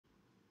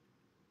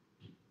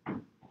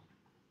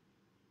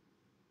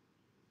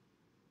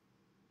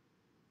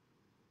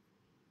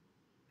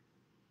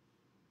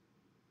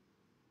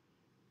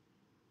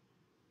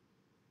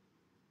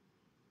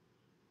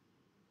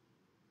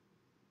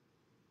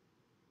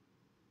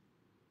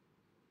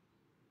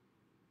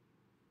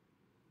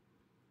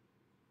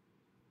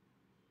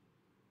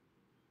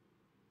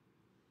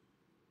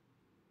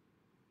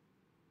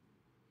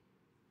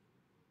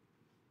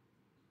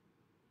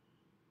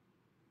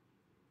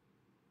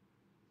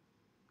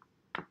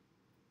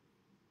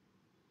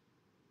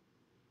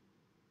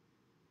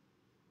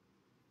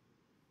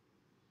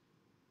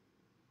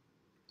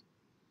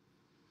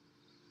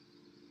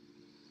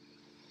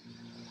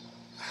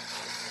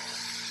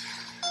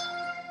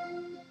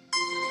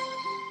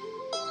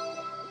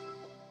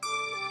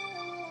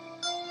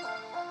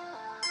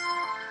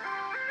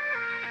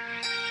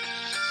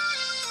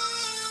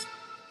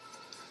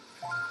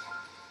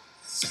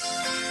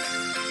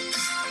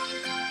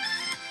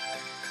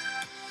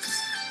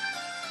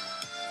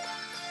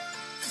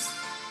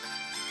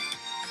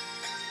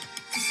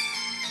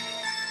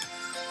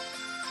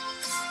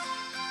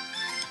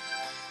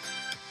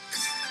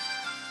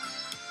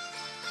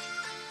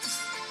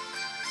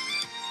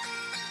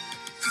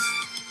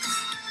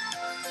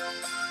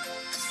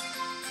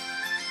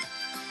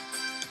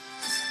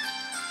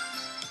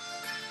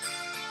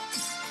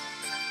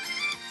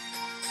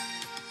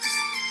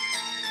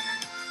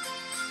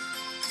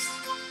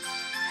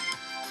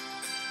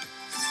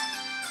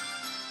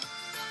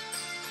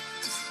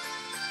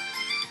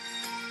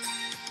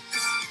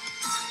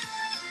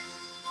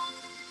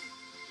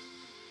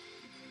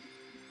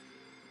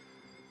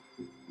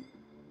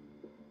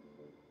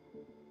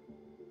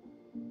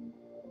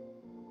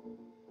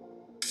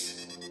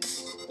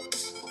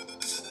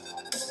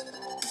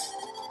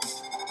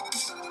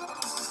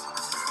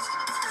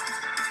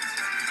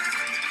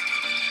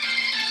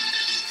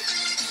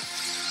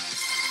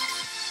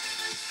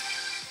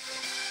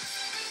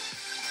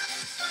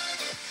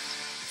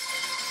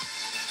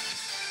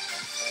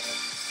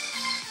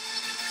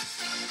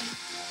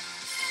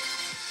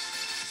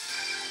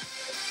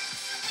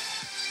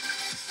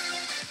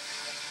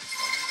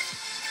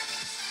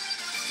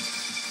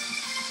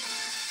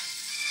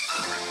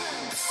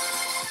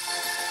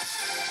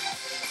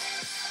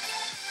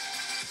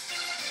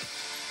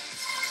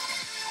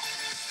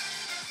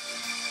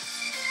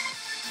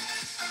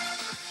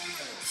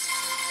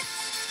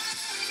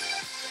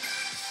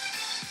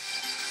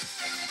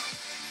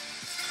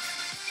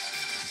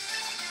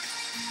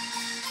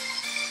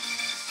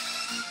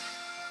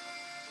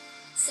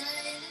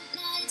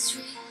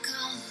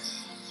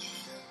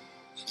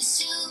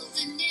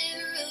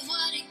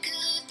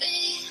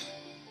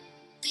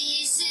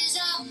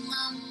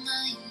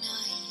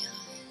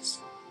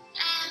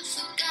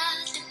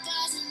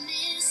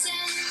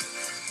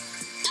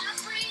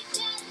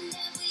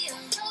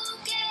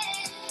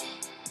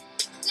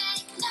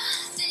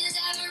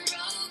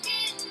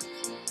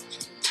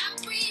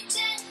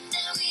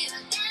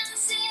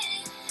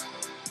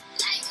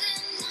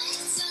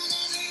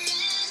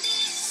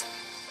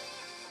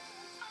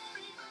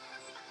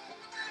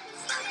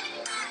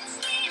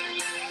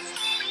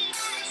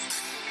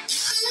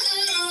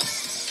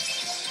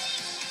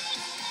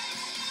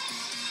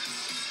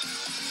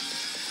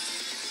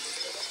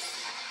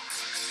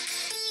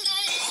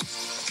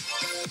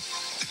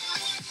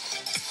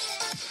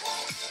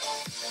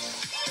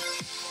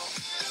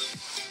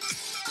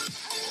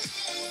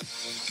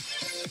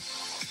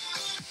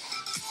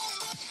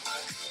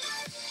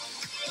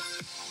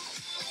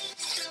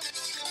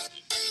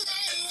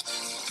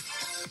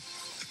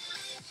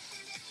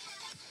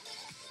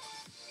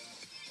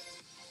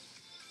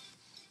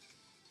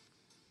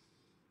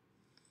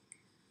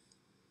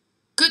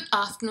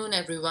afternoon,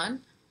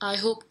 everyone. I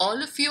hope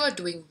all of you are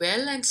doing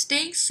well and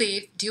staying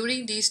safe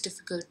during these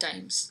difficult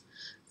times.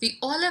 We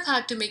all have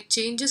had to make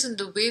changes in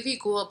the way we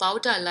go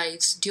about our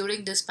lives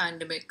during this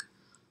pandemic.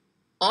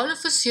 All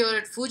of us here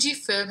at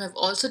Fujifilm have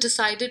also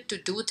decided to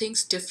do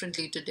things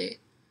differently today.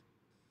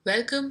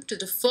 Welcome to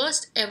the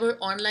first ever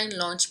online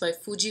launch by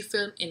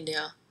Fujifilm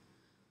India.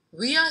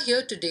 We are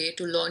here today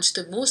to launch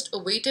the most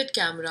awaited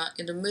camera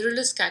in the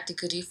mirrorless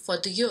category for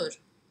the year.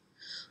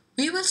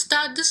 We will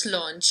start this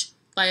launch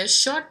by a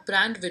short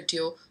brand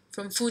video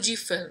from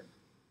Fujifilm.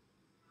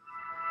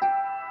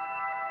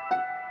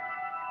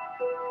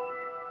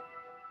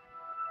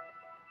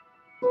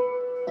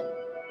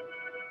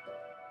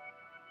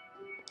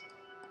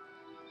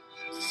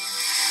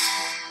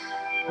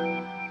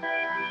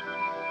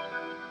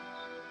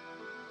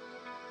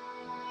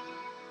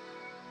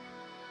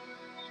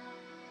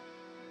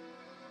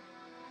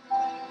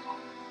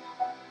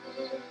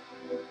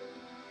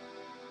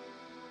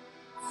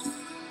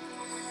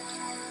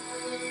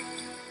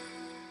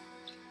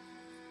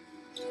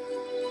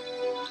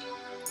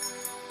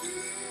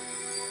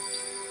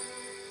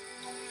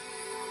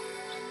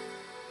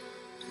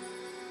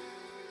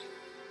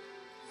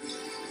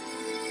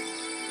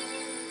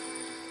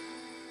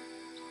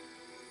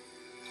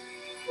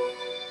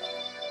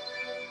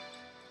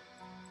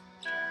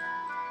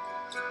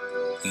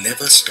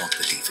 Never stop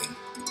believing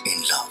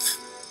in love.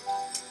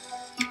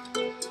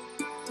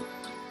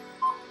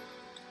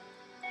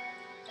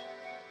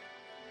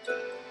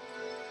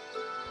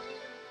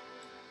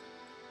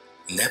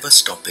 Never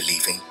stop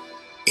believing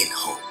in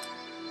hope.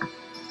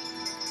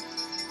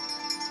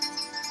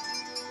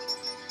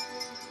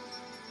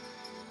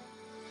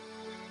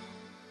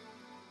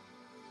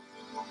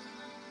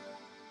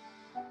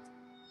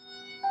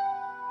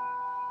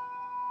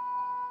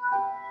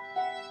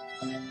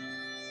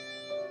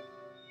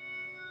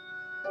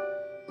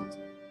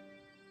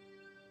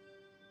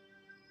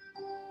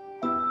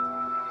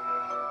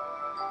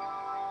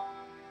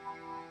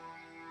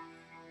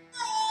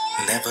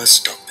 Never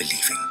stop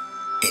believing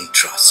in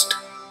trust.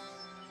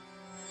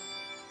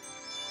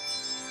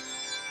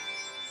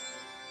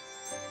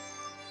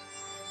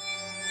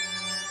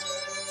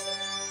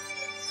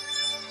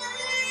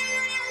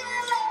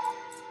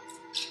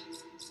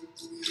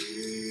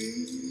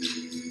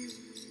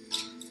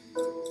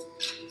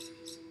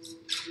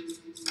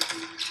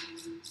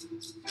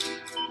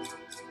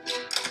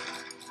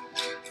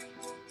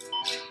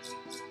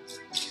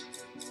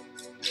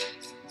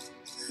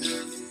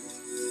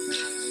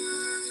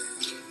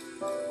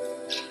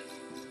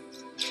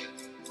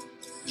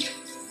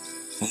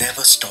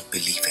 Never stop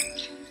believing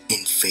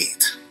in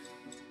faith.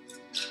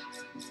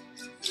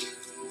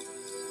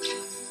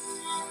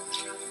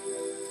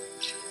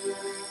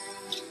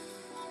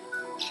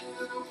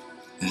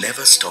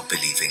 Never stop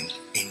believing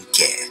in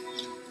care.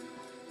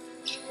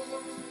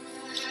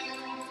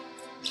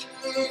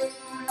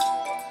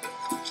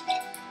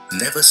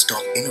 Never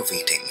stop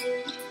innovating,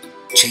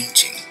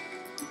 changing,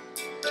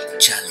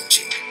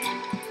 challenging,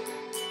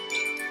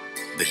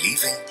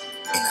 believing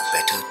in a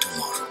better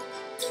tomorrow.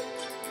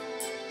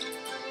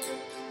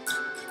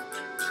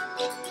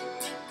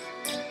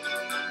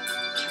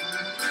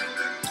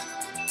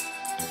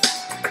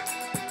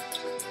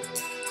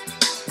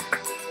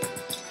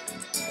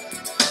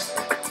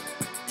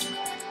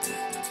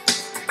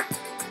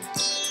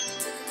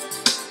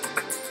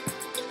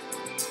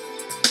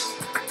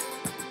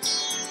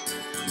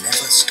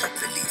 Never stop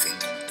believing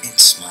in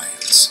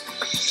smiles.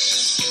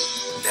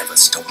 Never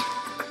stop.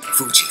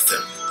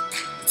 Fujifilm.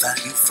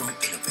 Value from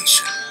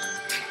innovation.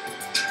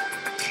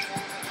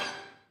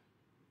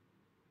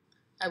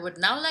 I would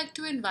now like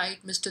to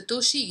invite Mr.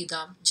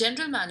 Toshihisa,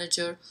 General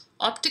Manager,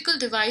 Optical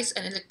Device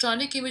and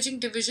Electronic Imaging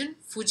Division,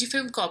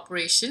 Fujifilm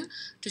Corporation,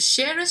 to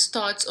share his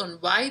thoughts on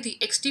why the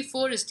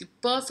X-T4 is the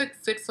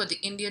perfect fit for the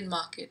Indian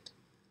market.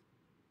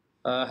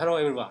 Hello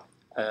everyone.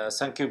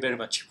 Thank you very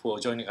much for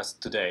joining us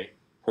today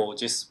for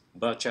this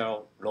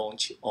virtual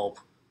launch of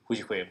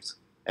Fujifilm's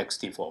X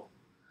T4.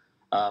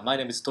 My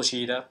name is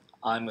Toshihisa.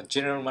 I'm a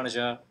General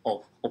Manager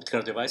of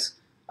Optical Device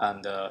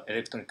and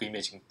Electronic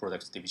Imaging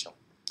Products Division.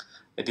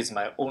 It is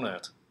my honor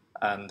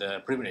and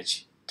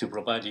privilege to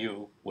provide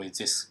you with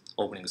this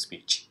opening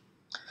speech.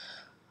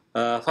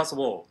 First of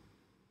all,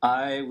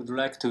 I would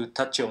like to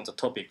touch on the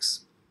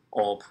topics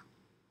of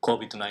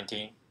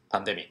COVID-19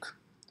 pandemic.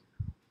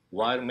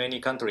 While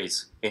many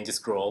countries in this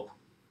globe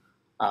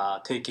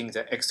are taking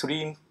the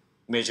extreme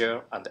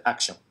measure and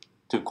action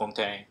to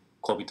contain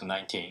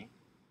COVID-19,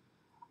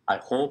 I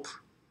hope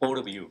all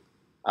of you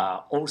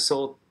are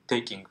also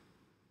taking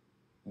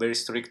very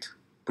strict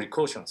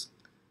precautions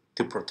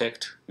to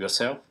protect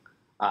yourself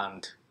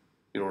and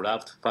your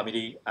loved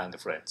family and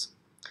friends.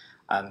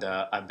 And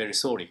I'm very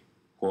sorry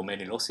for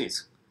many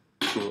losses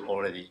who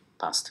already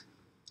passed.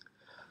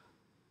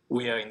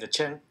 We are in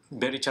the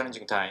very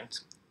challenging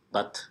times,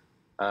 but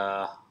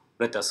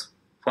let us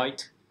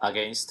fight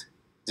against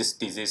this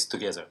disease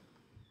together,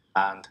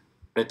 and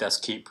let us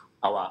keep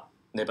our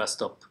never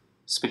stop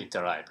spirit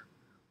alive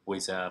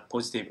with a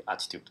positive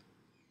attitude.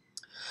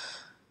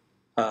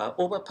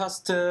 Over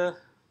past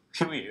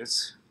few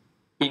years,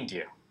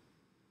 India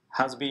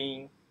has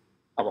been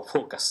our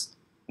focus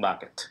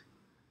market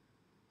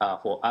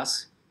for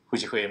us,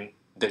 Fujifilm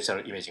Digital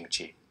Imaging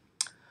team.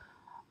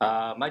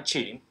 My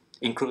team,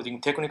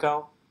 including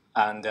technical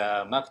and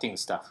marketing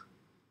staff,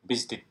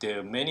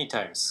 visited many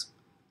times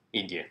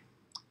India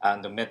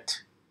and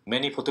met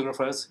many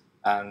photographers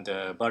and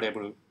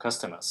valuable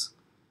customers,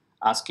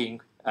 asking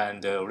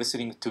and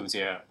listening to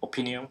their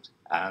opinions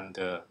and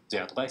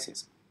their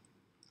advices.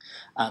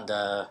 And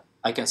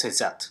I can say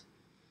that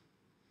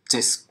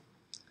this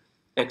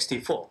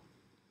X-T4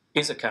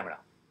 is a camera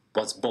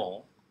was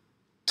born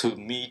to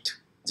meet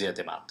their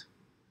demand.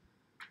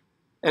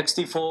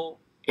 X-T4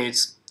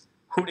 is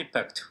fully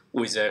packed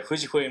with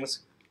Fujifilm's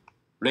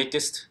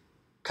latest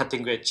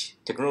cutting-edge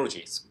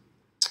technologies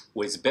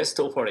with best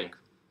offering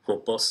for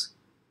both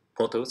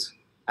photos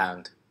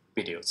and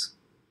videos.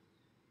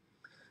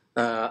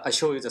 I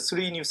show you the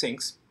three new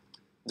things.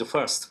 The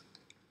first,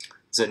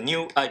 the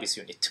new IBIS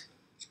unit.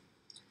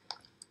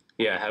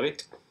 Here I have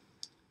it.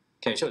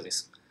 Can you show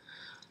this?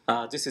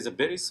 This is a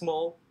very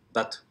small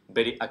but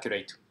very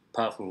accurate,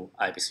 powerful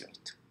IBIS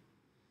unit.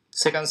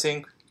 Second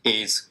thing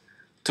is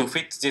to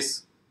fit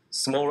this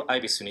small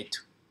IBIS unit,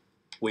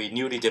 we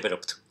newly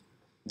developed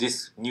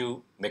this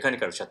new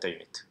mechanical shutter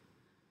unit.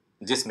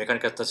 This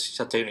mechanical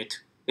shutter unit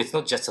is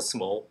not just a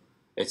small,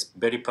 it's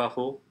very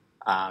powerful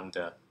and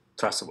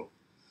trustable.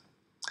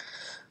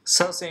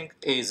 Third thing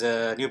is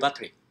a new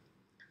battery.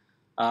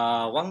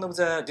 One of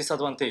the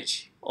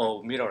disadvantages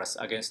of mirrorless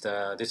against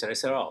digital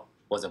SLR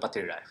was the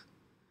battery life.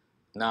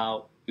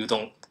 Now you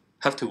don't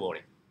have to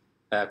worry.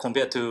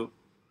 Compared to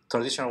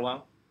traditional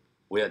one,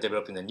 we are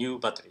developing the new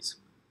batteries.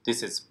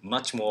 This is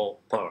much more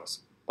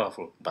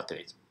powerful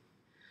batteries.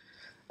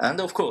 And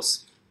of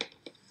course,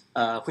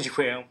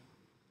 Fujifilm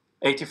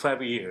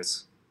 85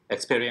 years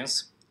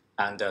experience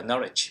and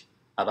knowledge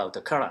about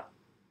the color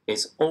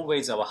is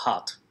always our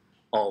heart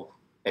of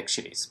X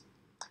series.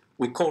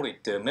 We call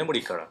it the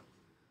memory color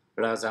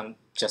rather than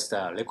just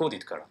a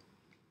recorded color.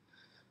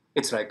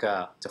 It's like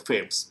the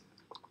films.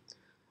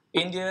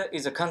 India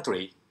is a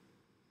country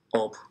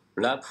of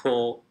love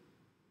for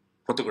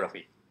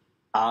photography,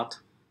 art,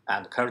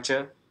 and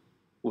culture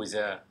with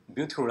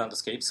beautiful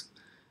landscapes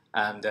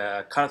and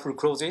colorful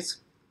clothes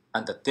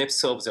and the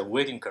depth of the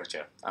wedding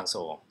culture and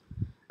so on.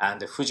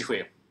 And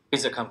Fujifilm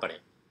is a company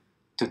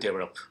to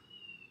develop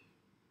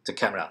the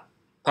camera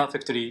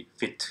perfectly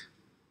fit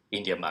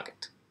Indian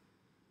market.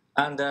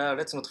 And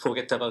let's not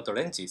forget about the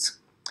lenses.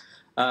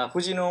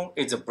 Fujinon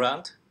is a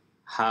brand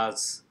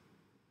has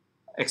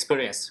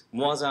experienced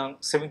more than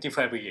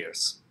 75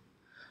 years.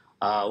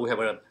 We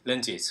have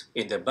lenses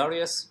in the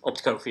various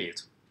optical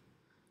fields.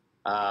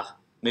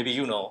 Maybe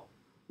you know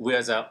we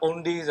are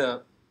only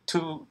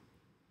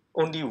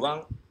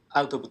one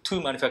out of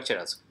two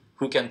manufacturers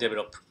who can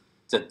develop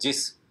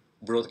this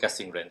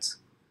broadcasting lens.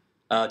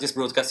 This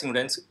broadcasting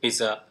lens is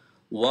the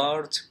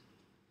world's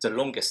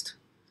longest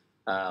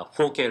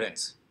 4K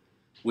lens,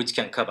 which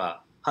can cover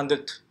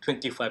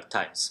 125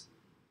 times.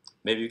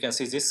 Maybe you can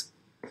see this.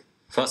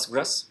 First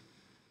glass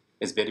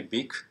is very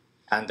big,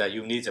 and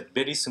you need a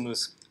very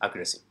smooth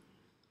accuracy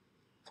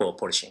for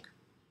polishing.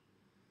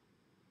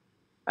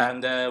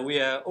 And we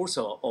are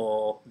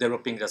also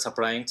developing the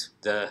supplying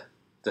the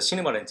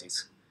cinema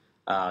lenses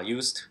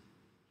used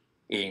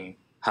in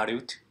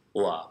Hollywood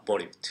or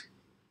Bollywood.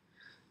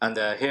 And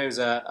here is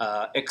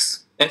a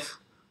XF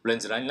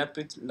lens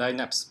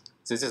lineups.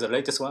 This is the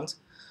latest one,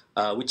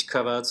 which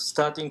covers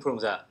starting from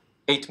the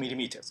 8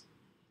 millimeters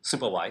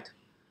super wide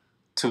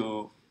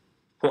to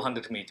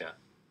 400 meter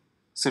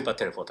super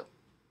telephoto.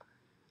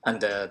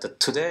 And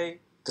today,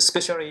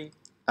 especially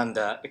and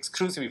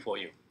exclusively for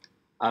you,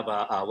 I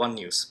have one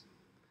news.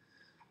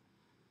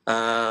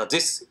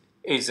 This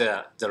is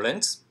the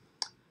lens,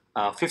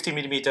 50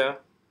 millimeter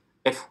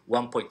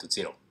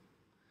f1.0.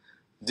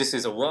 This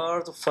is the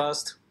world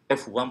first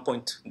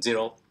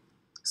f1.0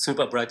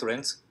 super bright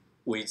lens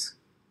with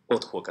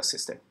autofocus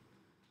system.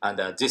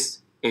 And this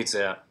is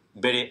a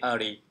very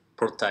early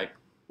prototype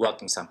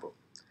working sample,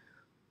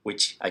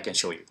 which I can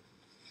show you.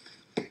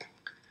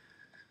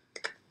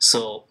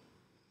 So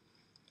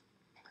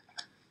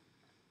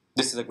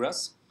this is the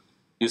glass.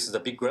 This is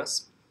the big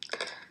glass,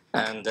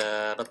 and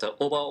but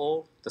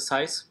overall the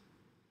size,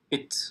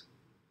 it's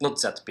not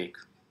that big.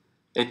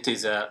 It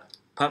is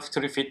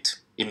perfectly fit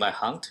in my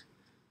hand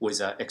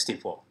with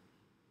X-T4.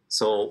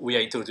 So we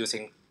are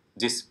introducing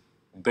this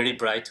very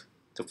bright,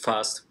 the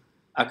first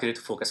accurate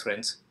focus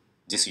lens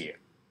this year.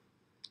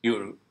 You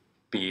will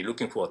be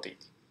looking forward to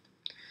it.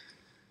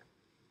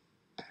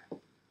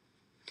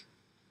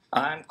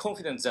 I'm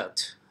confident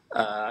that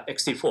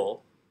X-T4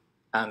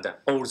 and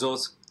all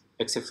those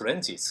XF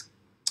lenses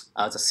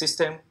are the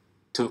system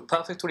to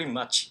perfectly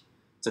match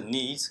the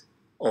needs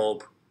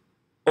of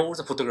all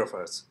the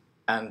photographers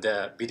and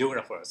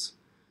videographers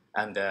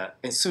and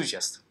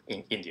enthusiasts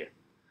in India.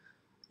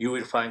 You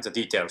will find the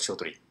details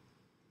shortly.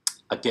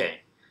 Again,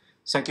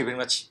 thank you very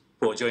much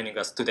for joining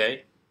us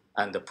today,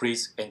 and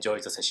please enjoy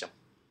the session.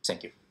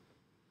 Thank you.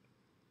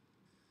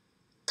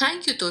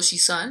 Thank you,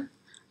 Toshi-san.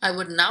 I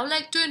would now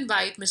like to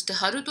invite Mr.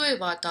 Haruto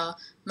Iwata,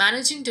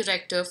 Managing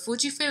Director,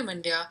 Fujifilm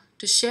India,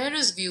 to share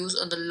his views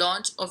on the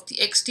launch of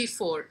the X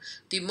T4,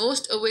 the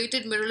most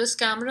awaited mirrorless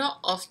camera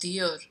of the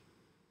year.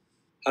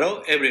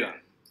 Hello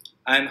everyone,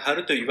 I am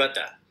Haruto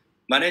Iwata,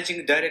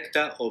 Managing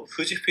Director of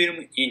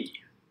Fujifilm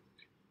India.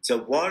 The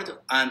world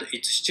and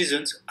its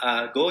citizens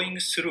are going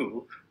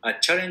through a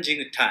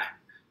challenging time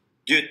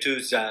due to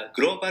the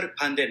global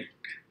pandemic.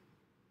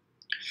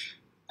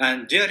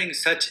 And during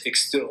such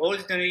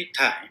extraordinary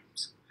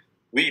times,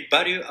 we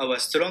value our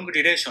strong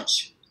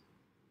relationship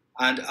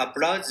and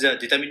applaud the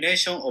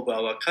determination of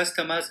our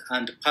customers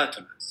and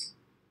partners.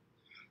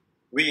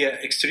 We are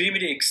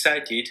extremely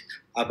excited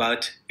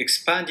about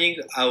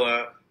expanding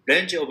our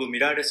range of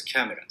mirrorless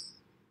cameras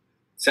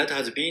that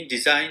has been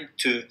designed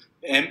to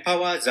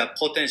empower the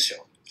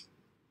potential,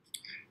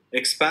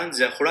 expand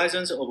the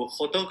horizons of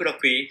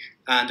photography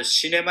and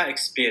cinema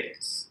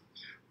experience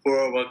for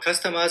our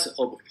customers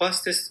of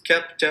fastest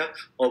capture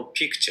of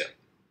picture,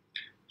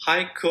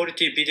 high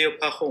quality video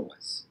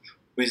performance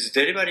with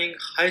delivering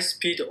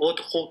high-speed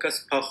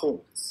autofocus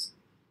performance.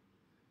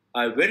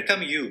 I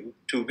welcome you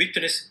to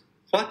witness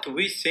what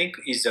we think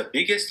is the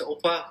biggest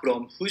offer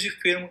from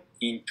Fujifilm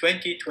in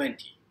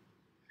 2020.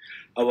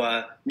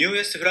 Our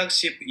newest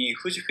flagship in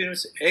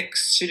Fujifilm's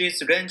X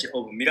series range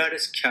of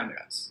mirrorless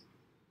cameras.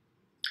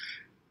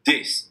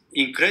 This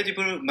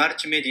incredible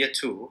multimedia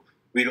tool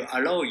will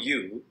allow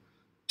you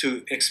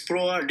to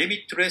explore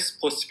limitless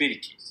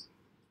possibilities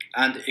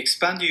and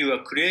expand your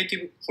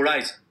creative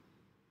horizon.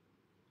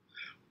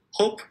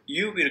 Hope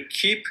you will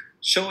keep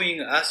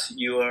showing us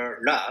your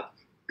love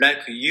like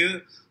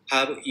you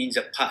have in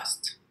the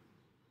past.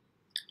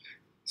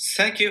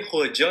 Thank you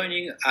for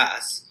joining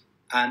us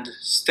and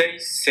stay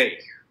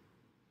safe.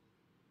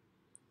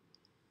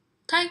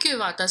 Thank you,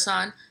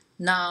 Iwata-san.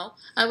 Now,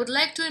 I would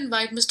like to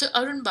invite Mr.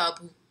 Arun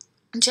Babu,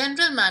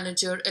 General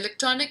Manager,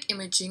 Electronic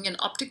Imaging and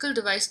Optical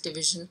Device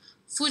Division,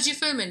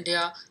 Fujifilm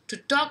India, to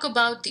talk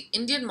about the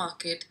Indian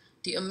market,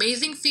 the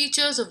amazing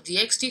features of the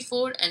X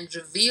T4, and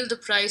reveal the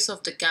price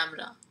of the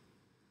camera.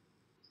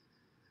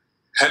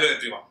 Hello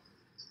everyone.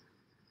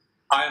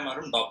 I am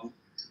Arun Babu,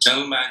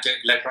 General Manager,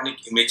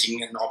 Electronic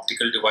Imaging and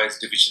Optical Device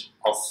Division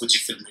of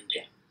Fujifilm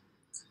India.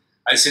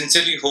 I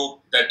sincerely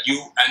hope that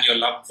you and your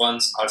loved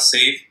ones are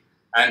safe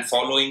and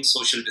following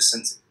social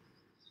distancing.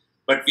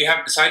 But we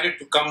have decided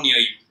to come near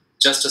you,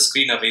 just a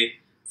screen away,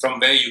 from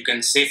where you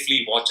can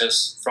safely watch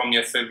us from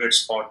your favorite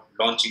spot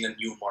launching a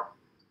new model.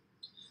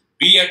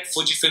 We at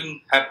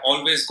Fujifilm have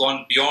always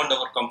gone beyond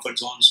our comfort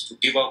zones to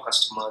give our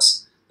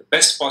customers the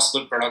best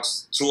possible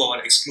products through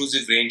our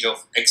exclusive range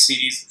of X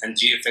series and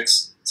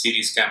GFX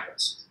series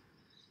cameras.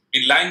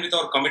 In line with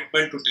our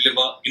commitment to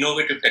deliver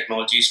innovative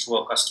technologies to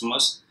our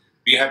customers,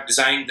 we have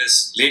designed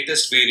this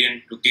latest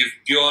variant to give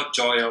pure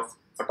joy of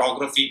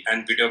photography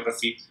and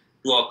videography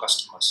to our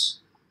customers.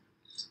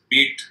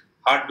 Be it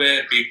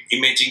hardware, be it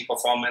imaging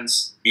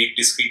performance, be it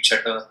discrete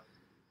shutter,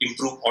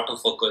 improved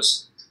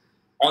autofocus.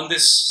 On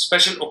this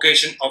special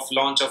occasion of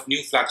launch of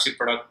new flagship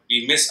product,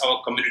 we miss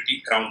our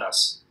community around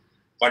us,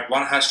 but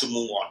one has to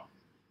move on.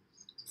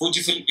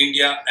 Fujifilm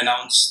India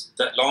announced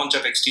the launch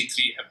of X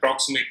T3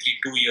 approximately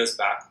 2 years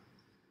back,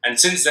 and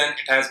since then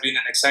it has been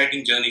an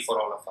exciting journey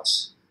for all of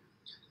us.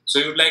 So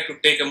we would like to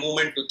take a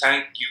moment to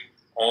thank you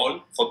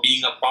all for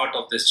being a part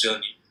of this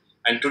journey.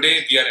 And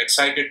today we are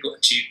excited to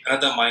achieve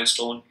another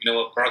milestone in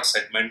our product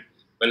segment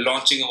by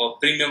launching our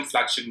premium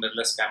flagship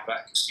mirrorless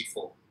camera X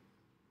T4.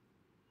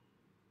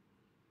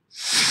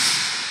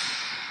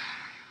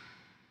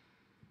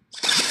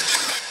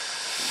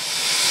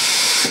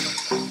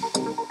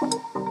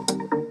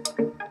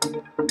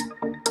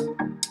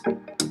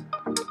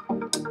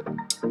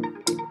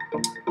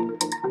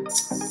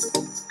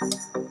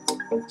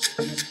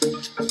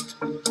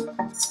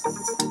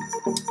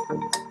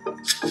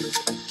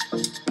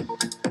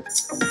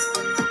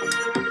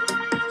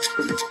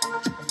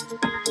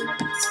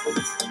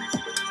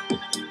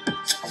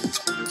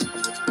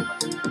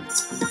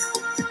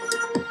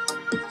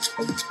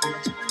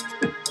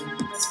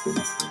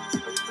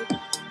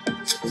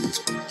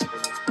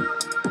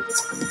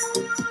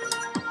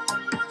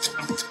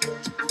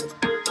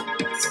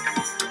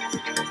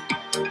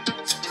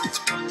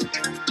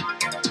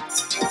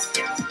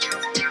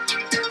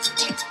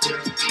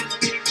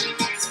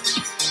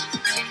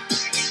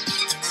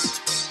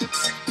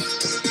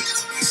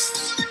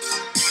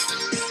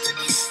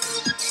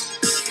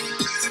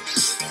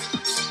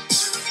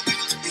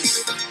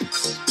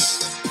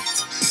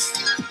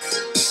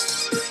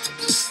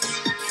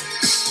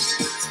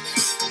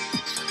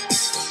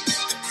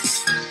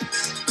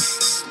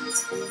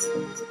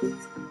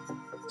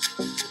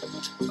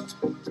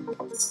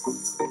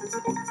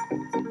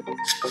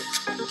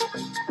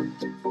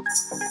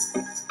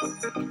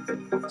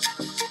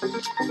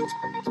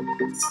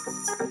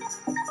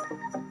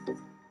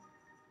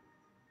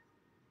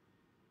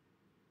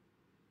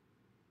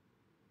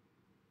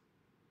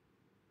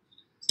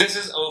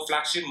 This is our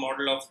flagship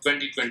model of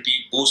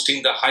 2020,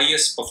 boasting the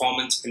highest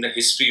performance in the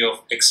history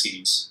of X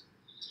series.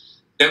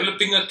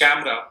 Developing a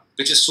camera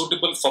which is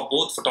suitable for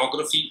both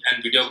photography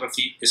and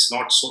videography, is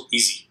not so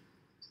easy.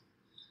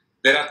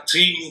 There are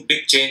three new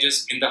big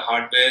changes in the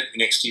hardware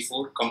in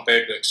X-T4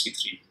 compared to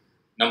X-T3.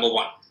 Number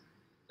one,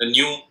 the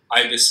new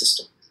Iida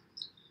system.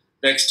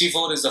 The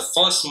X-T4 is the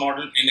first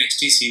model in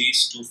XT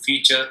series to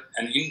feature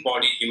an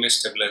in-body image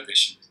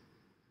stabilization.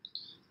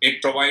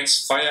 It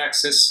provides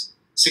 5-axis,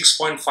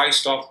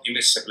 6.5-stop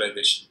image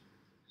stabilization.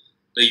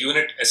 The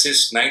unit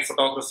assists night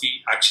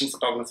photography, action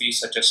photography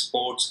such as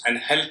sports, and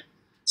help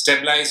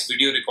stabilize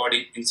video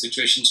recording in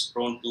situations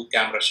prone to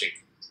camera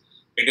shake.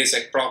 It is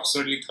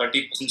approximately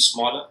 30%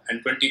 smaller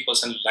and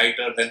 20%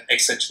 lighter than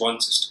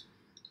XH1 system.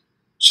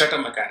 Shutter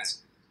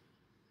mechanism.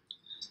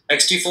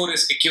 X-T4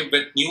 is equipped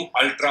with new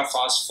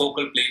ultra-fast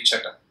focal plane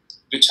shutter,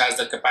 which has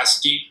the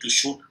capacity to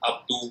shoot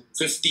up to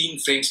 15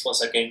 frames per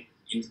second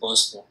in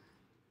burst mode.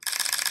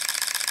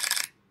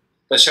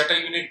 The shutter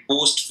unit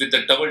boasts with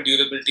the double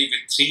durability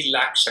with 3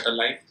 lakh shutter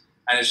life,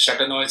 and its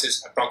shutter noise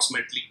is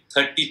approximately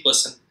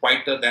 30%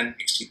 quieter than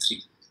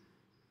X-T3.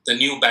 The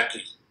new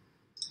battery.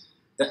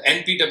 The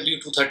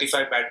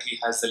NPW235 battery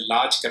has the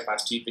large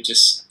capacity, which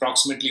is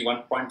approximately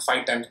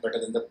 1.5 times better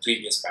than the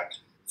previous battery.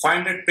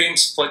 500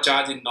 frames per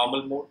charge in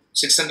normal mode,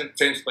 600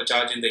 frames per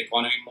charge in the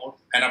economy mode,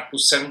 and up to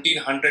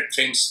 1700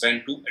 frames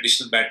when 2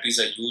 additional batteries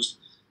are used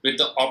with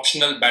the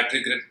optional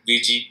battery grip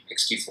VG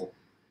X-T4.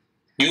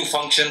 New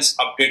functions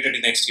updated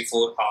in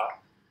X-T4 are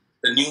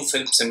the new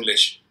film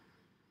simulation.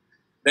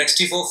 The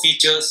X-T4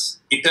 features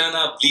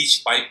Eterna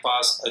Bleach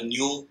Bypass, a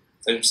new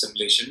film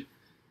simulation,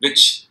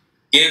 which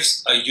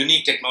gives a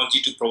unique technology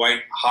to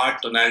provide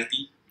hard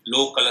tonality,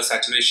 low color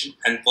saturation,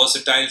 and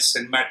versatile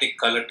cinematic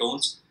color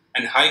tones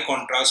and high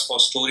contrast for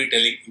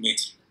storytelling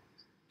imagery.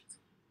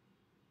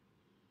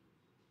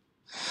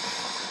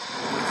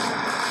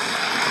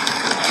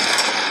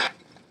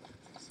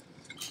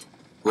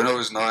 When I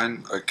was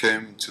 9, I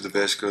came to the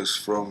West Coast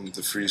from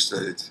the Free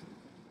State.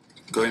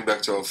 Going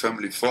back to our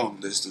family farm,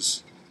 there's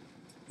this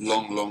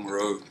long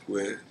road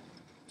where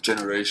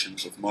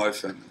generations of my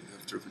family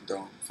have driven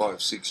down,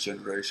 5, 6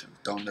 generations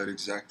down that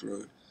exact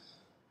road.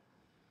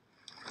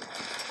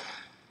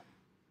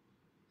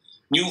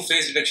 New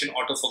phase detection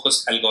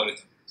autofocus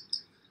algorithm.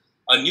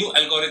 A new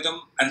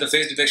algorithm and the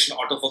phase detection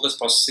autofocus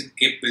processing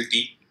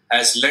capability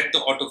has led the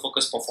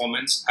autofocus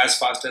performance as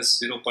fast as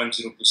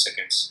 0.02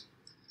 seconds.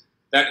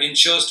 That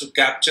ensures to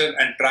capture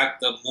and track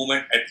the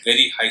movement at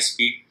very high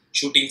speed,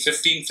 shooting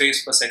 15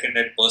 frames per second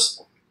at burst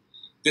mode.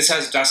 This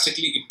has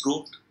drastically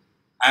improved,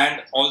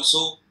 and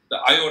also the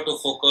eye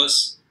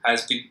autofocus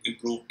has been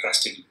improved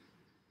drastically.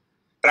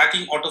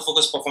 Tracking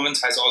autofocus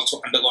performance has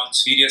also undergone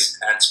serious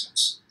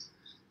enhancements.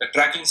 The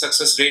tracking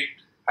success rate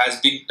has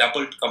been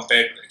doubled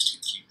compared to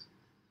X-T3.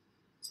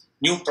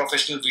 New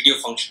professional video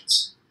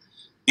functions.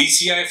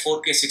 DCI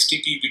 4K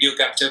 60p video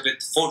capture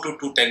with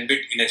 422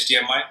 10-bit in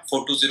HDMI,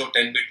 420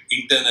 10-bit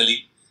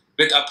internally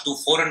with up to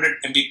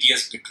 400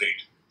 Mbps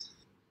bitrate.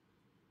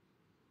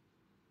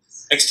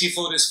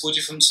 X-T4 is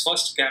Fujifilm's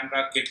first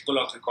camera capable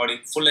of recording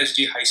full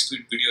HD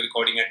high-speed video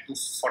recording at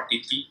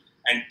 240p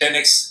and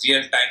 10x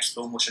real-time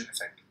slow-motion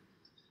effect.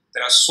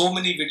 There are so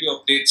many video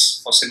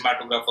updates for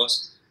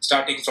cinematographers,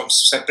 starting from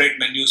separate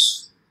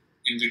menus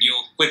in video,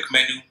 quick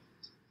menu,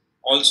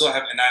 also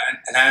have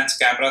enhanced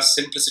camera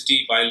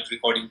simplicity while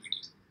recording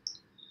video.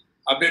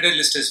 Updated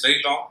list is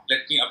very long.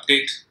 Let me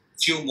update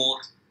few more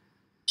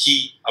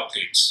key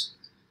updates.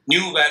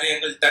 New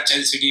vari-angle touch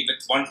LCD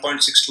with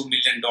 1.62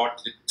 million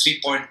dot with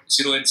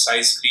 3.0 inch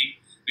size screen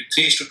with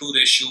 3:2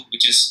 ratio,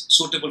 which is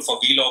suitable for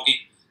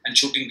vlogging and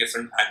shooting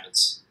different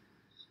angles.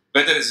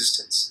 Weather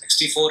resistance.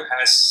 X-T4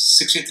 has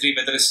 63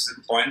 weather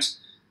resistant points,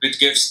 which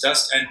gives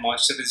dust and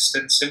moisture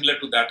resistance similar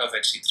to that of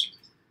X-T3.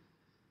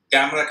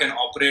 Camera can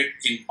operate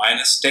in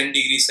minus 10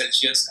 degrees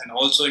Celsius and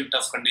also in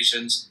tough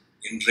conditions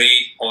in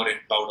rain or in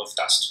cloud of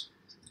dust.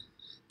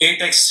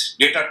 8x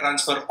data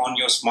transfer on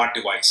your smart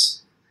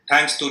device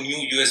thanks to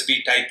new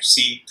USB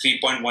Type-C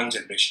 3.1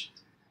 generation.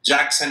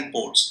 Jacks and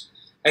ports.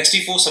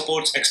 X-T4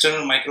 supports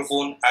external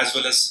microphone as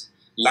well as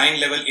line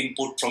level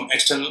input from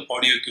external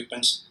audio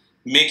equipments,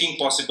 making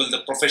possible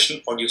the professional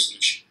audio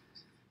solution.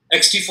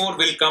 X-T4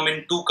 will come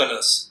in 2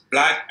 colors,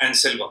 black and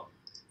silver,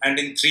 and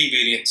in 3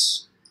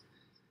 variants.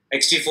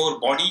 X-T4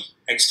 body,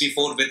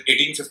 X-T4 with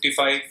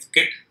 1855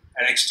 kit,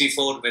 and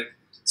X-T4 with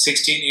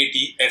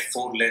 1680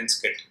 f4 lens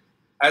kit.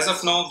 As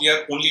of now, we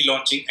are only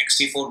launching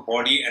X-T4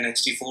 body and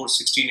X-T4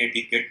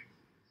 1680 kit,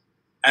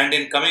 and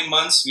in coming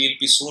months, we will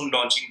be soon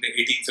launching the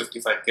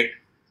 1855 kit.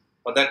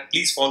 For that,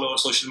 please follow our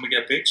social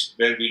media page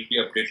where we will be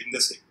updating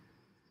the same.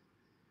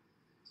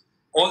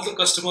 All the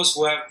customers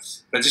who have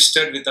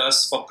registered with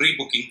us for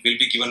pre-booking will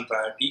be given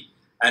priority,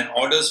 and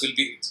orders will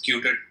be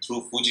executed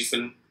through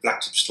Fujifilm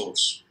flagship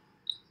stores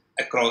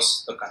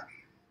across the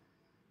country.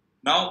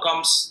 Now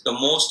comes the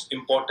most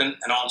important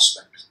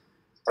announcement,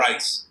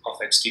 price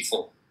of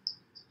X-T4.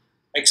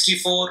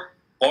 X-T4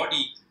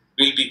 body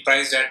will be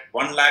priced at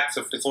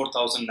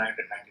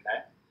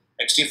 1,54,999.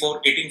 X-T4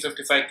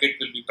 1855 kit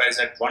will be priced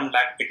at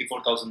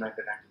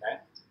 1,84,999,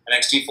 and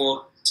X-T4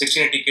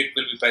 1680 kit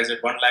will be priced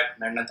at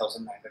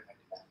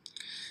 1,99,999.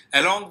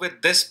 Along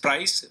with this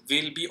price,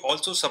 we'll be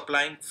also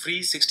supplying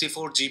free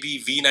 64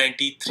 GB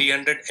V90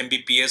 300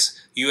 Mbps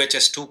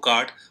UHS2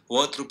 card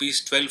worth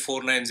rupees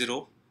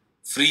 12490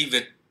 free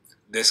with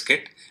this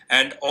kit,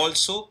 and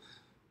also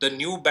the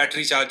new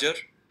battery charger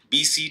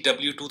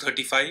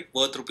BCW235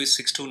 worth rupees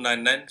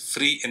 6299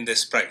 free in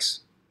this price.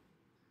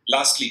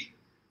 Lastly,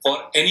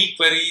 for any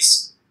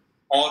queries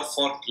or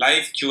for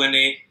live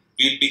Q&A,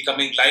 we'll be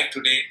coming live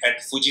today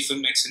at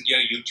Fujifilm X India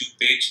YouTube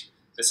page.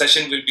 The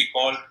session will be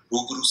called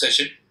Ruguru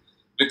session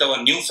with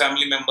our new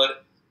family member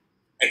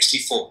X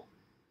T4.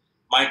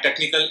 My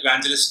technical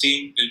evangelist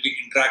team will be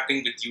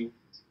interacting with you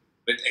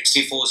with X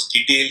T4's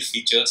detailed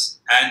features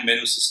and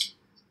menu system.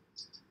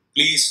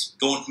 Please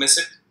don't miss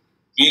it.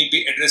 We'll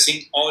be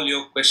addressing all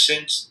your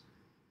questions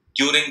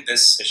during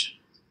this session.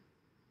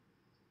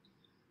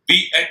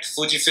 We at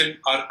Fujifilm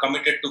are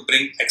committed to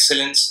bring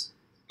excellence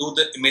to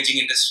the imaging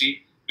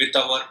industry with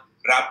our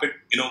rapid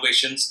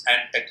innovations and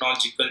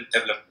technological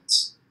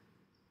developments.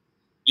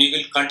 We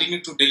will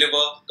continue to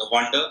deliver the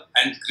wonder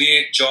and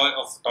create joy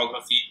of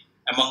photography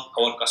among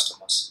our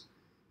customers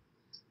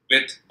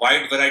with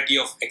wide variety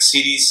of X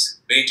series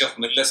range of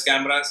mirrorless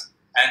cameras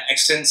and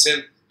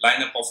extensive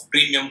lineup of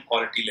premium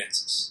quality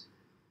lenses.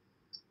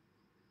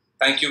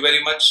 Thank you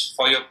very much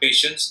for your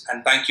patience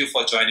and thank you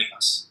for joining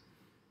us.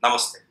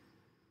 Namaste.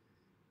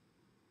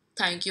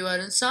 Thank you,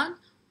 Arun-san.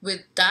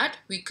 With that,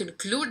 we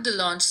conclude the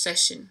launch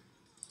session.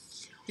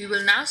 We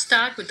will now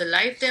start with the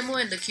live demo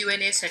and the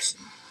Q&A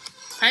session.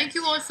 Thank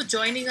you all for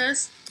joining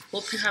us.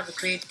 Hope you have a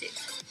great day.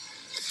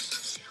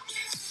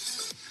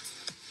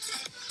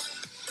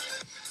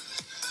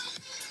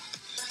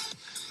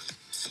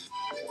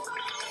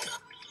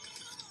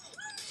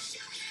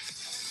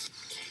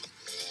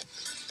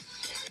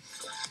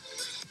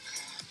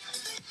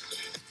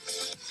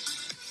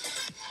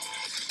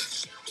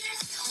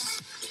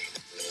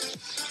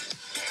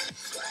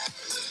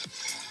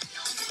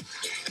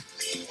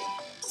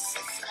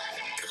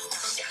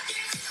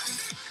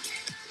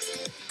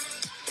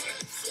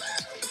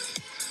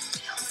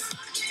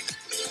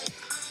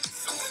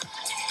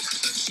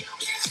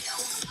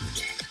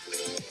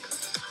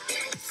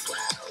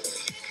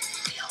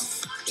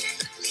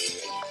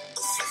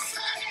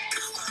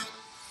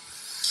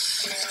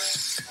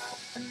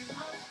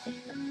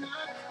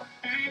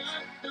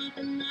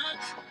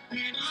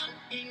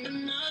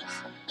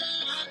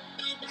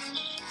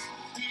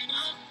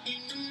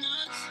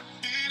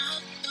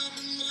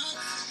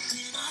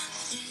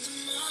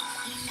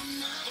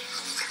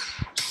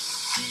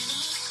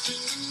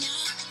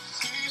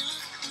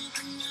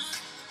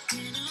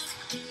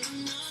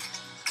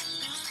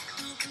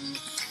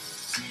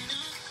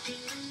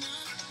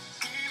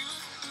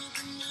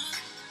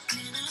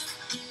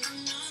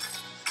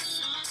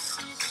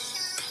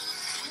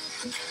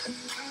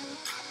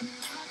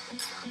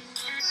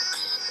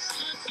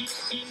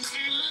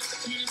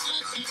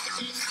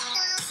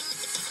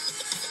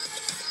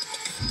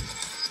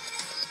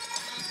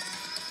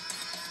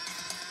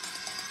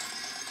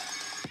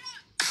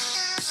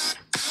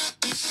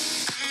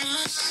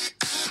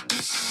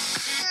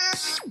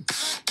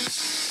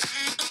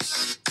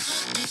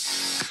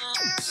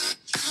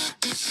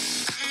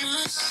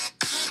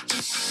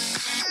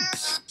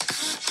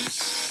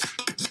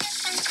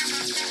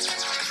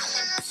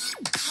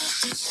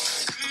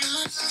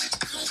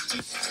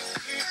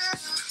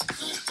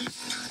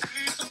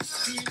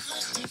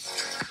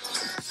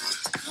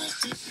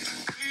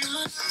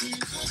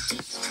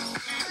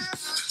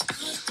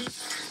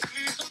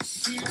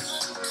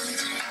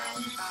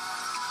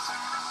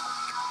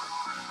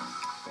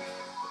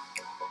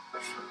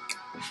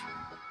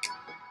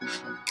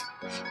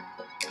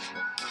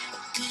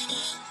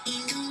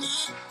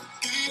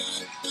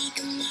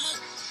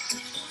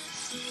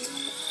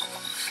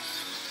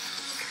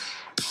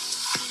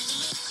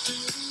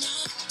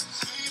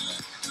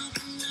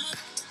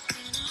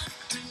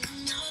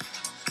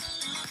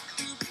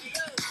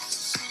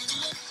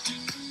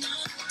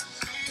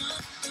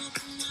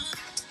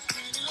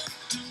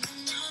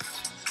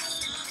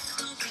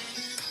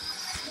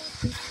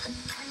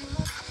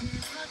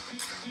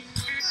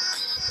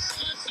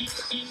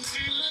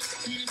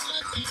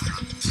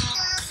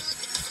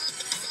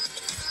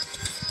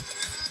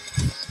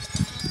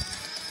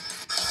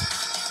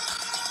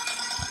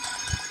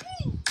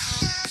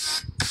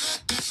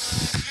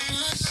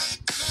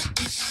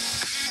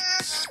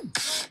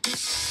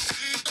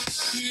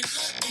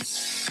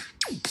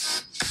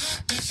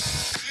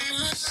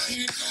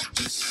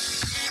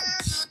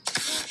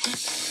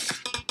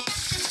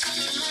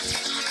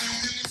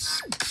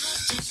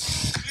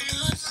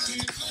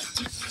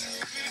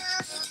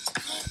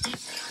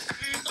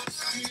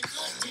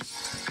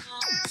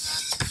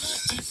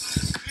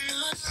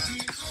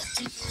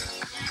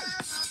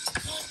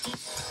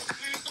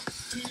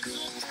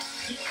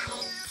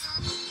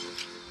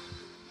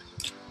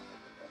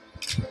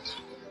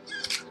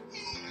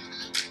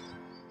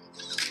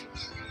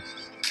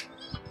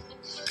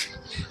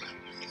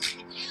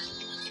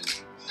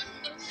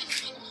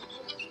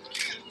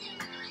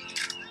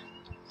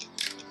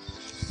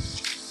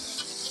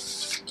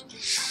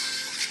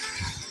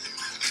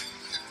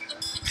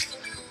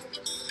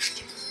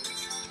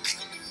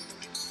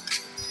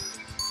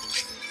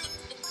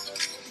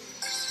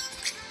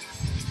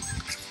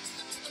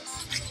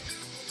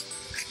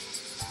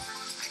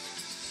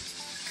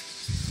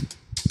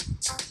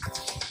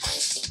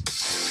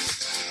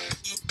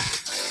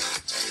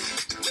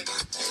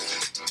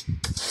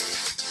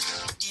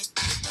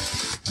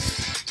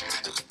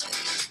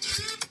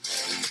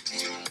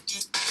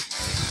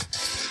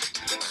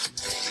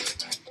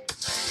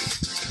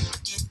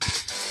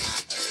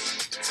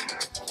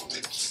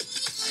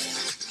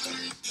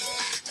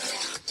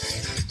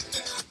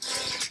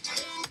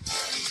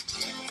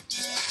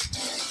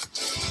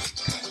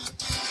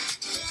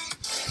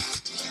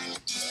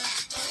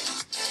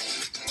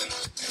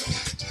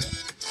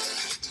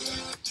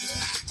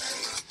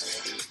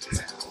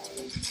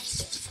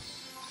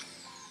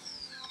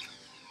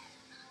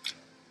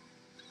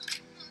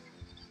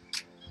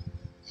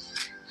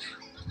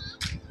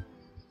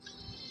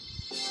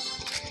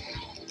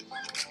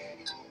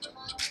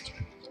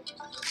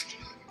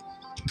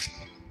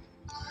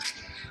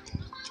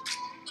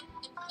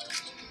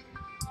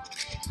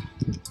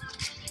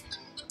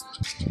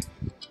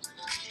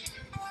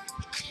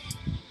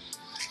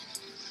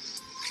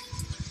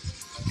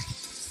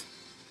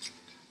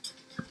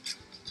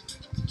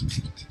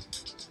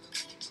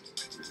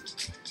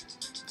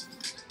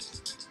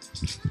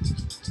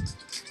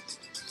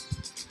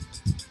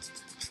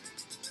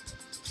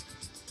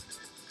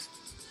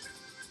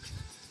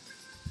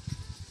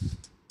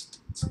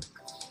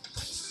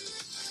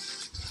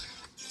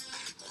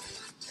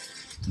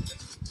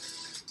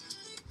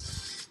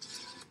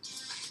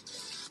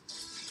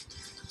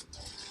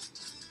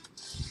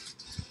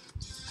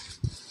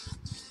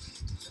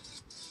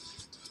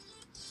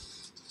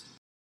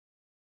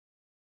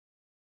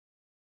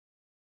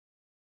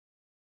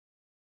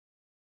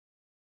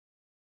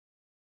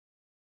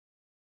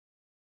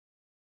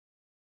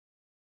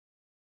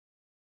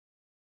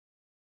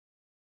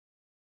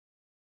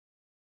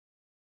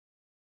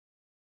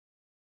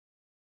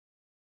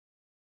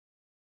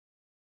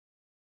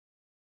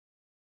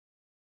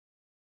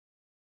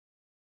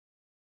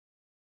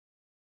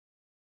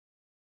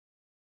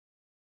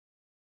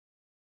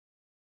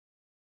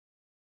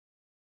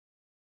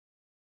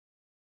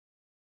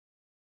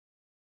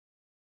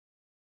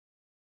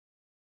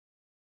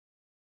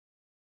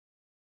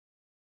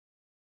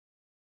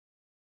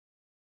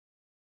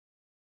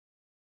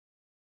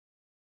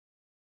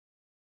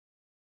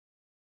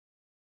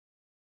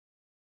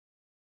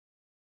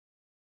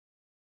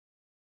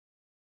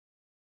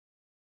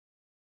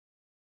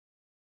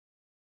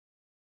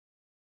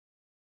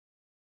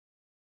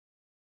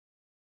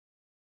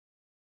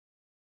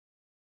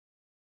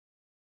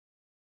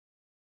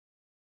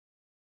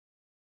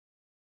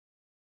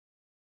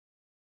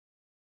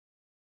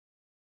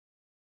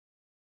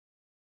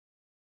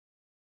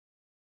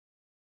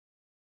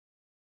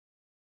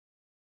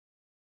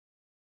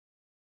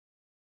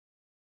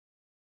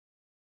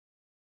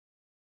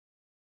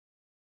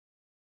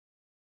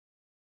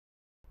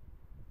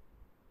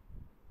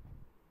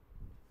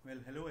 Well,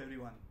 hello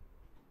everyone.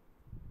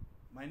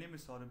 My name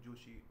is Saurabh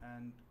Joshi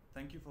and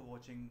thank you for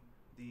watching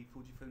the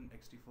Fujifilm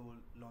X T4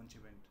 launch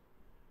event.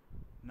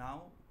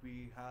 Now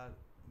we are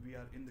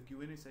in the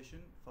Q&A session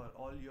for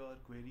all your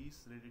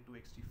queries related to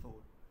X T4.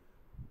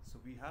 So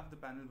we have the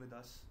panel with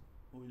us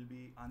who will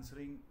be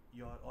answering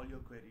all your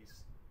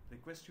queries.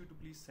 Request you to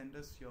please send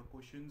us your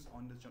questions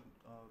on the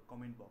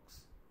comment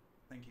box.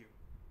 Thank you.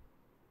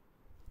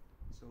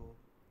 So,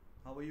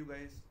 how are you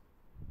guys?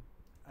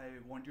 I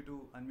want you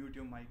to unmute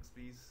your mics,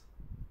 please.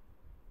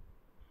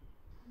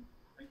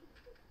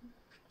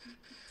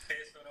 Hey,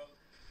 Saurabh.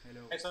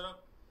 Hello. Hey, Saurabh.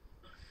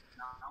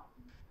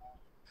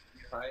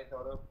 Hi,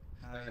 Saurabh.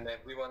 Hi. And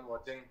everyone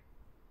watching.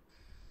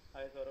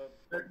 Hi, Saurabh.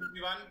 Hello,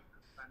 everyone.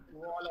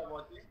 You all are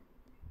watching.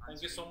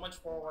 Thank you so much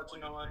for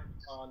watching our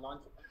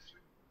launch.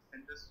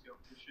 Send us your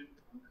questions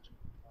on the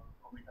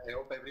comment. I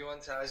hope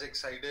everyone's as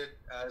excited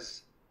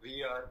as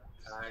we are,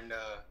 and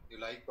you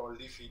liked all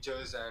the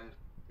features, and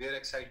we're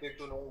excited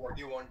to know what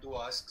you want to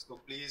ask. So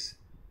please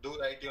do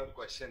write your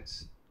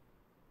questions.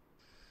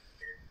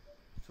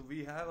 So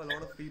we have a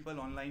lot of people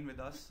online with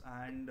us,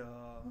 and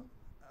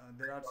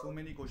there are so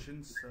many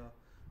questions. You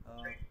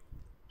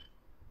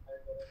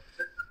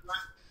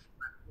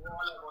all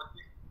are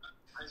watching.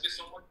 Thank you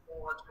so much for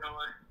watching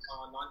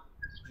our launch.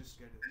 Just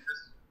get it.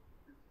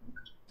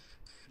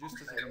 Just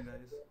a second,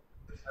 guys.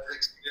 As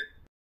excited.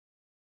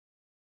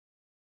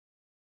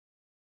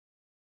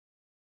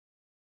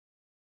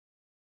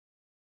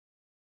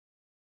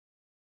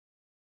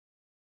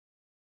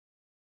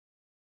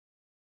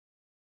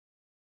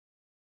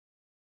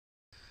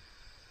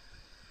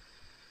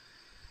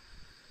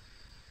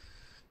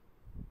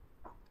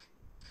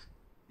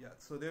 Yeah,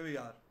 so there we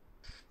are.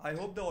 I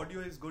hope the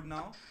audio is good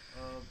now.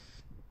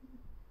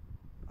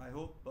 I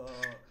hope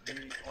the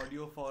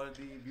audio for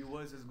the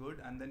viewers is good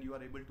and then you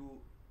are able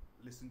to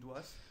listen to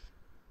us.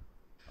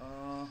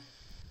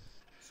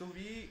 So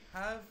we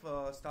have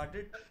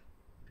started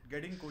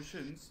getting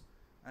questions,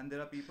 and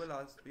there are people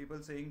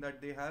saying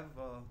that they have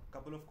a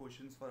couple of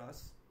questions for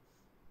us.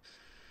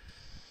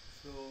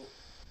 So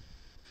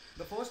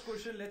the first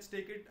question, let's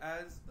take it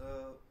as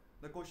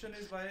the question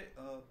is by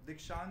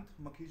Dikshant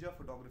Makhija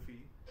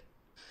Photography,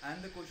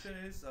 and the question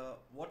is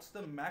what's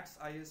the max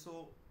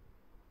ISO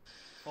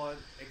for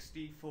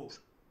X-T4?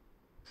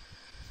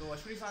 So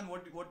Ashwini-san,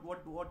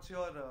 what's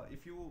your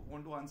if you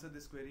want to answer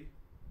this query?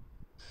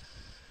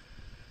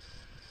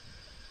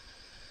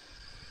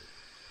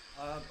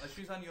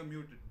 Ashwini-san, you're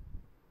muted.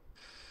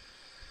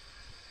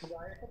 The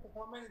ISO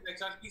performance is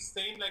exactly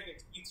same like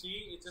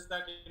XT3. It's just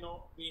that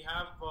we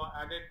have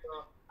added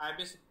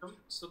IBIS system,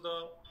 so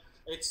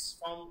it's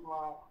from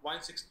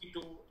 160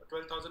 to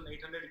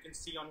 12,800. You can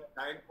see on the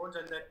dial modes,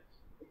 and then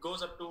it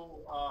goes up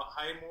to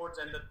high modes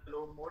and the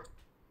low modes.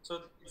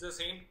 So it's the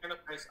same kind of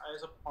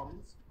ISO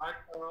performance. But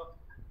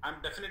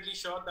I'm definitely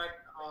sure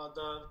that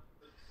the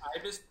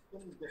IBIS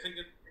system is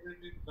definitely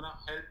gonna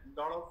help a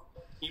lot of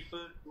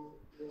people to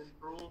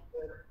improve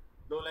their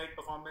low light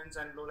performance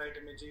and low light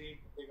imaging.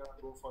 They're gonna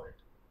go for it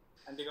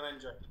and they're gonna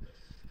enjoy it.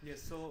 Yes,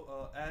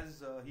 so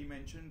as he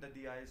mentioned that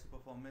the ISO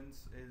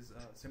performance is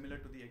similar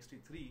to the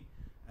X-T3,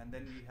 and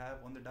then we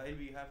have on the dial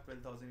we have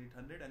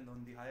 12,800, and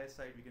on the higher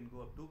side we can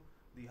go up to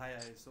the high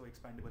ISO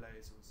expandable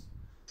ISOs.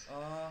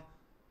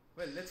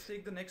 Well, let's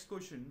take the next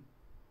question.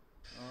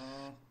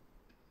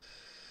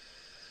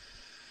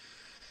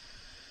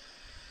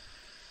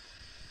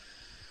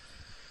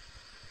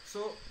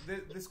 So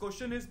this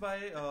question is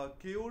by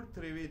Keyur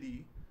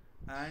Trivedi,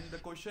 and the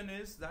question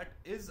is that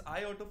is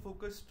eye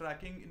autofocus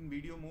tracking in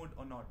video mode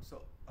or not?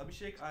 So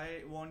Abhishek,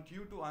 I want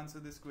you to answer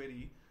this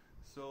query.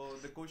 So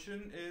the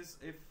question is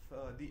if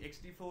the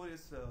X-T4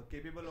 is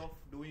capable of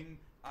doing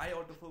eye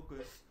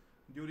autofocus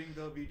during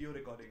the video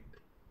recording.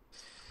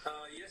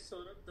 Yes,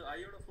 Saurabh, the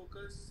eye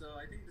autofocus,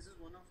 I think this is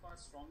one of our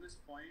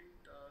strongest point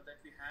that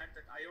we had,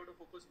 that eye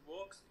autofocus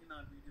works in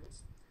our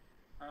videos.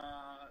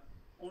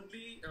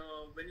 Only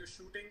when you're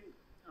shooting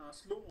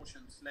slow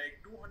motions,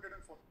 like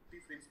 240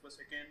 frames per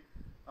second,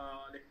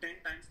 like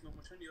 10 times slow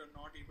motion, you are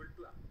not able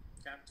to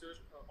capture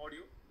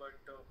audio, but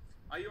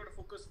eye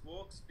autofocus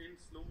works in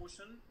slow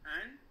motion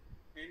and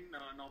in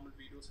normal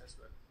videos as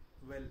well.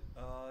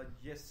 Well,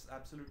 yes,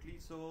 absolutely.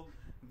 So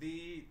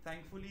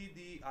thankfully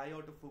the eye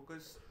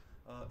autofocus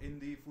in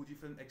the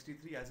Fujifilm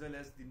X-T3 as well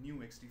as the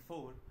new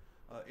X-T4,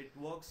 it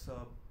works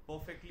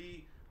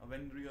perfectly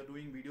when we are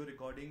doing video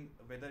recording,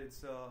 whether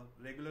it's a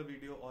regular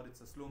video or it's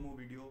a slow-mo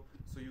video,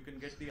 so you can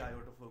get the eye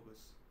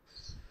autofocus.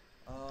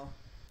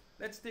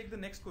 Let's take the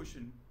next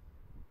question.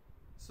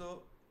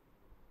 So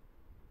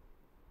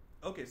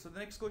okay, so the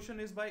next question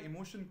is by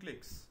Emotion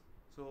Clicks.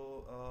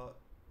 So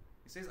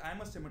it says,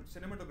 I'm a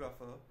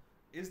cinematographer.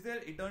 Is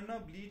there Eterna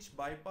bleach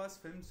bypass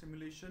film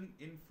simulation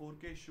in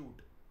 4K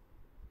shoot?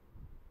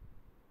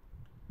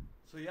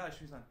 So yeah,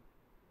 Ashwini-san.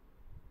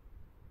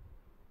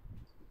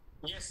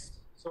 Yes,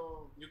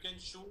 so you can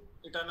shoot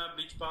Eterna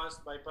bleach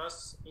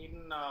bypass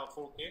in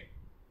 4K,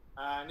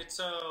 and it's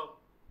a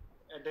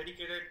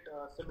dedicated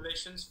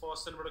simulations for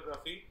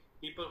cinematography.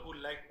 People who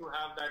like to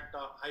have that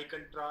high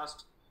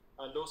contrast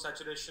low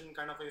saturation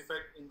kind of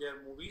effect in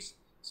their movies.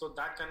 So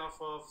that kind of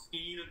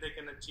feel they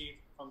can achieve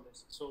from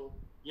this. So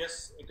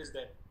yes, it is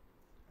there.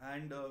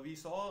 And we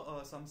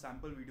saw some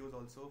sample videos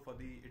also for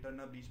the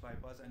Eterna bleach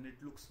bypass, and it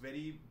looks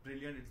very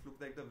brilliant. It looks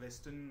like the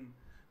Western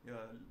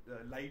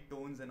light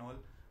tones and all.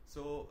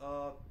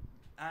 So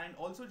and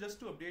also just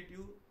to update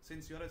you,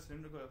 since you're a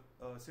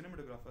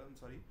cinematographer, I'm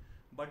sorry,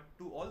 but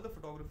to all the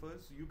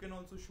photographers, you can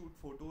also shoot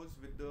photos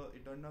with the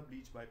Eterna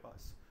bleach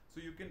bypass. So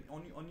you can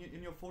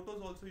in your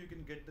photos also you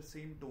can get the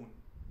same tone.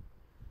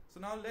 So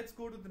now let's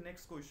go to the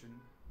next question.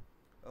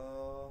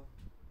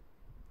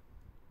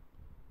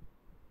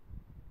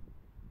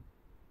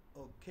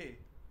 Okay,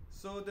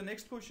 so the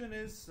next question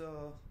is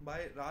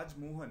by Raj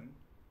Mohan,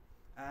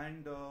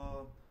 and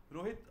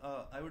Rohit,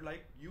 I would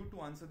like you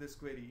to answer this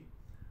query.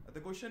 The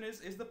question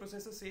is the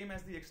processor same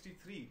as the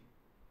X-T3?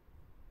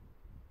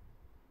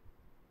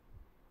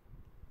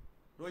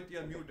 Rohit, you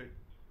are muted.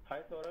 Hi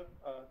Saurabh.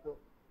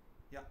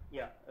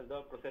 Yeah,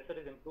 the processor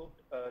is improved,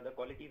 the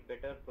quality is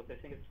better,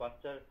 processing is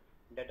faster,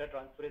 data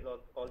transfer is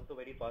also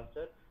very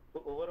faster.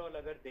 So overall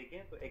अगर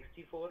देखें तो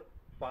X-T4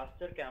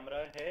 faster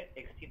camera है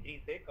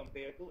X-T3 से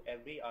compared to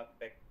every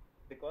aspect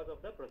because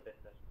of the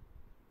processor.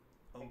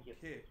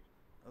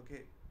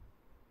 Okay.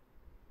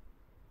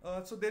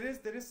 So there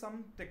is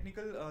some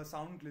technical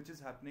sound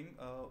glitches happening.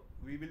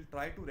 We will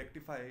try to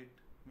rectify it.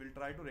 We'll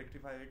try to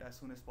rectify it as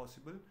soon as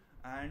possible.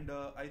 And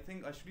I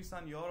think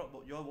Ashri-san,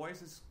 your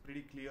voice is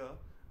pretty clear.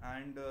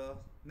 And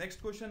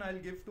next question I'll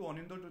give to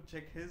Anindo to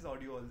check his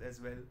audio as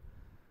well.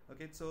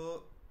 Okay,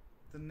 so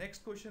the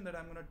next question that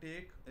I'm gonna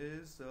take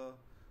is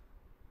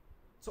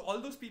so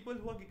all those people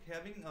who are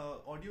having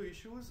audio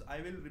issues, I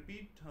will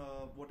repeat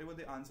whatever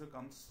the answer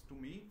comes to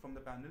me from the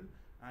panel,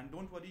 and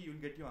don't worry,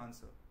 you'll get your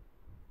answer.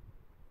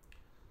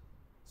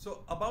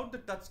 So about the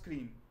touch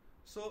screen.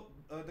 So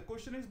the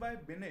question is by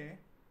Binay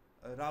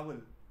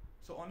Raval.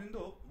 So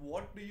Anindo,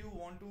 what do you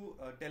want to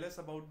tell us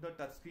about the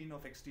touchscreen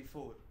of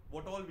X-T4?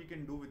 What all we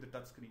can do with the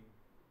touchscreen,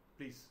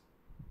 please?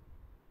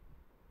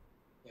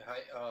 Yeah,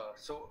 hi.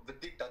 So with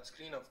the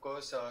touchscreen, of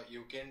course,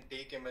 you can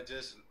take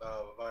images,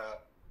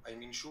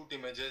 shoot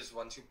images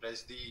once you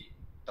press the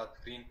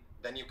touchscreen.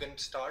 Then you can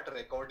start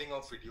recording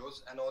of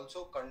videos and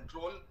also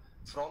control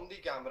from the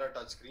camera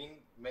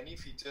touchscreen many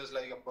features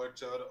like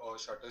aperture or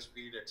shutter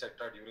speed,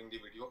 etc. during the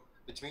video,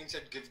 which means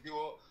it gives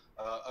you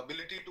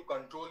ability to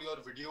control your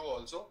video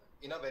also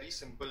in a very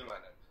simple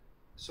manner.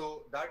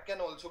 So that can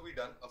also be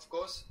done. Of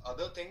course,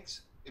 other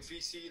things, if we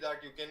see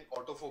that you can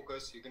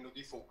autofocus, you can do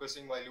the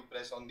focusing while you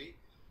press on the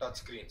touch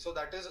screen. So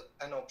that is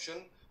an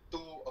option to,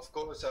 of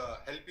course,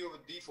 help you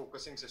with the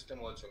focusing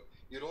system also.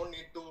 You don't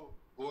need to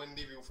go in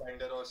the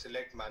viewfinder or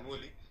select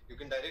manually. You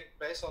can direct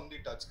press on the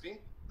touch screen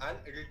and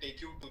it will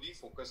take you to the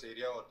focus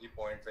area or the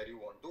point where you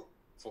want to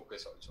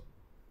focus also.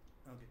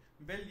 Okay.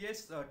 Well,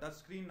 yes,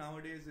 touchscreen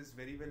nowadays is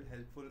very well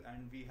helpful,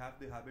 and we have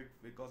the habit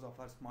because of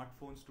our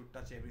smartphones to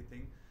touch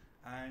everything.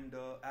 And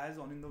as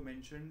Anindo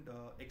mentioned,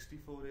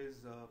 X-T4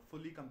 is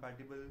fully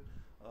compatible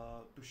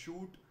to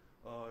shoot,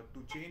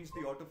 to change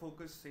the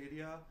autofocus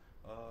area,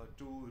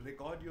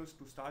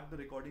 to start the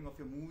recording of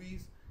your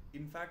movies.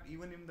 In fact,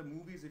 even in the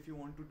movies, if you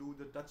want to do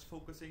the touch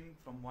focusing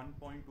from one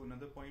point to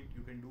another point,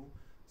 you can do.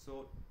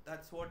 So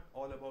that's what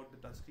all about the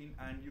touchscreen,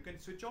 and you can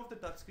switch off the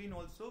touchscreen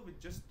also with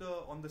just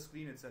on the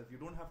screen itself. You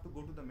don't have to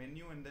go to the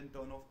menu and then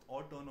turn off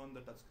or turn on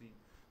the touchscreen.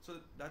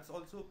 So that's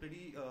also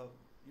pretty,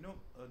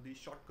 the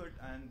shortcut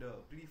and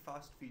pretty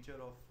fast feature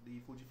of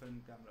the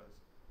Fujifilm cameras.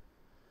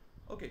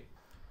 Okay,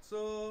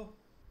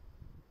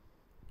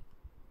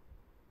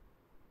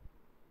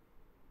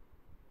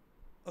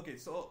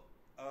 so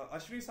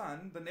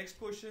Ashri-san, the next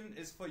question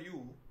is for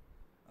you.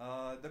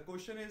 The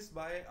question is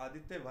by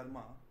Aditya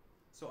Verma.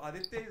 So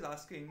Aditya is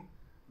asking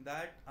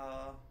that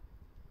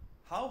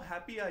how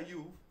happy are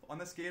you on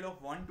a scale of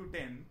 1 to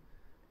 10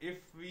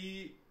 if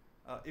we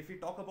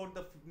talk about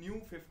the new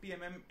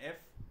 50mm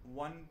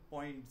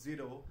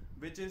f1.0,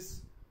 which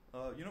is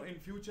in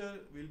future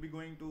we'll be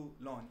going to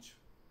launch.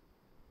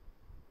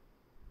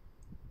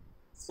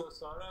 So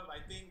Saurabh,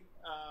 I think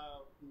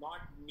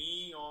not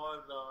me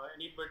or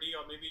anybody,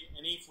 or maybe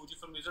any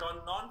Fujifilm user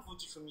or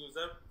non-Fujifilm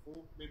user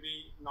who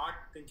maybe not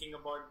thinking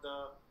about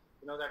the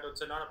that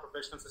it's not a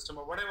professional system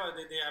or whatever,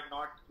 they have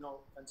not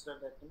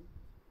considered that thing.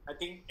 I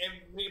think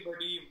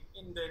everybody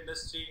in the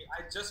industry,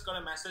 I just got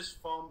a message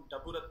from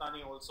Dabu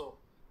Ratnani also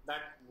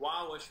that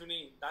wow,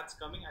 Ashwini, that's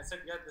coming. I said,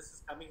 yeah, this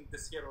is coming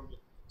this year only.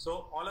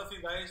 So all of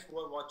you guys who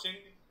are watching,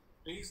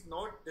 please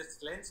note this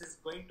lens is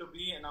going to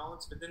be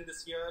announced within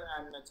this year,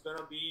 and it's going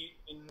to be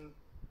in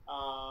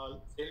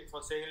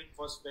sale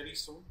for very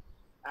soon.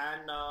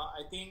 And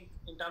I think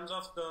in terms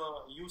of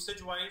the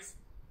usage wise,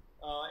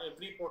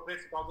 every portrait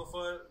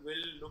photographer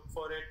will look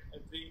for it.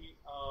 Every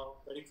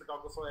wedding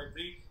photographer,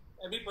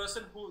 every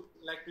person who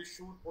like to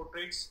shoot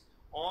portraits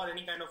or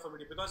any kind of a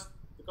video, because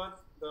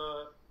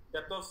the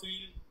depth of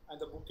field and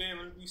the bouquet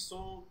will be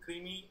so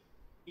creamy,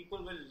 people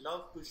will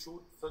love to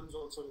shoot films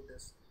also with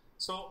this.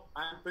 So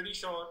I'm pretty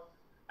sure.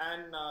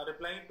 And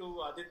replying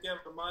to Aditya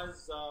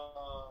Verma's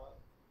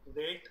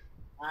rate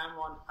I'm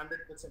on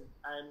 100%.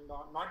 I'm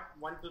not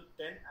 1 to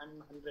 10. I'm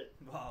 100.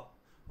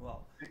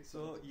 Wow.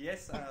 So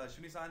yes,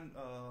 Shuni-san,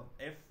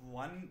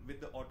 F1 with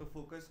the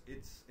autofocus,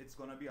 it's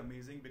gonna be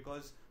amazing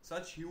because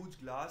such huge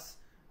glass,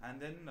 and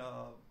then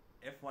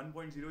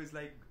F1.0 is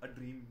like a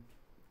dream.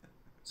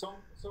 So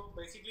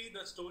basically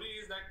the story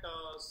is that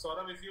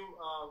Saurabh, if you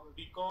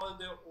recall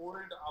the old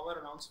our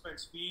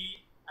announcements,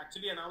 we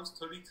actually announced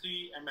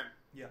 33 mm.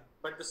 Yeah.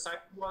 But the size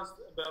was,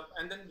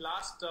 and then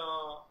last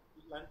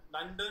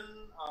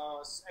London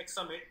X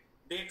Summit,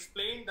 they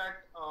explained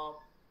that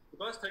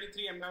because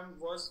 33 mm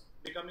was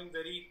becoming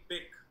very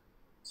big,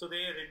 so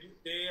they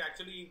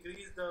actually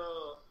increased the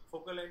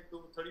focal length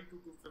to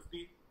 32 to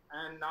 50,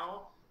 and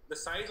now the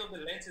size of the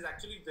lens is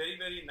actually very,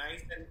 very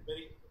nice and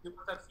very. You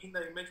must have seen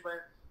the image when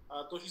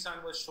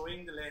Toshi-san was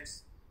showing the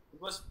lens.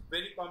 It was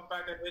very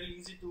compact and very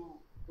easy to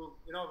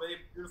very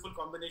beautiful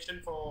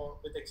combination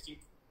with X-T4,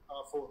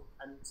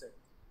 I would say.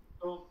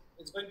 So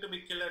it's going to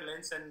be killer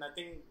lens, and I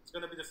think it's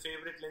going to be the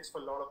favorite lens for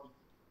a lot of people.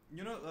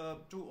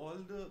 To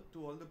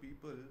all the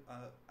people,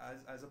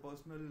 as a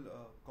personal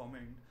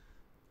comment,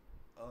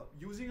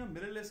 using a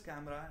mirrorless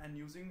camera and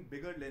using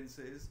bigger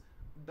lenses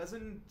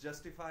doesn't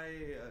justify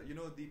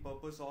the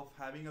purpose of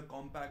having a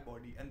compact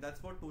body, and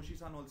that's what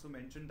Toshi-san also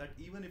mentioned, that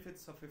even if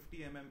it's a 50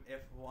 mm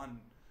f1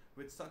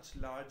 with such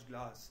large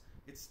glass,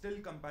 it's still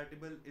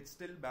compatible, it's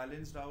still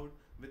balanced out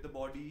with the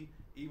body,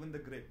 even the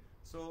grip.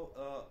 So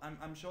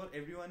I'm sure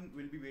everyone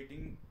will be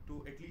waiting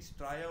to at least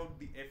try out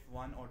the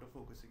f1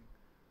 autofocusing.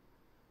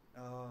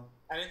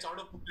 And it's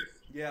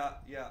autofocus.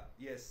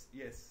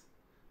 Yes.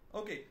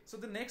 Okay, so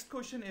the next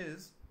question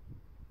is,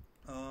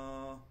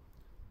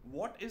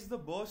 what is the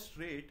burst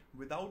rate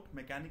without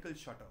mechanical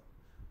shutter?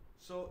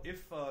 So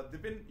if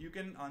Dipin, you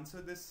can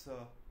answer this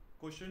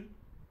question.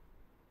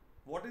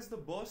 What is the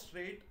burst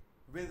rate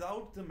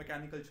without the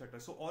mechanical shutter?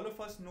 So all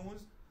of us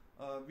knows,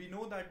 we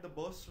know that the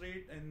burst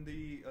rate and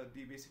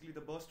basically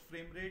the burst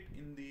frame rate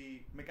in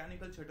the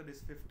mechanical shutter is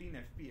 15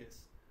 fps.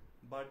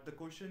 But the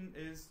question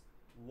is,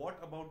 what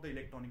about the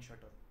electronic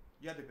shutter?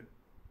 Yeah, Dipin.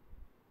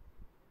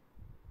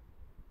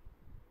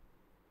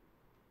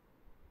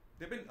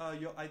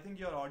 Dipin, I think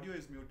your audio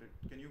is muted.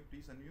 Can you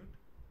please unmute?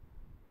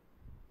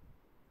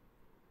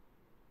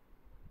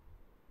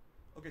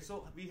 Okay,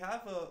 so we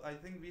have, I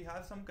think we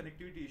have some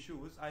connectivity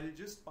issues. I'll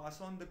just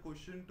pass on the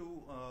question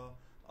to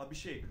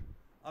Abhishek.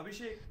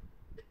 Abhishek?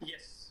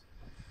 Yes.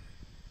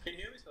 Can you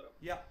hear me, Saurabh?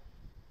 Yeah.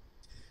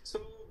 So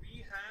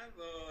we have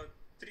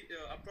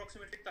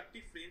approximately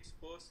 30 frames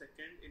per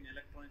second in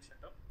electronic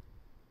shutter,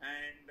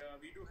 and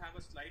we do have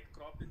a slight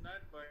crop in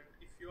that. But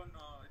if you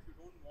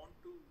don't want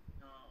to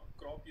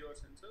crop your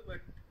sensor, but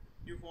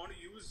you want to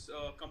use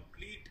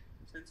complete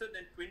sensor,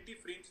 then 20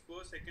 frames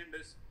per second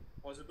is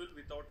possible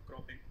without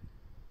cropping.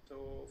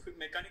 So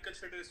mechanical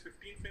shutter is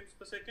 15 frames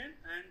per second,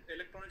 and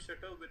electronic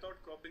shutter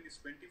without cropping is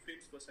 20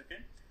 frames per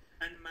second,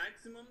 and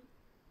maximum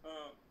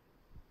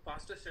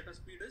fastest shutter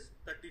speed is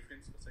 30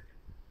 frames per second.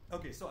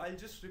 Okay, so I'll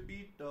just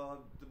repeat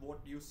what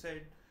you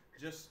said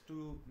just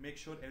to make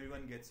sure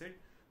everyone gets it.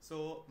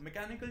 So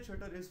mechanical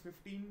shutter is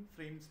 15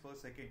 frames per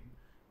second,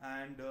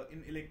 and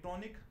in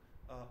electronic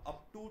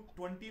up to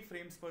 20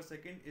 frames per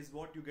second is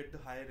what you get the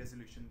higher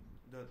resolution,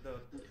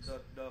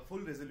 the full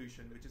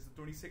resolution, which is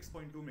the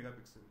 26.2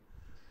 megapixel.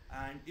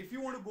 And if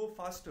you want to go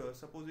faster,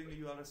 supposing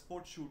you are a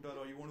sports shooter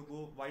or you want to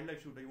go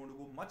wildlife shooter, you want to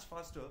go much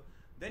faster,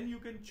 then you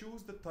can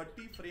choose the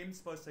 30 frames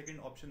per second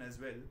option as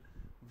well,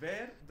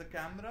 where the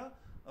camera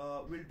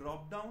will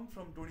drop down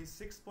from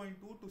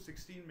 26.2 to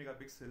 16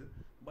 megapixel,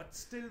 but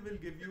still will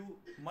give you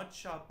much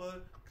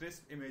sharper,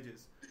 crisp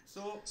images.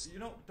 So,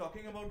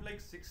 talking about like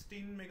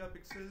 16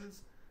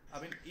 megapixels, I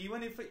mean,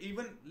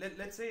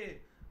 let's say,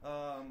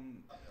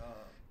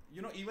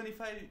 even if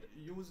I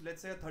use,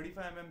 let's say, a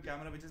 35 mm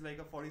camera, which is like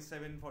a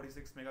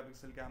 46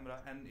 megapixel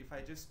camera, and if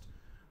I just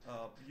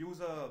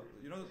use a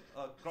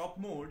crop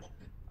mode,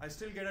 I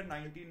still get a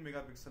 19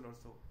 megapixel or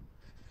so.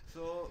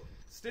 So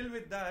still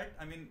with that,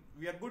 I mean,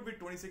 we are good with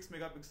 26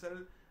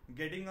 megapixel,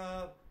 getting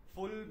a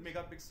full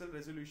megapixel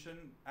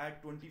resolution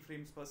at 20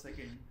 frames per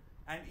second,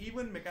 and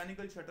even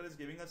mechanical shutter is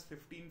giving us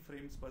 15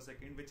 frames per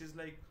second, which is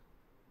like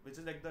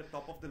the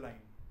top of the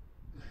line.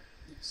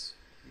 Yes.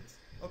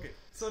 Okay,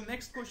 so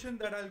next question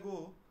that I'll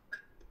go.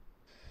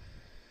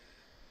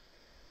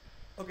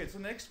 Okay, so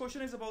next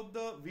question is about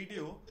the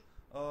video.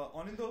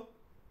 Anindo,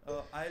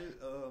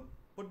 I'll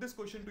put this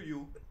question to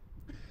you.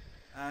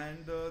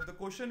 And the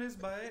question is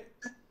by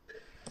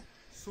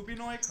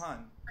Subinoy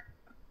Khan.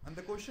 And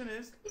the question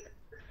is,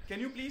 can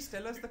you please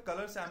tell us the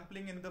color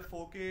sampling in the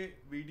 4K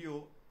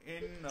video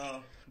in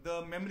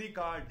the memory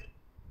card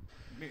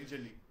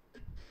majorly?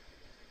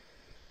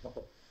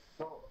 Okay.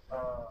 So,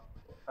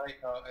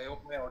 I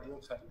hope my audio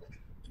is fine.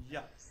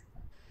 Yeah.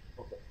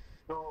 Okay.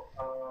 So,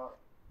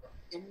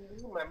 in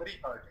the memory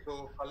card,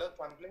 so color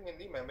sampling in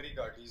the memory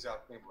card he's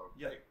asking about.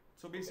 Yeah. Right?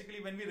 So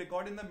basically, when we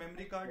record in the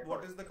memory card,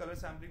 what is the color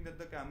sampling that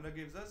the camera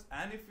gives us?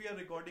 And if we are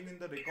recording in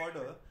the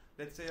recorder,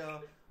 let's say a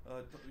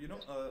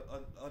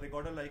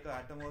recorder like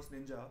a Atomos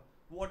Ninja,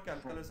 what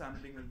color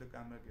sampling will the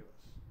camera give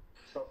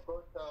us? So of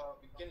course,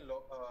 we can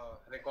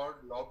record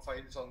log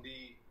files on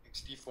the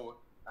X-T4,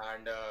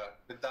 and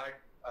with that,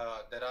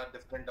 there are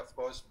different, of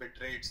course, bit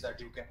rates that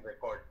you can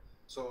record.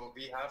 So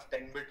we have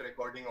 10-bit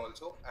recording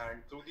also,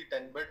 and through the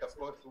 10-bit, of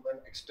course, through an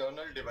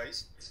external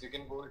device, you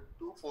can go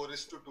to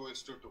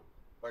 4:2:2.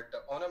 But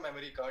on a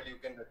memory card, you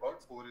can record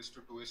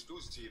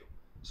 4:2:0.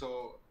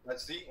 So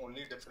that's the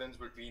only difference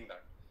between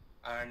that.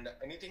 And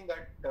anything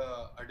that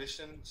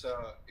additions,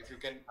 if you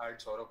can add,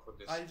 Saurabh, for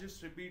this. I'll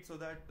just repeat so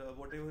that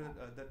whatever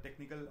the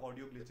technical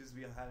audio glitches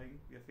we are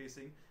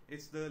facing,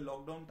 it's the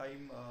lockdown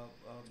time.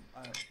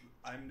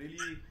 I'm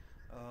really,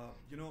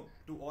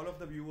 to all of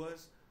the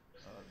viewers,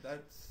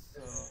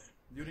 that's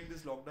during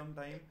this lockdown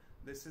time,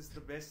 this is the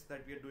best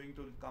that we are doing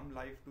to come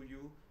live to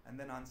you and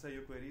then answer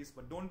your queries.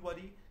 But don't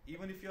worry,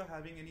 even if you're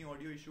having any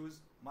audio issues,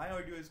 my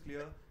audio is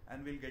clear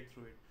and we'll get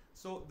through it.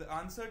 So the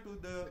answer to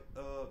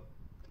the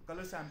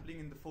color sampling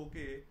in the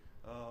 4K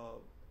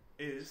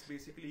is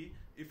basically,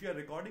 if you're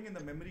recording in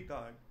the memory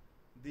card,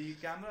 the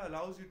camera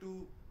allows you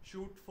to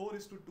shoot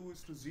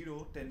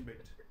 4:2:0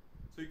 10-bit.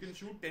 So you can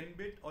shoot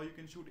 10-bit or you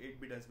can shoot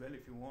 8-bit as well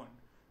if you want.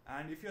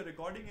 And if you're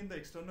recording in the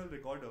external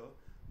recorder,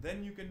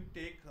 then you can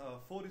take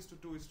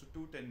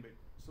 4:2:2 10-bit.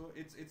 So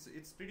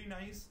it's pretty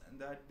nice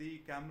that the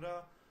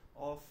camera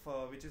of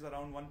which is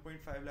around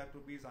 1.5 lakh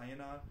rupees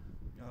INR,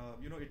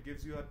 it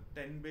gives you a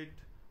 10-bit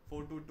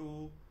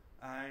 4:2:2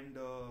 and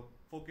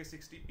 4K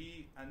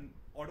 60p and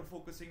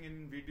autofocusing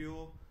in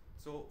video.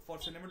 So for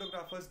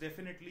cinematographers,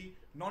 definitely.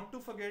 Not to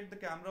forget, the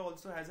camera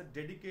also has a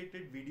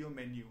dedicated video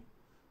menu.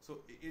 So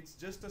it's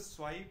just a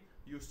swipe,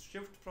 you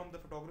shift from the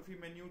photography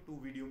menu to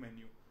video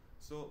menu.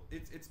 So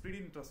it's pretty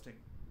interesting.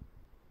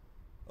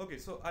 Okay,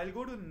 so I'll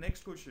go to the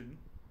next question.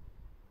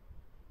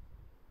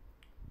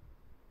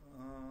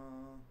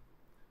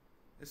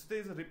 So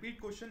there's a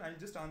repeat question, I'll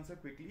just answer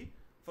quickly.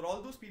 For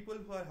all those people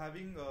who are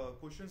having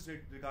questions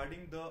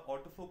regarding the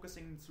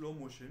autofocusing in slow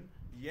motion,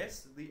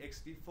 yes, the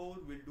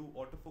X-T4 will do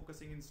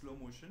autofocusing in slow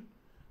motion.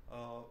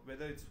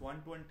 Whether it's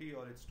 120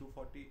 or it's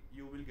 240,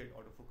 you will get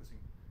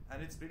autofocusing.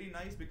 And it's pretty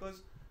nice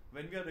because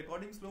when we are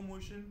recording slow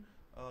motion,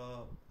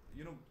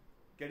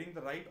 getting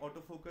the right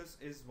autofocus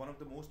is one of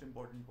the most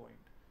important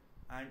point.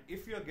 And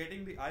if you're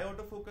getting the eye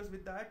autofocus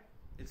with that,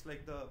 it's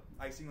like the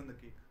icing on the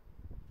cake.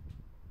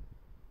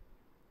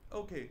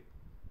 Okay,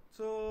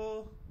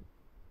 so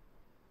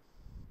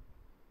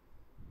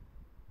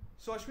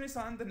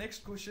Ashwini-san, the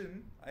next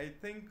question, I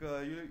think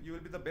you will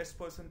be the best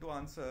person to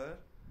answer,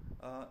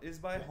 is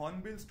by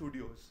Hornbill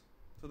Studios.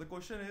 So the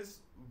question is,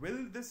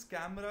 will this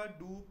camera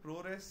do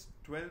ProRes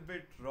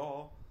 12-bit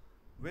RAW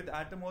with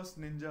Atomos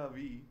Ninja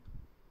V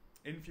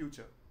in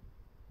future?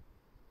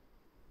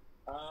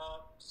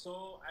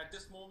 So at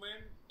this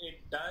moment,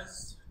 it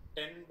does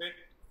 10-bit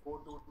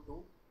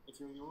 4:2:2 if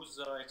you use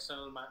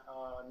external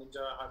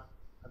Ninja hard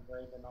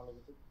drive and all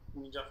everything,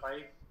 Ninja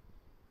 5.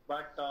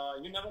 But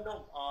you never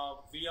know.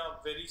 We are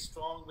very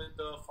strong with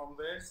the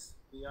firmwares.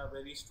 We are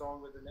very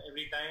strong with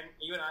every time.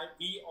 Even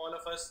all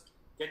of us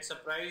get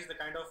surprised the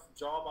kind of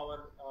job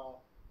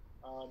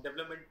our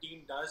development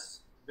team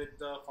does with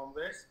the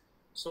firmwares.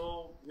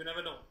 So you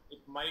never know.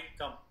 It might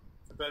come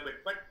for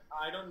 12-bit. But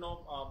I don't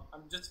know.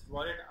 I'm just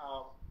worried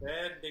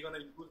where they're going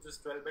to use this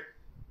 12-bit.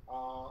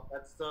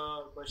 That's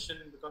the question,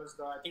 because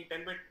I think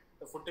 10-bit,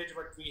 the footage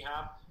what we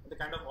have, the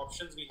kind of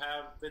options we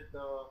have with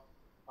the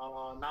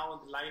now on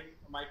the line,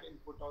 mic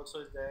input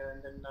also is there,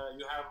 and then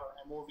you have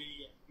MOV,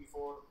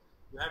 MP4,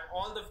 you have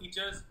all the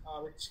features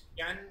which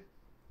can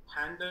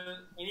handle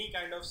any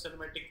kind of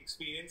cinematic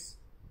experience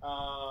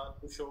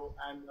to show,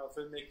 and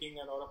filmmaking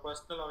and or a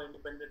personal or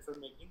independent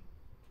filmmaking.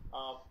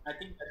 I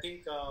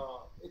think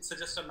it's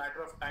just a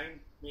matter of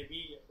time.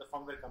 Maybe the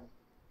firmware coming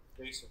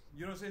very soon.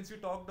 Since you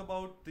talked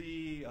about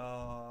the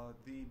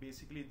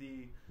basically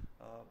the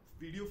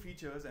video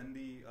features and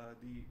the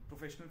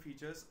professional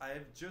features, I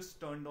have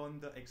just turned on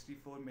the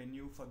X-T4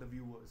 menu for the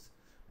viewers,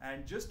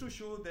 and just to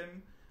show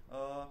them,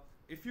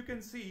 if you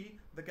can see,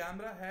 the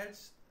camera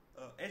has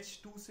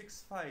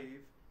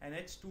H.265 and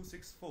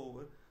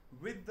H.264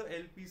 with the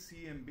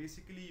LPCM.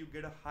 Basically, you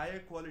get a higher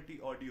quality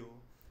audio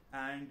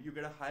and you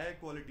get a higher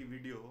quality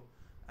video,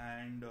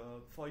 and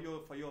for your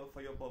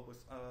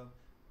purpose.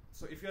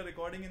 So if you are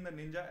recording in the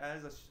Ninja,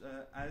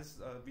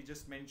 as we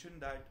just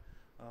mentioned, that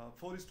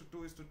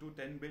 4:2:2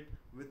 10-bit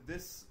with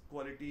this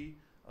quality,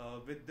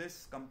 with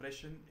this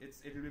compression,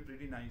 it will be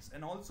pretty nice.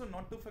 And also,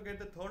 not to forget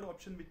the third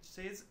option, which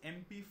says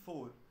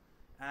MP4,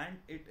 and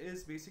it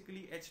is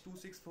basically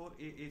H.264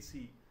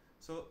 AAC.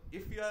 So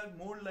if you are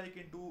more like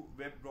into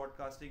web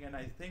broadcasting, and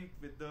I think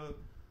with the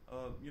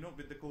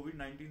with the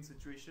COVID-19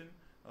 situation,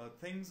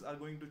 things are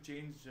going to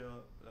change.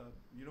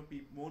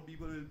 More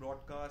people will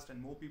broadcast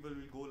and more people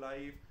will go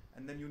live,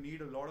 and then you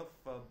need a lot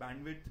of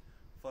bandwidth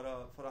for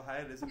a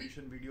higher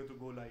resolution video to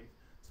go live.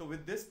 So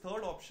with this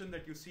third option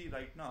that you see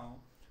right now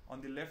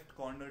on the left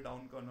corner,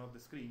 down corner of the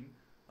screen,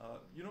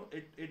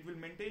 it will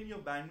maintain your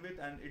bandwidth,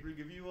 and it will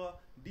give you a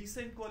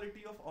decent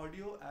quality of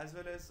audio as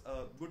well as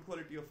a good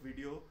quality of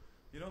video,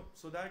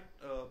 so that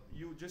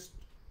you just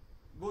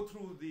go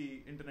through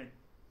the internet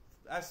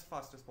as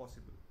fast as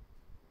possible.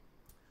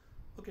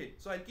 Okay,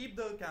 so I'll keep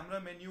the camera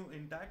menu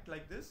intact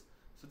like this.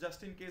 So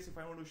just in case if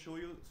I want to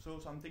show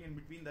something in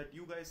between that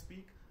you guys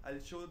speak,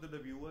 I'll show the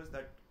viewers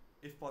that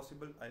if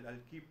possible,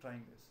 I'll keep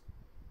trying this.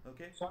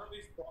 Okay. So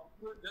if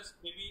possible,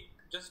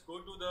 just go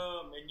to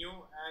the menu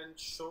and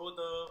show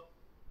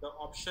the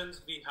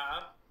options we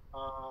have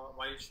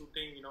while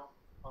shooting.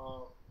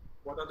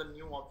 What are the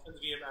new options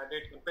we have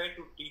added compared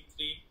to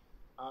T3?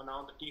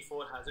 Now the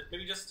T4 has it.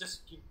 Maybe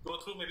just go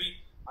through maybe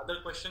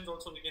other questions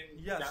also we can.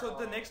 Yeah. So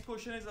the next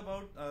question is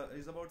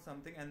about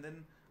something, and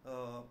then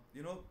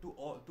to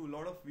a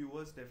lot of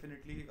viewers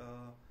definitely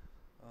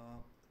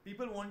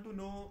people want to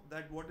know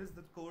that what is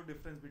the core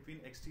difference between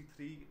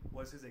X-T3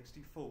 versus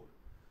X-T4.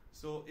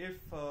 So if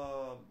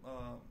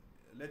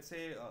let's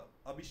say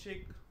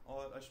Abhishek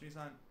or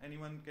Ashmi-san,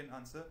 anyone can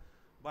answer,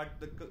 but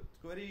the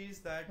query is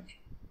that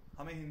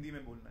हमें हिंदी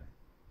में बोलना है.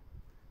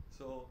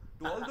 So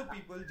to all the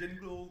people जिन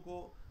लोगों को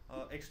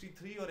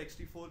X-T3 और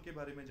X-T4 के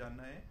बारे में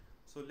जानना है,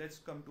 so let's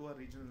come to our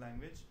regional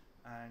language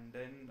and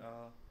then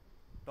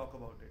talk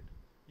about it.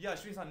 Yeah,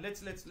 Ashmi-san,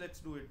 let's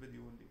do it with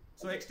you only.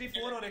 So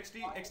X-T4 और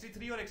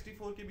X-T3 और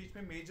X-T4 के बीच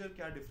में major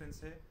क्या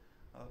difference है,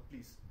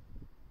 please.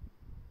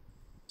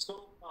 So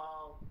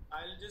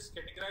I'll just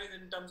categorize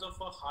in terms of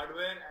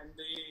hardware and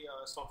the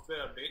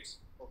software updates.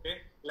 Okay,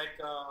 like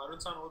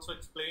Arun-san also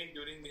explained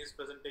during his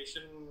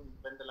presentation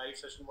when the live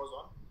session was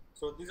on.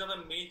 So these are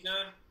the major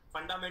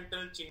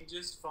fundamental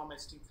changes from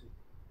X-T3.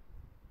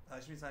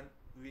 Ashmi-san,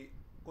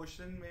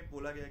 question में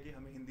बोला गया कि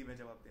हमें हिंदी में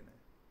जवाब देना है.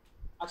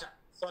 अच्छा,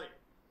 sorry.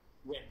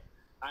 Yeah,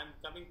 I'm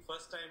coming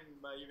first time.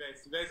 You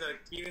guys are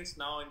experienced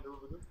now in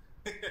Babu.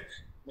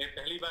 मैं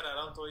पहली बार आ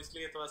रहा हूँ तो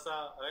इसलिए थोड़ा सा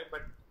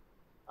but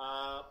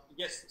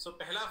yes. So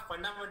पहला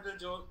fundamental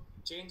जो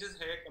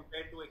changes है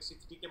compared to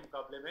X-T3 के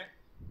मुकाबले में,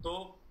 तो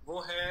वो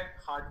है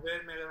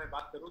हार्डवेयर में. अगर मैं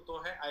बात करूँ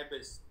तो है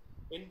IBIS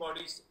इन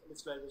बॉडी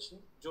स्टेबलाइजेशन,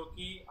 जो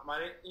कि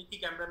हमारे एक ही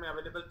कैमरा में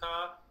अवेलेबल था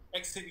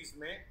X सीरीज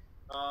में,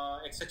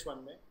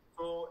 XH1 में.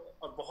 तो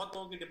और बहुत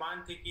लोगों की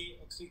डिमांड थी कि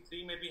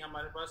X-T3 में भी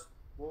हमारे पास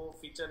वो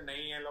फीचर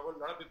नहीं है.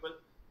 लॉट ऑफ पीपल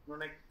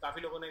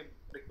काफ़ी लोगों ने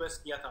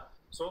रिक्वेस्ट किया था.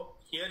 So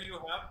here you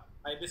have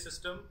IBIS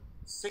system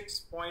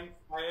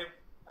 6.5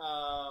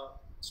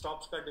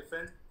 stops का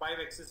difference, 5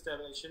 axis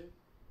stabilization,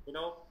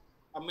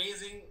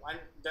 amazing. And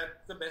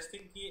that's the best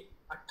thing कि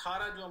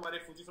 18 जो हमारे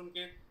Fujifilm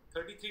के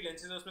 33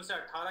 लेंसेज है उसमें से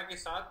 18 के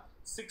साथ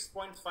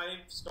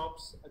 6.5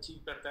 स्टॉप्स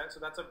अचीव करता है. So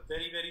that's a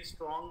very very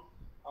strong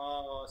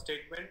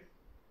statement.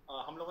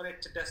 हम लोगों ने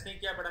टेस्ट नहीं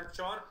किया, but I am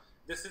sure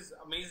this is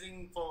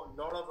amazing for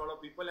lot of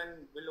people and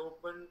will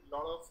open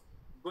lot of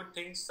good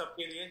things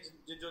सबके लिए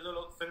जो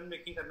लोग फिल्म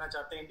मेकिंग करना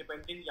चाहते हैं,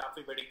 इंडिपेंडेंट या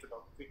फिर वेडिंग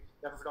फोटोग्राफी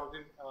या फिर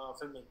photography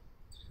film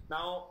making.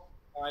 Now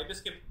IBIS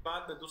के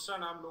बाद मैं दूसरा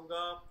नाम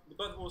लूँगा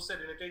बिकॉज वो उससे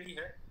रिलेटेड ही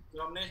है.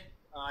 जब हमने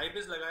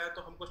IBIS लगाया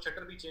तो हमको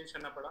शटर भी चेंज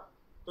करना पड़ा.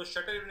 तो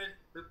शटर यूनिट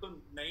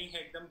बिल्कुल नई है,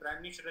 एकदम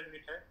ब्रांड न्यू शटर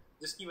यूनिट है,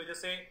 जिसकी वजह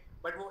से,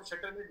 बट वो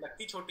शटर यूनिट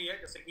लगती छोटी है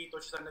जैसे कि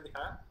तोशी सर ने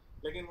दिखाया,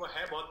 लेकिन वो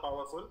है बहुत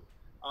पावरफुल.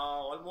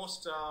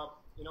 ऑलमोस्ट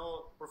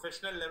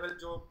प्रोफेशनल लेवल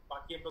जो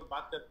बाकी हम लोग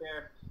बात करते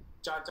हैं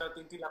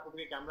 4-3 लाख रुपए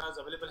के कैमराज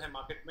अवेलेबल है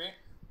मार्केट में,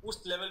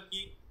 उस लेवल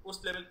की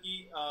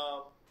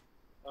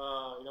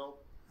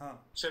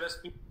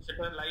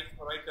शटर लाइफ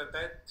प्रोवाइड करता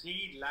है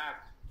 3 लाख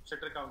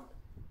शटर काउंट.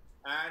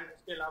 एंड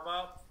उसके अलावा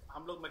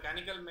हम लोग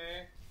मैकेनिकल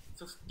में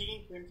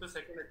 15 frames per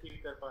second अचीव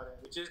कर पा रहे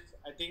हैं, which is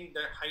I think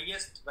the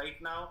highest right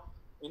now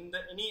in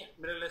the any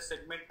mirrorless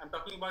segment. I'm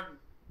talking about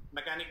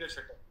mechanical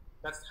shutter.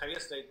 That's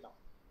highest right now.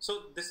 So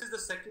this is the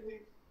second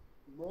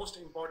most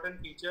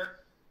important feature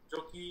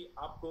जो कि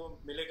आपको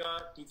मिलेगा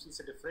T3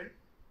 से different.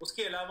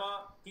 उसके अलावा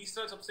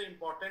तीसरा सबसे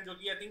important जो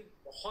कि आई थिंक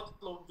बहुत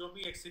लोग जो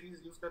भी X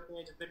सीरीज यूज करते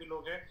हैं, जितने भी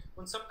लोग हैं,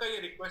 उन सबका ये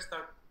रिक्वेस्ट था,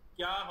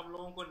 क्या हम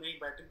लोगों को नई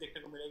बैटरी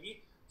देखने को मिलेगी.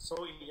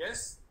 सो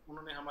यस,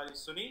 उन्होंने हमारी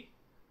सुनी.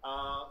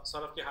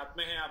 सौरभ के हाथ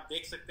में है, आप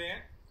देख सकते हैं.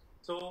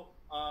 तो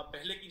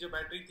पहले की जो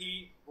बैटरी थी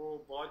वो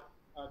बहुत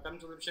कम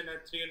कंजम्पशन है,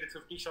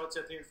 350 शॉट्स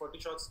या 340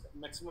 शॉट्स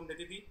मैक्सिमम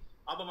देती थी.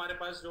 अब हमारे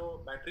पास जो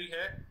बैटरी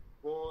है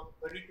वो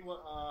 2200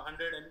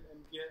 mAh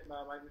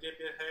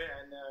है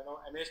एंड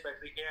mAh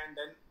बैटरी है. एंड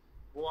देन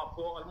वो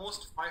आपको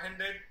almost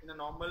 500 in a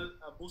normal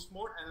boost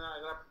mode, and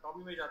अगर आप टॉप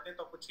में जाते हैं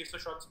तो आपको 600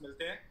 शॉट्स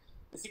मिलते हैं.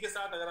 इसी के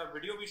साथ अगर आप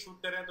वीडियो भी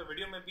शूट कर रहे हैं तो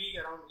वीडियो में भी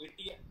अराउंड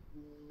 80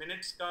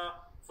 मिनट्स का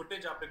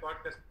फुटेज आप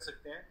रिकॉर्ड कर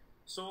सकते हैं.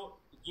 सो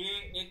ये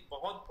एक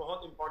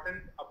बहुत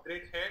इंपॉर्टेंट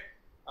अपग्रेड है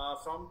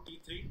फ्रॉम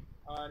T3.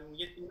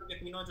 ये तीनों के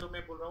तीनों जो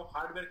मैं बोल रहा हूँ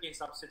हार्डवेयर के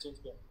हिसाब से चेंज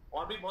किया.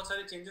 और भी बहुत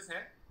सारे चेंजेस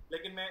हैं,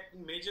 लेकिन मैं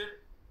मेजर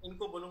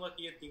इनको बोलूँगा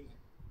कि ये 3 हैं.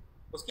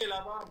 उसके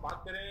अलावा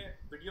बात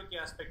करें वीडियो के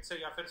एस्पेक्ट से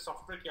या फिर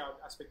सॉफ्टवेयर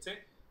के एस्पेक्ट से,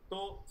 तो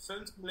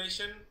फिल्म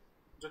सिमुलेशन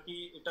जो कि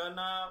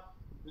इटर्ना,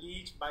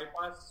 ब्लीच,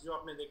 बाईपास जो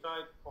आपने देखा,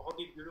 एक बहुत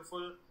ही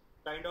beautiful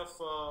kind of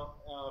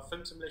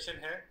film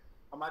simulation है.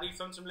 हमारी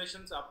फिल्म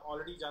सिमुलेशंस आप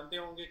ऑलरेडी जानते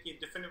होंगे कि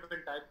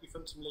डिफरेंट टाइप की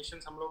फिल्म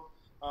सिमुलेशंस हम लोग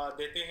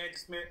देते हैं,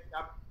 जिसमें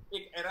आप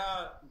एक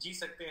एरा जी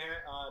सकते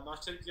हैं.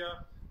 Nostalgia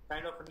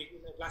kind of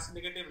classic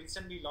negative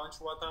recently launch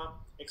हुआ था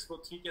X Pro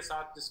 3 के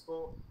साथ, जिसको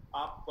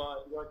आप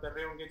यूज कर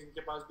रहे होंगे,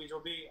 जिनके पास भी जो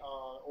भी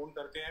ओन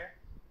करते हैं.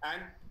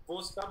 एंड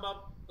वो सब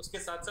अब उसके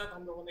साथ साथ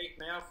हम लोगों ने एक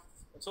नया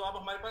सो अब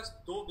हमारे पास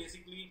दो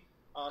basically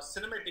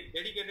cinematic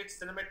dedicated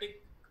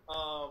cinematic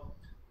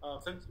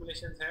film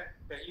simulations हैं।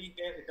 पहली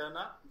है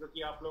इटर्ना, जो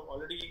कि आप लोग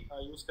ऑलरेडी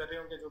यूज कर रहे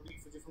होंगे जो भी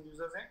Fujifilm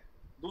यूजर्स हैं।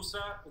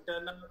 दूसरा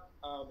इटर्ना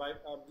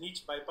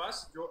ब्लीच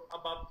बाईपास, जो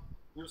अब आप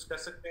यूज कर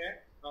सकते हैं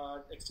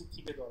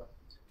X3 के द्वारा,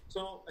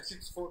 सो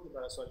X4 के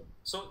द्वारा, सॉरी।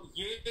 सो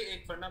ये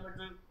एक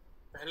फंडामेंटल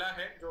पहला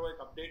है जो एक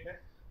अपडेट है।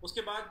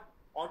 उसके बाद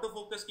ऑटो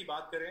फोकस की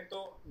बात करें तो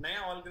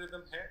नया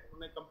एल्गोरिथम है,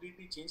 उन्होंने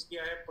कम्प्लीटली चेंज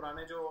किया है।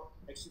 पुराने जो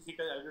X3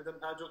 का एल्गोरिथम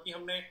था, जो कि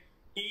हमने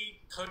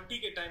T30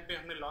 के टाइम पे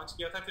हमने लॉन्च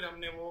किया था, फिर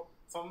हमने वो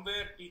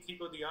फर्मवेयर T3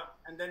 को दिया,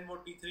 एंड देन वो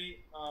T3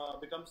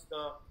 becomes the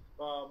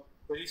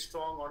very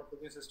strong auto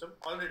focus system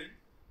already.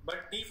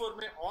 But T4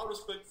 में और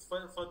उसको एक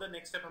फर्दर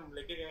नेक्स्ट स्टेप हम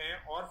लेके गए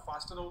हैं और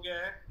फास्टर हो गया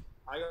है।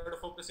 आई ऑटो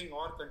फोकसिंग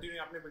और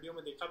कंटिन्यू, आपने वीडियो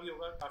में देखा भी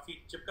होगा, काफ़ी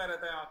चिपका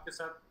रहता है आपके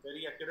साथ,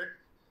 वेरी एक्यूरेट।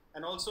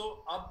 एंड ऑल्सो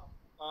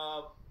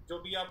अब जो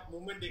भी आप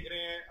मूवमेंट देख रहे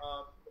हैं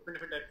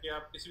डिफरेंट टाइप के,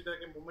 आप किसी भी तरह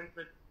के मूवमेंट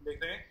में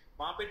देख रहे हैं,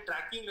 वहाँ पे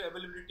ट्रैकिंग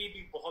अवेलेबिलिटी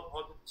भी बहुत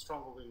बहुत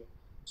स्ट्रांग हो गई है।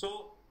 सो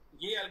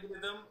ये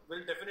algorithm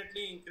will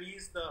definitely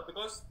increase the,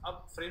 because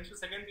अब फ्रेम्स पर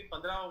सेकंड भी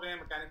 15 हो गए हैं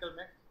मैकेनिकल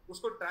में,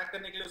 उसको ट्रैक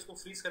करने के लिए, उसको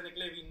फ्रीज करने के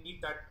लिए we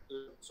need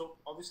that. So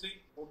obviously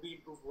वो भी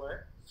इम्प्रूव हुआ है।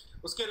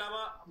 उसके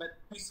अलावा मैं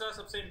तीसरा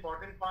सबसे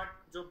इम्पोर्टेंट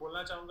पार्ट जो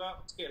बोलना चाहूँगा,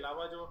 उसके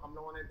अलावा जो हम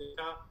लोगों ने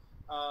देखा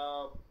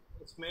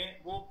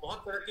इसमें, वो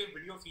बहुत तरह के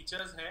वीडियो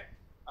फीचर्स हैं।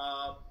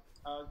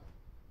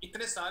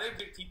 इतने सारे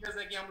फीचर्स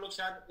हैं कि हम लोग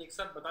शायद एक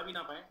साथ बता भी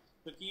ना पाए,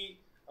 क्योंकि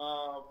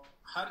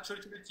हर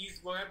छोटी छोटी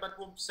चीज़ वो है, बट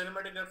वो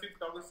cinematography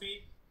photography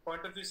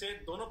point of view से,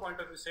 दोनों पॉइंट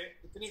ऑफ व्यू से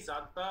इतनी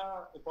ज़्यादा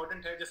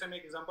इंपॉर्टेंट है। जैसे मैं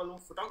एक एग्जांपल लूँ,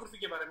 फोटोग्राफी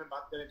के बारे में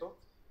बात करें तो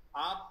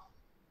आप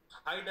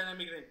हाई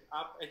डायनामिक रेंज,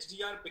 आप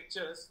HDR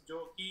पिक्चर्स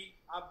जो कि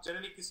आप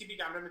जनरली किसी भी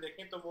कैमरे में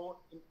देखें तो वो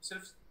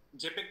सिर्फ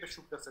JPEG पे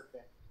शूट कर सकते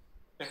हैं।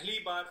 पहली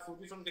बार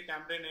Fujifilm के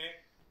कैमरे ने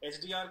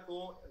HDR को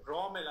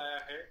रॉ में लाया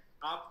है।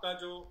 आपका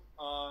जो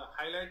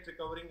हाईलाइट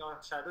रिकवरिंग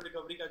और शैडो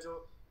रिकवरी का जो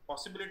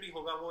पॉसिबिलिटी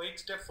होगा वो एक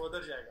स्टेप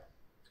फर्दर जाएगा।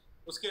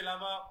 उसके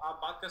अलावा आप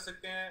बात कर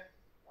सकते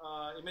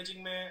हैं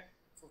इमेजिंग में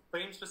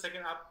फ्रेम्स पर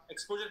सेकंड। आप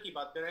एक्सपोजर की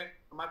बात करें,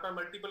 हमारे पास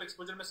मल्टीपल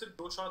एक्सपोजर में सिर्फ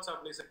 2 शॉट्स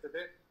आप ले सकते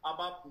थे,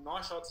 अब आप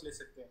 9 शॉट्स ले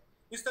सकते हैं।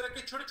 इस तरह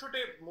के छोटे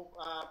छोटे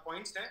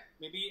पॉइंट्स हैं।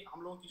 मे बी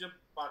हम लोगों की जब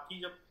बाकी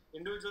जब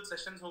इंडिविजुअल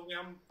सेशंस होंगे,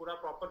 हम पूरा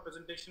प्रॉपर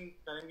प्रेजेंटेशन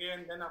करेंगे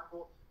एंड देन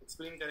आपको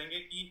एक्सप्लेन करेंगे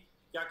कि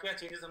क्या क्या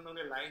चेंजेस हम लोगों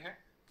ने लाए हैं।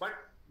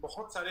 बट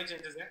बहुत सारे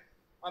चेंजेस हैं।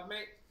 अब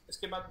मैं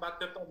इसके बाद बात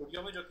करता हूँ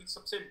वीडियो में जो कि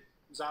सबसे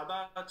ज़्यादा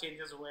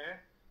चेंजेस हुए हैं।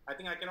 I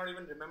think I can not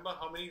even remember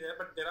how many there,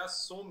 but there are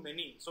so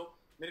many. सो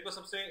मेरे को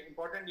सबसे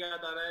इंपॉर्टेंट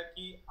याद आ रहा है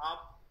कि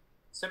आप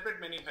सेपरेट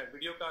मेन्यू है,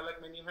 वीडियो का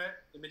अलग मेन्यू है,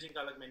 इमेजिंग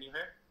का अलग मेन्यू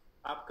है।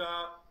 आपका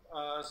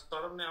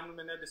सौरभ ने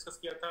मैंने डिस्कस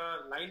किया था,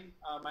 लाइन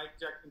माइक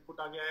जैक इनपुट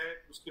आ गया है,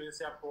 उसकी वजह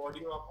से आपको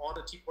ऑडियो आप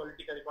और अच्छी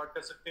क्वालिटी का रिकॉर्ड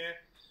कर सकते हैं।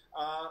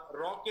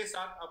 रॉ के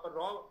साथ आप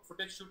रॉ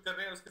फुटेज शूट कर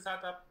रहे हैं, उसके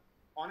साथ आप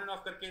ऑन एंड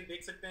ऑफ करके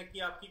देख सकते हैं कि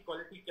आपकी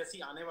क्वालिटी कैसी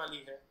आने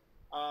वाली है।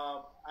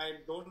 I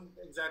don't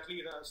exactly,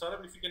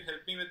 Saurabh, if you can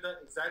help me with the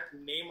exact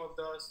name of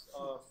the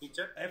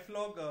feature.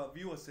 F-log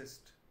view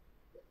assist.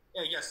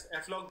 Yes,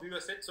 F-log view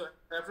assist. So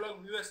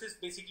F-log view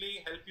assist basically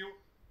help you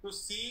to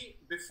see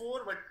before,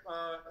 but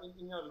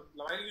in your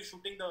while you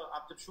shooting the,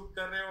 आप जब shoot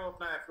कर रहे हो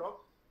अपना F-log,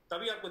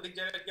 तभी आपको दिख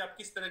जाएगा कि आप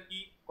किस तरह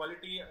की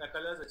क्वालिटी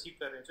कलर्स अचीव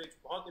कर रहे हैं।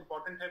 So बहुत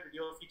इंपॉर्टेंट है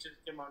वीडियो फीचर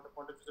के पॉइंट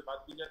ऑफ व्यू से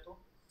बात की जाए तो।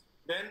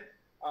 देन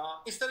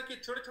इस तरह के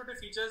छोटे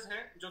छोटे फीचर्स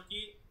हैं जो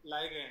कि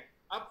लाए गए हैं।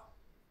 अब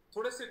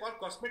थोड़े से और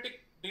कॉस्मेटिक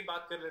भी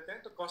बात कर लेते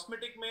हैं। तो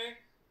कॉस्मेटिक में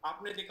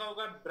आपने देखा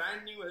होगा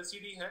ब्रांड न्यू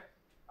LCD है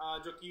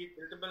जो कि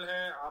टिल्टेबल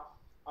है।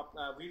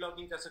 आप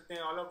वीलॉगिंग कर सकते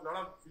हैं। Lot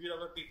of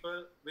vlogger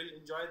people will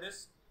enjoy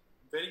this.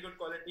 Very good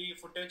quality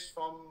footage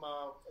from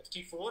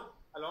X4।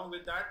 Along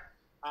with that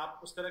आप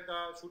उस तरह का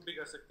शूट भी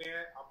कर सकते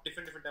हैं। आप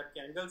डिफरेंट टाइप के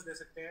एंगल्स दे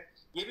सकते हैं।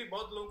 ये भी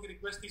बहुत लोगों की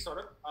रिक्वेस्ट थी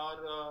सौरभ, और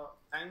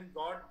thank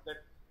God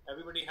that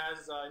everybody has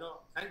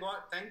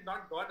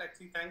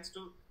thanks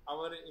to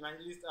our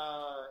evangelist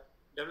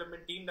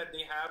development team that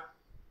they have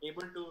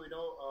able to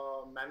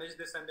manage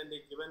this, and then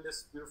they've given this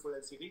beautiful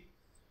LCD.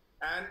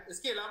 And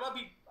इसके अलावा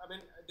भी, I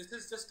mean, this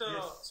is just a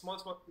small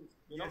thing,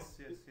 yes.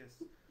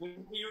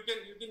 You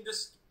can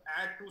just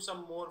add to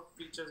some more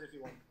features if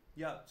you want.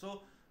 Yeah, so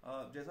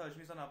जैसा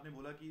Ashwini sir आपने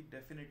बोला कि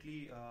definitely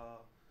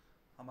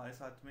हमारे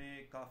साथ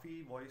में काफ़ी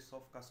वॉइस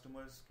ऑफ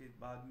कस्टमर्स के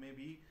बाद में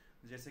भी,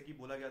 जैसे कि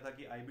बोला गया था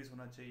कि IBIS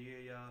होना चाहिए,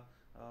 या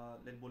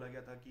बोला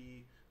गया था कि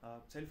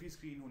सेल्फी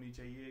स्क्रीन होनी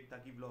चाहिए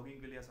ताकि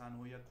व्लॉगिंग के लिए आसान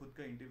हो, या खुद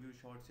का इंटरव्यू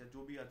शॉट्स या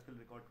जो भी आजकल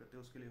रिकॉर्ड करते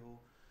हैं उसके लिए हो,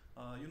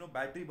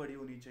 बैटरी बड़ी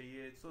होनी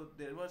चाहिए। So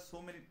there were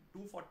so many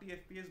 240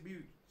 FPS भी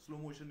स्लो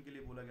मोशन के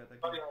लिए बोला गया था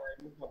कि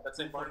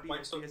 240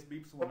 FPS भी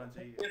होना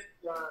चाहिए।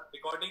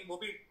 रिकॉर्डिंग वो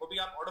भी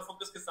आप ऑटो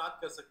फोकस के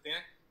साथ कर सकते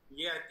हैं।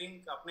 ये आई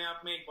थिंक अपने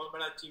आप में एक बहुत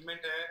बड़ा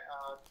अचीवमेंट है।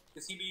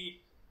 किसी भी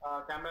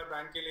कैमरा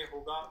ब्रांड के लिए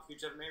होगा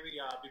फ्यूचर में भी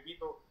या अभी भी।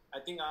 तो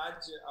आई थिंक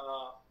आज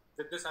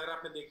जितने अगर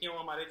आपने देखे हो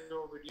हमारे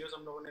जो वीडियोस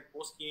हम लोगों ने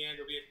पोस्ट किए हैं,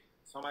 जो भी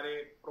हमारे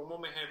प्रोमो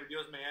में है,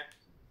 वीडियोस में है,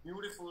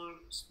 beautiful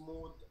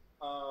smooth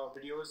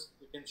videos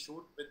you can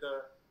shoot with the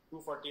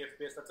 240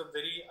 FPS. That's a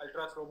very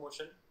ultra slow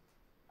motion,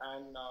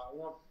 and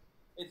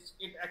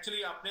it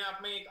actually अपने आप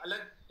में एक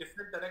अलग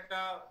डिफरेंट तरह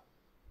का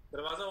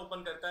दरवाज़ा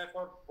ओपन करता है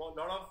फॉर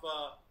लॉट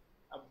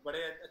ऑफ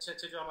बड़े अच्छे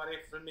अच्छे जो हमारे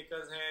फिल्म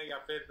मेकर्स हैं या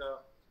फिर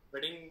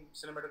वेडिंग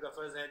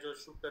सिनेमाटोग्राफर्स हैं जो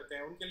शूट करते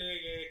हैं, उनके लिए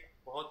ये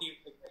बहुत ही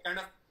काइंड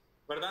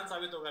ऑफ वरदान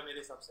साबित होगा मेरे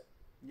हिसाब से.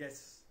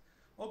 Yes.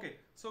 Okay,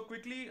 so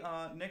quickly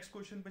next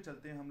question पे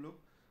चलते हैं हम लोग.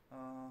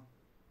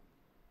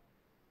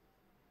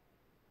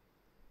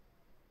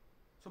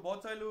 सो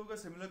बहुत सारे लोगों का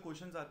सिमिलर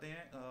क्वेश्चंस आते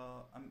हैं.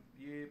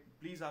 ये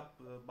प्लीज़ आप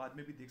बाद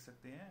में भी देख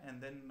सकते हैं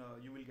and then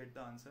you will get the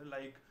answer.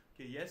 Like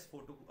कि यस,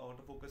 फोटो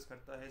ऑटो फोकस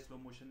करता है स्लो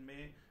मोशन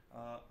में,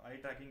 आई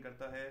ट्रैकिंग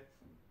करता है,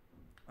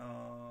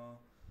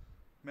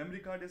 memory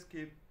card is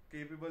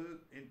capable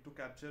to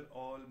capture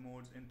all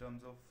modes in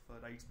terms of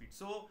write speed.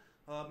 So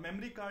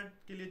memory card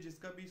के लिए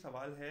जिसका भी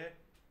सवाल है,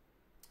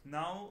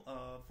 now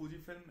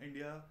Fujifilm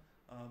India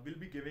will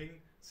be giving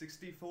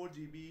 64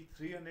 GB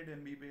 300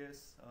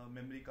 Mbps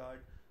memory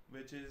card,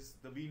 which is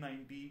the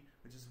V90,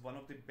 which is one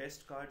of the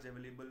best cards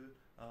available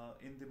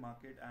in the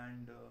market,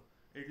 and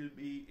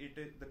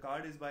the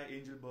card is by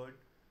Angel Bird,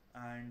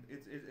 and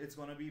it's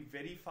gonna be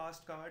very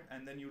fast card,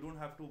 and then you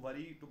don't have to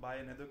worry to buy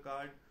another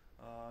card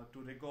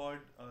to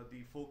record the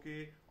 4K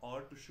or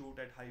to shoot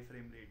at high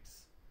frame rates.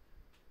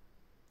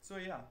 So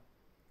yeah,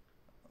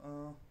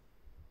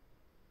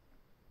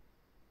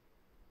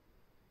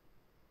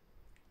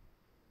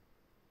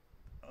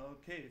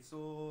 okay,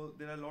 so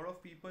there are a lot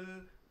of people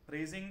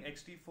praising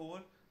X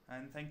T4,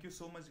 and thank you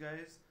so much,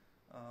 guys.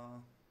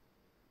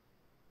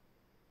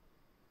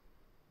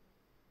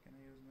 Can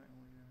I use my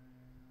own?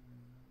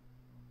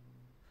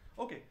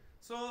 Okay,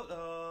 so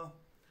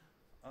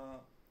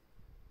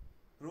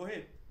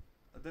Rohit,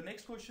 the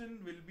next question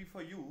will be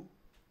for you.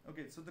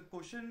 Okay, so the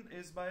question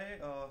is by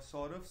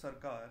Saurav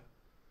Sarkar.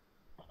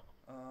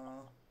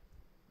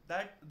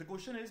 That the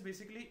question is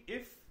basically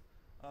if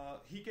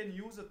he can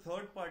use a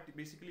third party,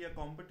 basically a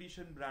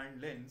competition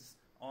brand lens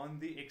on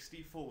the X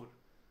T4.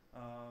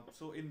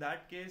 So in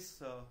that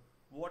case,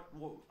 what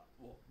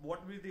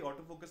will be the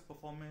autofocus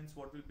performance?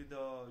 What will be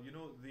the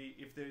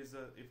if there is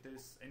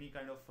any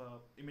kind of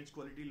image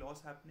quality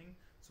loss happening?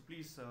 So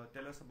please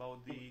tell us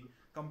about the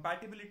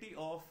compatibility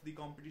of the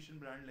competition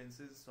brand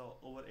lenses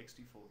over X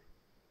T4.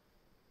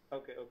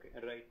 Okay,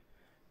 right.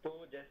 तो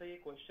जैसा ये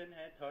question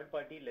है third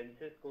party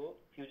lenses को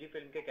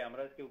फ्यूजीफिल्म के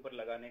cameras के ऊपर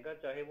लगाने का,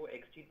 चाहे वो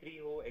X-T3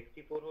 हो,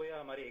 X-T4 हो या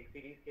हमारे X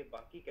सीरीज के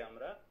बाकी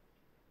कैमरा,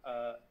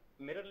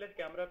 मिररलेस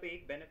कैमरा पे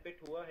एक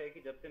बेनिफिट हुआ है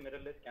कि जब से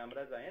मिररलेस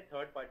कैमराज आए हैं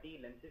थर्ड पार्टी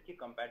लेंसेज की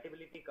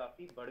कंपैटिबिलिटी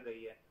काफ़ी बढ़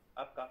गई है.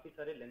 आप काफ़ी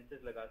सारे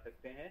लेंसेज लगा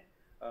सकते हैं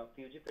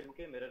फ्यूजीफिल्म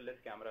के मिररलेस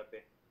कैमरा पे.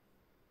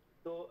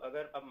 तो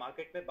अगर अब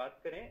मार्केट में बात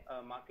करें,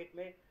 मार्केट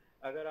में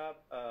अगर आप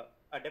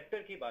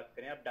अडेप्टर की बात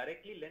करें, आप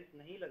डायरेक्टली लेंस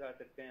नहीं लगा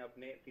सकते हैं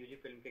अपने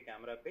फ्यूजीफिल्म के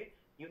कैमरा पे.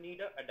 You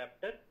need a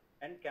adapter,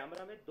 and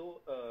camera में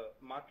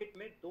मार्केट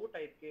में दो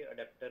टाइप के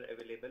अडेप्टर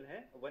अवेलेबल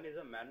हैं. One is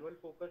a manual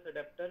focus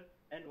adapter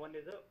and one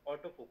is a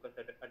auto focus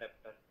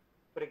adapter.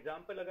 For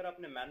example, अगर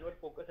आपने मैनुअल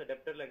फोकस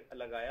अडेप्टर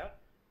लगाया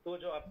तो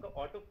जो आपका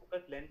ऑटो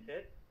फोकस लेंस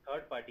है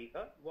थर्ड पार्टी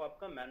का, वो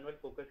आपका मैनुअल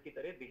फोकस की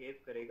तरह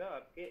बिहेव करेगा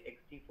आपके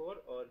X-T4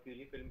 और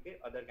फ्यूजीफिल्म के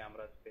अदर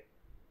कैमरास पे.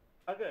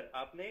 अगर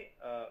आपने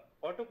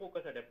ऑटो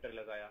फोकस अडेप्टर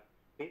लगाया,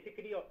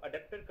 बेसिकली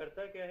अडेप्टर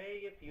करता क्या है,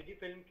 ये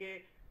फ्यूजीफिल्म के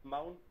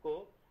माउंट को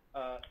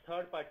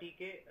थर्ड पार्टी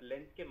के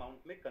लेंस के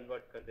माउंट में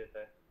कन्वर्ट कर देता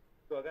है.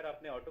 तो अगर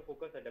आपने ऑटो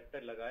फोकस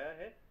अडेप्टर लगाया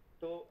है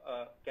तो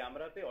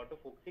कैमरा पे ऑटो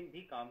फोकसिंग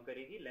भी काम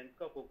करेगी, लेंस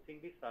का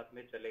फोकसिंग भी साथ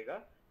में चलेगा.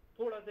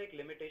 थोड़ा सा एक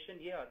लिमिटेशन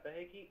ये आता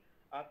है कि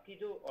आपकी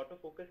जो ऑटो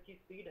फोकस की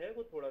स्पीड है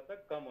वो थोड़ा सा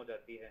कम हो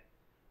जाती है.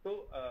 तो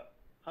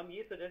हम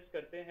ये सजेस्ट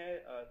करते हैं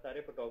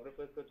सारे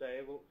फोटोग्राफर्स को,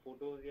 चाहे वो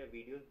फोटोज या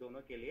वीडियोस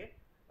दोनों के लिए,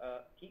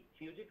 कि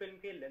फ्यूजीफिल्म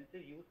के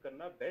लेंसेज यूज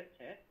करना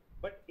बेस्ट है.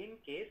 बट इन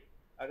केस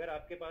अगर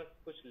आपके पास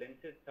कुछ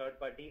लेंसेज थर्ड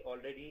पार्टी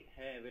ऑलरेडी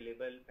हैं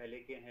अवेलेबल, पहले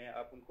के हैं,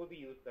 आप उनको भी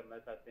यूज करना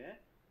चाहते हैं,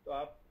 तो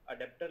आप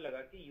अडेप्टर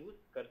लगा के यूज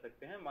कर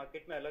सकते हैं.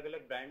 मार्केट में अलग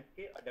अलग ब्रांड्स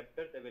के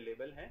अडेप्टर्स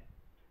अवेलेबल हैं.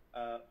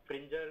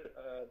 फ्रिंजर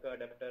का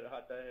अडेप्टर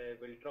आता है,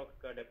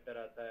 विल्ट्रॉक्स का अडेप्टर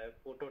आता है,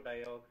 फोटो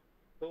डायोक्स.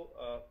 तो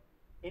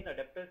इन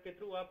अडेप्टर्स के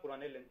थ्रू आप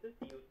पुराने लेंसेज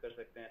यूज कर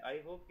सकते हैं.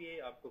 आई होप ये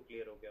आपको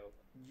क्लियर हो गया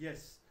होगा.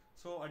 यस,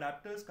 सो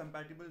अडेप्टर्स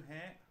कंपैटिबल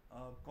हैं.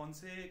 कौन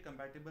से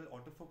कंपैटिबल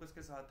ऑटो फोकस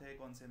के साथ है,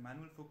 कौन से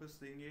मैनुअल फोकस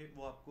देंगे,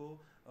 वो आपको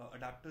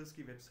अडेप्टर्स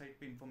की वेबसाइट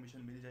पे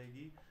इंफॉर्मेशन मिल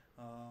जाएगी.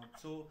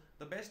 So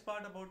the best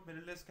part about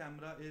mirrorless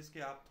camera is कि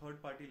आप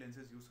थर्ड पार्टी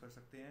लेंसेज यूज कर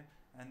सकते हैं,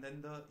 and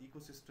then the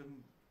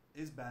ecosystem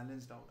is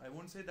balanced out. I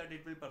won't say that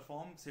it will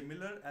perform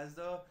similar as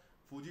the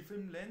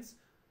Fujifilm lens,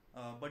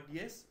 but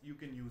yes, you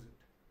can use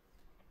it.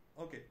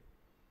 Okay,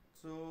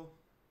 so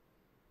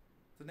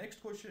the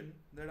next question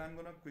that I'm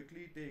gonna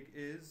quickly take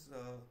is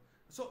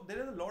so there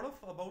is a lot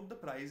of about the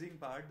pricing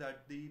part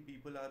that the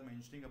people are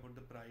mentioning about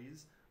the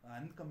price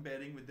and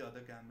comparing with the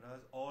other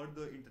cameras or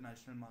the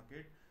international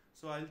market.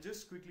 So I'll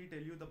just quickly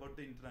tell you about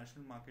the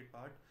international market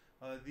part.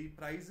 The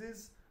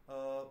prices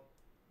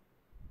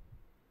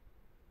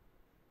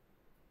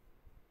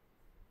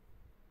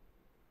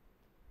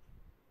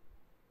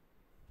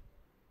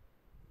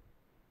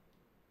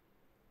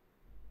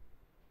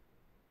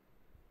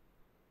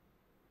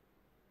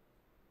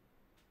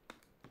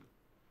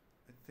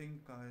I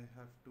think I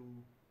have to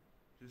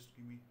just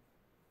give me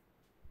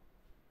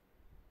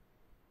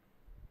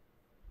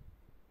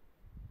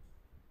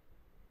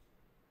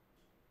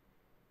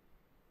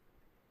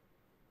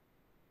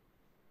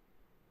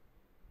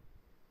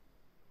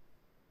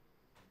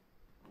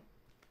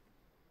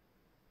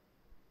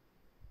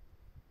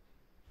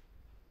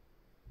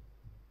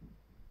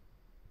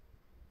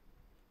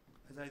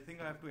I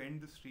think I have to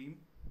end the stream.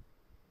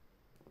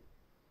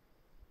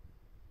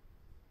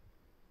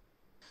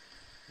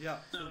 Yeah,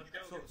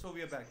 so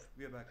we are back.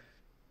 We are back.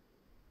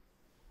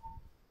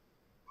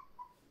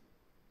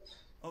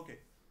 Okay,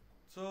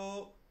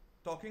 so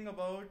talking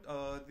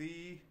about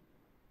the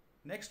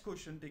next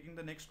question, taking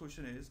the next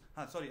question is,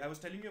 sorry, I was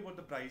telling you about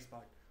the price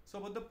part. So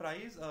about the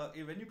price,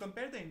 when you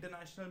compare the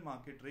international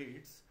market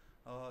rates,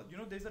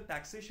 there's a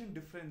taxation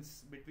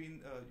difference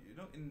between,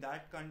 in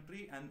that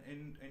country and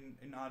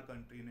in our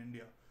country, in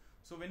India.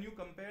 So when you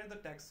compare the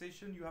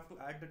taxation, you have to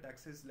add the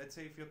taxes. Let's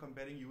say if you're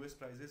comparing US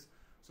prices,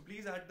 so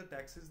please add the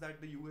taxes that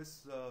the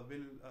US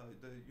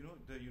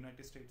the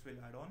United States will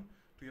add on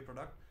to your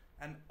product,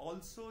 and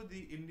also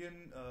the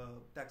Indian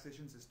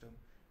taxation system.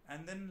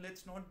 And then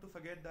let's not to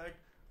forget that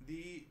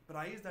the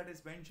price that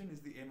is mentioned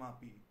is the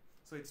MRP.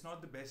 So it's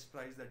not the best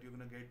price that you're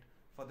gonna get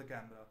for the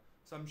camera.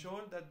 So I'm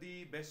sure that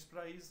the best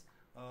price,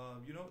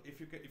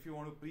 if you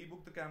want to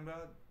pre-book the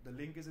camera, the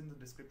link is in the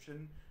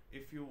description.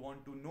 If you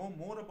want to know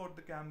more about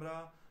the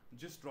camera,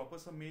 just drop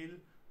us a mail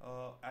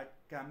at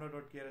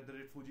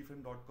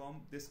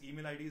camera.care@fujifilm.com. This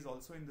email ID is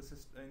also in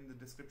the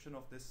description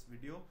of this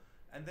video,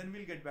 and then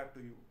we'll get back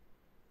to you.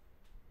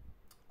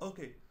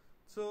 Okay,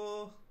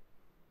 so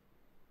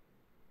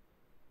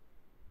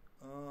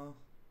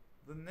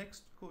the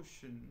next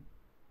question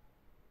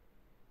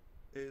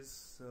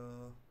is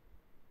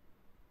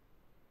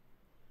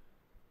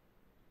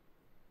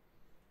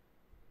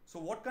so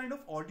what kind of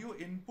audio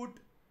input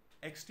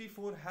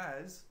X-T4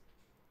 has?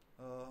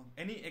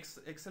 Any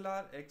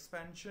XLR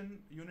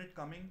expansion unit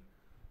coming?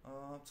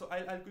 So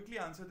I'll quickly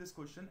answer this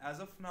question. As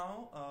of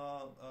now,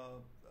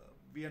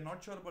 we are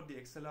not sure about the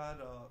XLR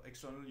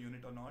external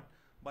unit or not.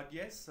 But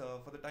yes,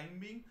 for the time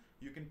being,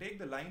 you can take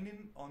the line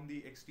in on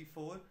the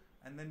X-T4,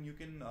 and then you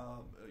can,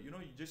 you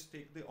just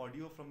take the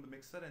audio from the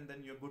mixer, and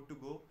then you're good to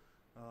go.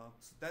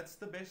 So that's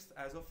the best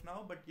as of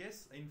now. But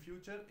yes, in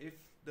future, if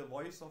the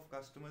voice of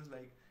customers,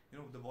 like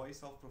the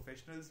voice of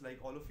professionals, like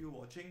all of you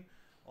watching,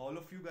 all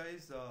of you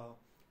guys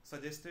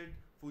suggested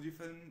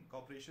Fujifilm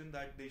Corporation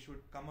that they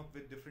should come up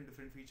with different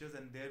features,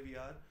 and there we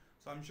are.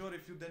 So I'm sure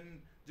if you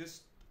then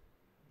just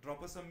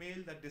drop us a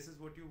mail that this is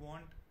what you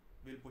want,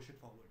 we'll push it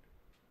forward.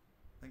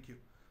 Thank you.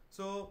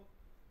 So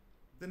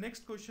the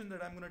next question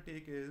that I'm going to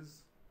take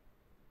is,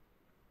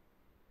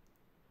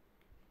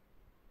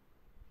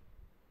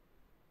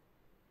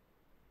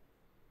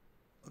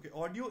 okay,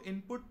 audio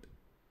input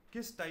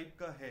किस type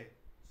का है?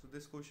 So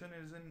this question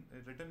is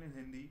written in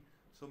Hindi.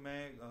 So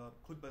मैं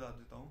खुद बता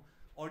देता हूँ.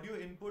 Audio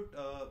input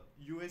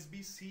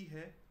USB-C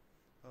है,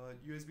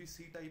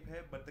 USB-C type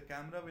है, but the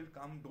camera will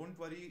come. Don't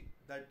worry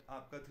that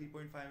आपका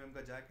 3.5mm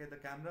का jack है. The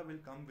camera will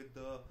come with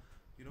the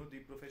the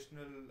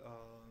professional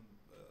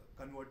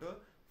converter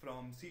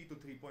from C to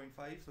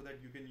 3.5, so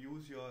that you can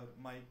use your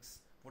mics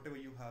whatever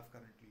you have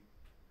currently.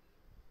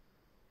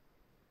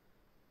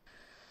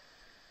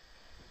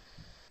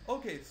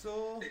 Okay,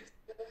 so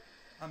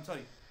I'm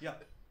sorry. Yeah.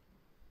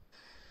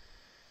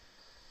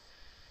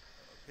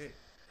 Okay.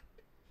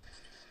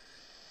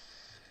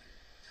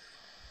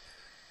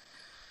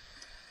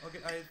 Okay,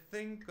 I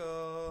think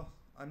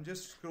I'm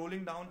just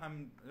scrolling down.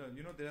 I'm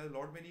there are a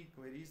lot many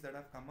queries that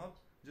have come up.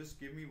 Just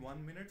give me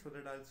 1 minute so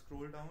that I'll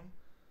scroll down.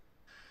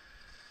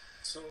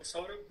 So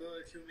Saurabh,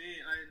 if you may,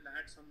 I'll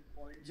add some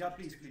points. Yeah,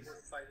 please.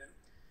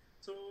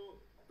 So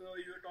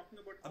you were talking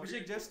about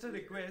Abhishek, just a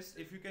request,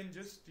 if you can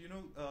just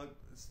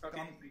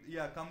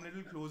come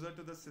little closer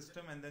to the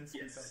system and then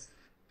speak up.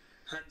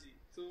 Hanji.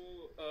 So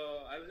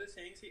I was just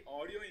saying, see,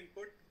 audio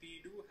input, we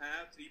do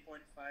have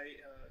 3.5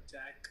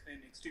 jack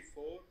in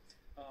X-T4.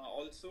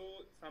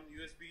 Also from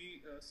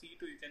USB-C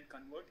to you can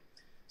convert.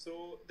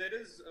 So there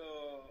is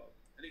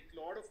like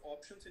lot of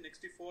options in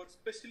X-T4,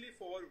 especially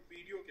for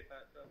video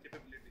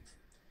capabilities.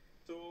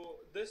 So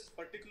this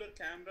particular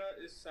camera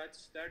is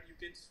such that you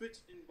can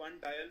switch in one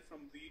dial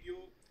from video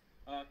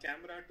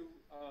camera to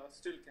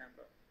still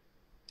camera.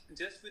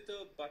 Just with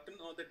a button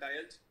or the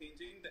dial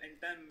changing, the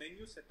entire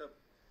menu setup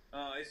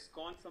is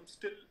gone from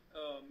still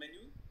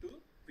menu to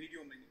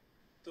video menu.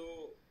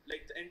 So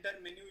like the entire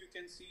menu you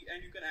can see,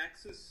 and you can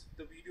access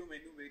the video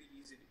menu very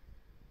easily.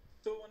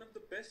 So one of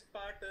the best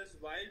part is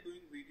while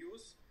doing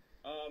videos,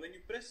 when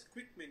you press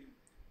quick menu,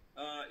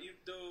 if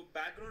the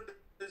background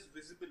is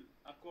visible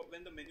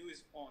when the menu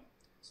is on,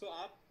 so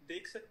आप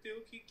देख सकते हो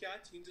कि क्या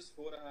changes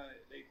हो रहा है,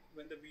 like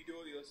when the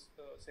video you're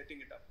setting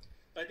it up.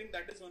 So I think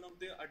that is one of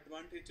the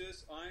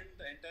advantages, and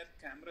the entire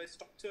camera is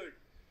structured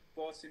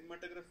for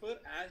cinematographer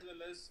as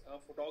well as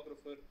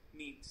photographer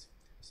needs.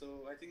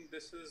 So I think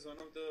this is one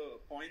of the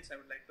points I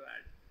would like to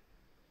add.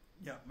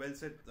 Yeah, well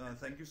said.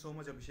 Thank you so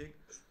much, Abhishek.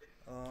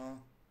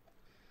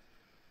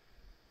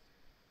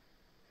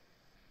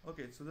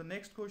 Okay, so the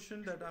next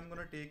question that I'm going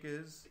to take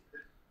is,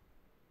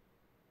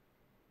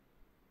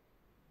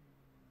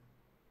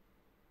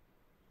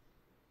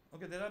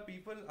 okay, there are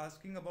people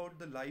asking about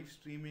the live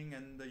streaming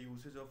and the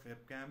usage of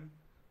webcam.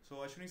 So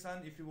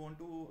Ashwini-san, if you want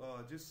to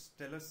just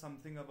tell us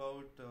something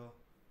about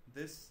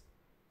this.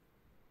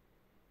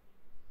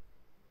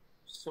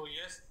 So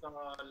yes,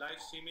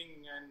 live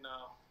streaming and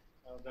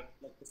that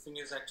like, this thing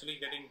is actually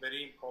getting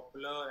very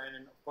popular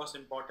and of course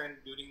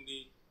important during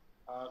the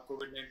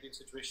COVID-19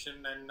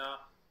 situation, and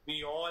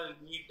we all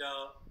need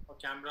a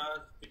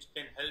camera which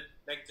can help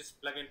like just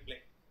plug and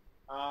play.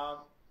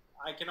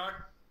 I cannot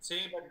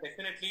say, but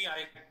definitely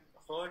I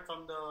heard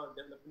from the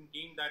development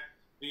team that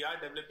we are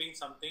developing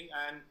something,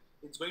 and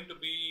it's going to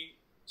be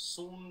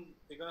soon.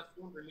 They're gonna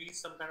soon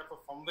release some kind of a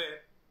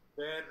firmware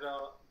where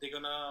they're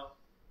gonna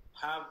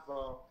have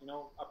a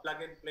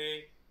plug and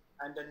play,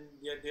 and then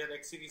their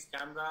X series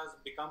cameras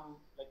become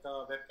like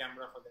a web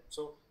camera for them.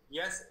 So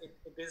yes,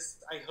 it is.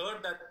 I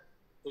heard that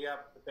they are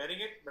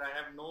preparing it, but I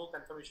have no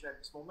confirmation at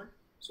this moment.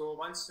 So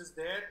once it's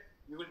there,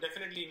 we will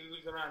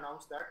gonna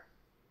announce that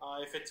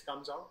if it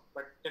comes out.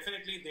 But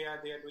definitely they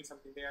are doing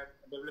something. They are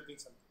developing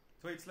something.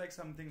 So it's like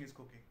something is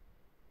cooking,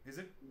 is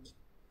it?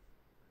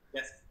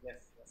 Yes.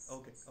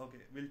 Okay.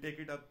 We'll take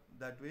it up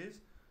that ways.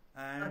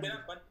 And there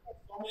are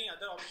so many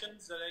other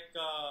options like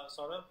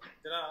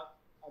there are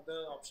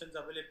other options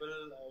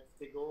available if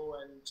they go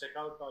and check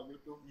out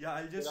YouTube. Yeah,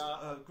 I'll just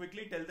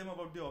quickly tell them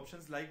about the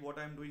options like what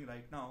I'm doing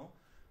right now.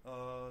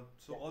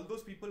 All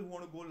those people who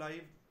want to go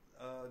live,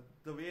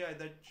 the way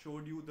that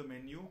showed you the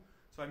menu.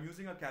 So I'm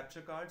using a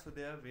capture card. So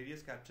there are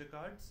various capture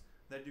cards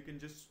that you can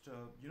just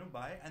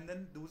buy, and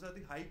then those are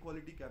the high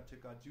quality capture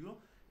cards.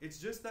 It's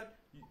just that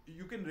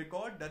you can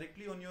record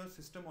directly on your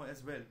system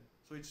as well.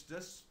 So it's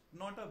just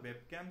not a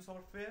webcam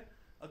software.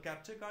 A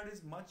capture card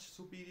is much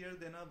superior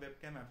than a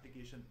webcam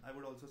application. I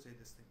would also say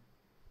this thing.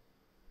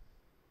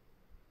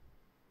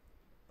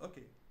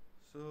 Okay,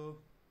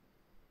 so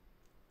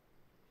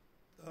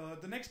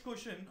the next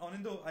question,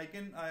 Anindo,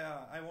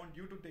 I want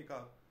you to take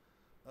up.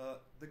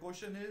 The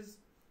question is,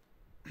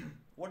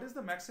 what is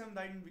the maximum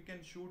time we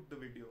can shoot the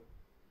video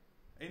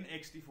in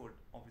X T4,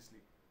 obviously?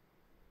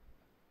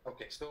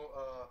 Okay, so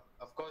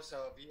of course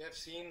we have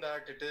seen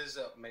that it is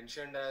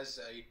mentioned as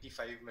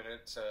 85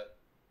 minutes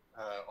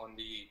on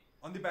the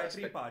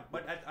battery part,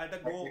 but at a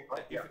go,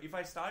 if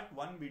I start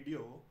one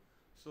video,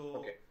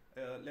 so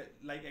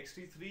like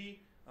X-T3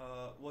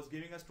 was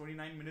giving us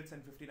 29 minutes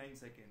and 59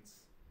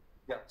 seconds.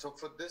 Yeah, so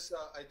for this,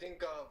 I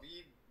think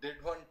we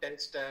did one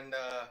test, and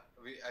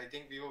I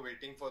think we were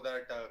waiting for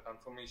that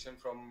confirmation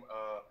from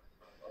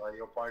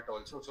your part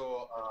also.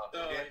 So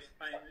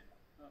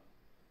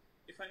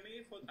if I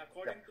may,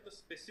 according to the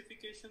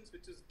specifications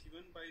which is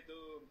given by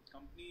the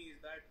company,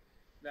 is that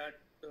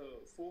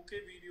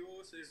 4K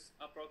videos is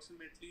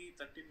approximately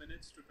 30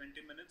 minutes to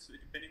 20 minutes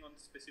depending on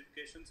the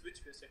specifications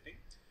which we're setting,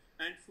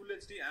 and Full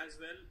HD as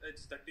well,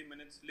 it's 30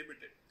 minutes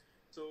limited.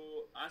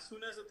 So as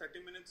soon as the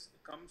 30 minutes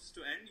comes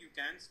to end, you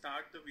can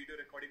start the video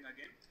recording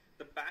again.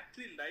 The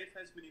battery life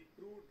has been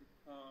improved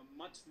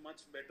much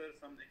better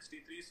from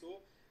X-T3,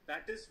 so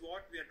that is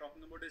what we are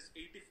talking about, is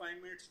 85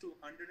 minutes to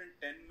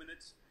 110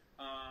 minutes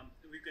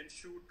we can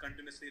shoot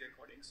continuously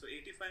recording. So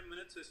 85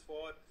 minutes is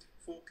for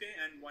 4K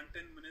and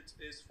 110 minutes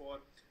is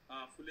for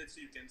Full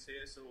HD, you can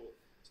say. So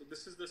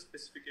this is the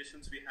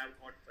specifications we have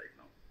got right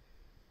now.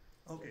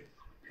 Okay.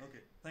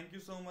 Thank you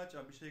so much,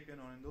 Abhishek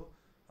and Anindo.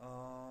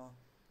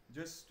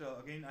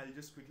 Again, I'll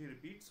just quickly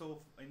repeat.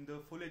 So in the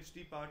Full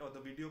HD part or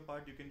the video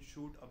part, you can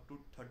shoot up to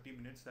 30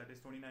 minutes, that is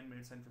 29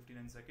 minutes and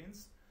 59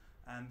 seconds.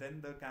 And then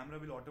the camera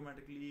will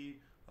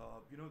automatically,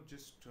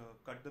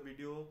 cut the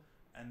video,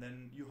 and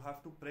then you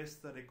have to press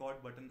the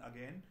record button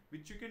again,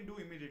 which you can do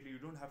immediately. You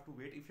don't have to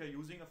wait. If you're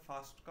using a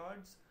fast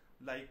cards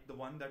like the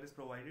one that is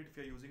provided, if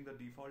you're using the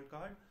default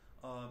card,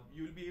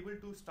 you'll be able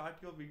to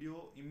start your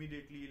video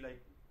immediately,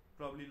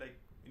 probably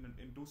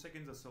in 2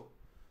 seconds or so.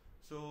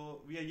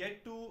 So we are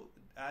yet to,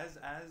 as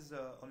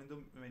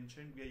Anindo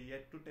mentioned, we are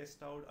yet to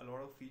test out a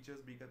lot of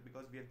features because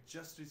we have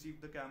just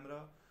received the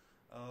camera,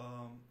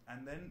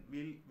 and then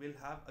we'll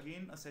have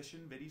again a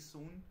session very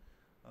soon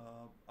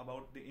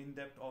about the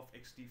in-depth of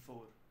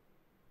X-T4.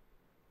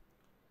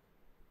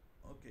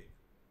 Okay.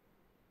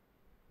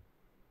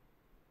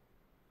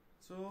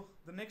 So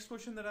the next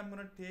question that I'm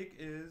going to take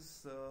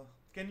is,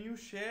 can you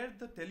share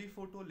the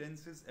telephoto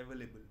lenses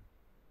available?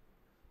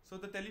 So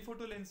the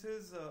telephoto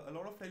lenses, a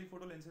lot of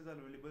telephoto lenses are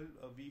available.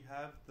 We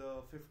have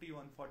the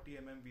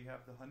 50-140mm, we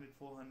have the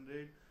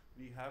 100-400,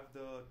 we have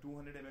the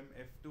 200mm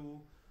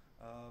f2,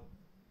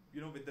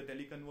 with the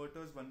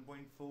teleconverters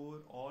 1.4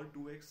 or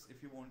 2x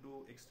if you want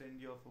to extend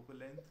your focal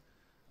length.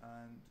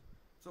 And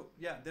so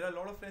there are a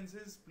lot of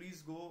lenses.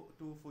 Please go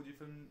to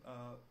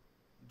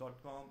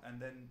Fujifilm.com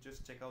and then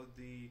just check out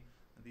the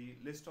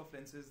list of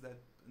lenses that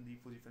the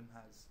Fujifilm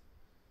has.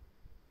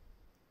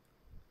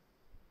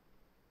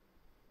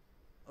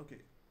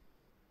 Okay.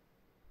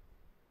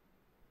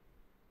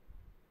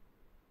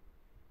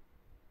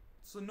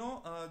 So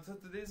so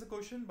there is a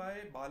question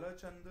by Bala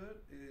Chandar.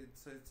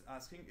 It's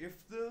asking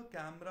if the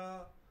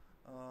camera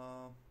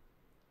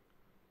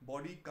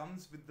body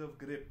comes with the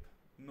grip.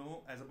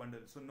 No, as a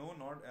bundle. So no,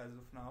 not as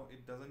of now.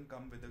 It doesn't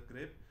come with a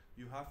grip.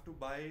 You have to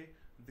buy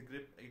the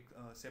grip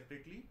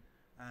separately,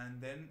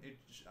 and then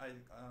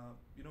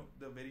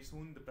very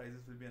soon the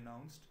prices will be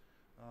announced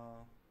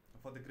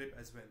for the grip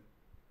as well.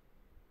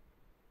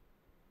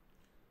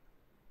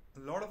 a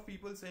lot of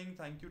people saying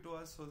thank you to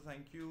us, so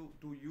thank you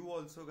to you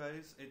also,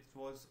 guys. It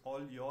was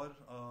all your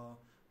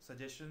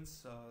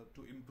suggestions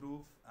to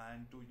improve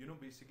and to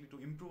basically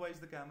to improvise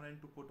the camera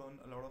and to put on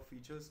a lot of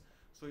features.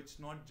 So it's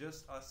not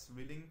just us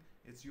winning,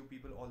 it's you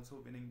people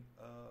also winning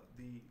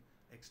the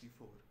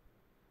X-T4.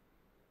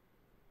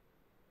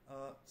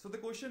 So the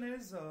question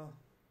is,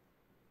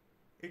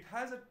 it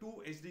has a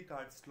 2 SD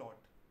card slot.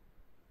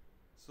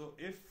 So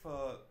if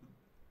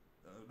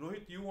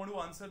Rohit, you want to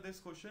answer this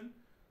question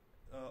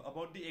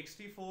about the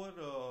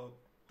X-T4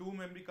 2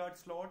 memory card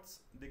slots,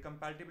 the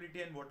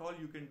compatibility, and what all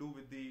you can do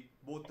with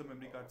both the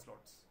memory card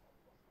slots.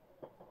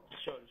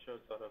 Sure,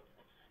 Saurabh.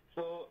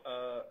 So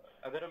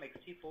अगर हम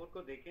X-T4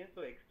 को देखें,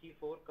 so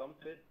X-T4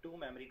 comes with 2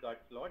 memory card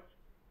slots.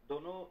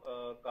 दोनों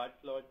card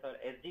slots are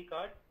SD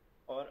card.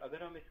 और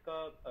अगर हम इसका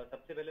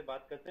सबसे पहले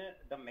बात करते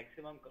हैं the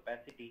maximum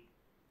capacity,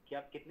 कि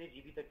आप कितने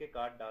GB तक के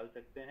कार्ड डाल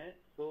सकते हैं.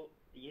 So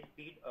ये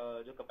स्पीड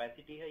जो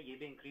कैपेसिटी है ये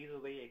भी इंक्रीज हो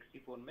गई है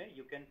X-T4 में.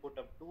 You can put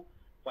up to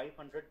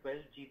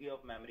 512 GB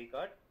of memory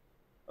card.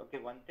 Okay,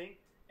 one thing.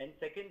 And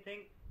second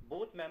thing,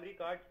 both memory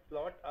card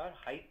slot are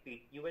high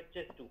speed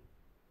UHS 2.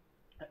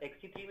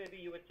 X-T3 में भी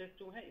UHS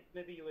 2 है,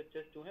 इसमें भी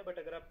UHS 2 है, बट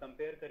अगर आप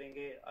कंपेयर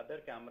करेंगे अदर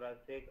कैमरा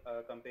से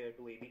कंपेयर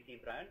टू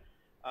ABC ब्रांड,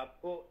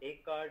 आपको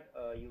एक कार्ड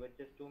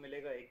UHS 2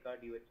 मिलेगा, एक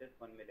कार्ड UHS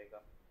 1 मिलेगा.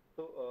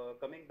 तो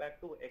coming back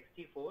to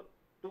X-T4,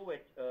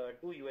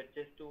 to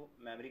UHS 2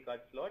 memory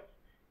card slots.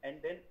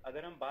 And then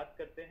अगर हम बात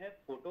करते हैं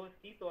फोटोज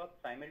की, तो आप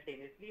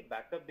साइमल्टेनियसली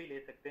बैकअप भी ले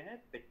सकते हैं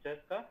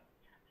पिक्चर्स का.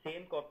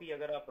 सेम कॉपी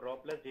अगर आप रॉ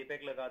प्लस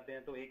JPEG लगाते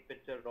हैं तो एक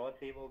पिक्चर रॉ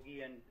सेव होगी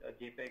एंड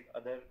JPEG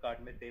अदर कार्ड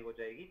में सेव हो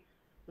जाएगी.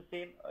 तो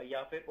सेम,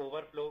 या फिर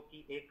ओवरफ्लो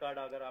की एक कार्ड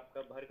अगर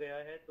आपका भर गया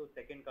है तो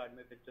सेकंड कार्ड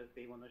में पिक्चर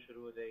सेव होना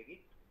शुरू हो जाएगी.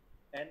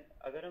 एंड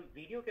अगर हम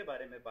वीडियो के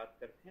बारे में बात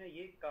करते हैं,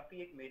 ये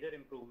काफी एक मेजर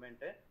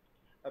इंप्रूवमेंट है,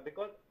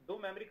 बिकॉज दो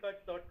मेमोरी कार्ड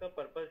स्लॉट का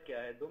पर्पस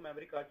क्या है. दो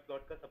मेमोरी कार्ड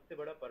स्लॉट का सबसे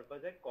बड़ा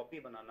पर्पस है कॉपी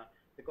बनाना.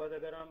 बिकॉज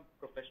अगर हम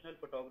प्रोफेशनल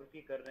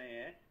फोटोग्राफी कर रहे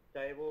हैं,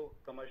 चाहे वो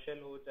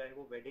कमर्शियल हो चाहे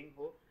वो वेडिंग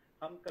हो,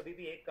 हम कभी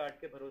भी एक कार्ड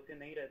के भरोसे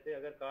नहीं रहते.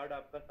 अगर कार्ड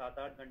आपका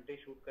 7-8 घंटे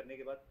शूट करने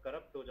के बाद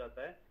करप्ट हो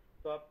जाता है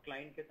तो आप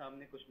क्लाइंट के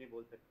सामने कुछ नहीं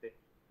बोल सकते.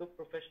 तो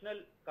प्रोफेशनल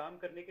काम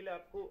करने के लिए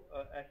आपको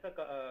ऐसा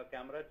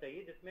कैमरा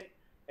चाहिए जिसमें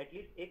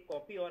एटलीस्ट एक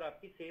कॉपी और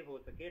आपकी सेव हो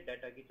सके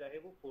डाटा की, चाहे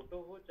वो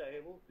फोटो हो चाहे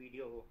वो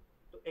वीडियो हो.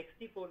 तो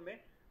X-T4 में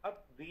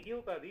आप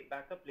वीडियो का भी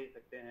बैकअप ले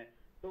सकते हैं.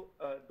 तो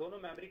दोनों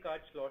मेमोरी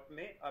कार्ड स्लॉट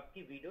में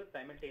आपकी वीडियो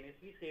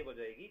साइमल्टेनियसली सेव हो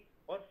जाएगी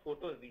और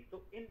फोटोज भी.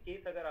 तो इन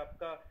केस अगर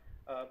आपका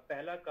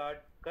पहला कार्ड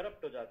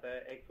करप्ट हो जाता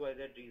है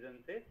XYZ रीजन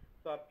से,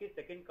 तो आपके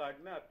सेकंड कार्ड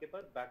में आपके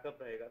पास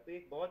बैकअप रहेगा. तो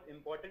एक बहुत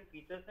इंपॉर्टेंट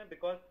फीचर्स हैं,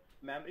 बिकॉज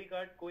मेमोरी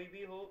कार्ड कोई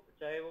भी हो,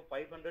 चाहे वो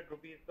 500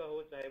 रुपीज का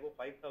हो चाहे वो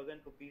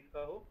 5000 रुपीज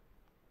का हो,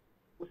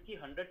 उसकी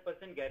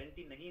 100%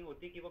 गारंटी नहीं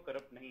होती कि वो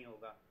करप्ट नहीं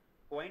होगा.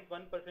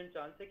 0.1%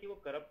 चांस है कि वो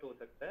करप्ट हो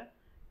सकता है.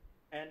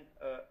 एंड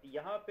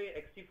यहाँ पे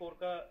X-T4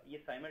 का ये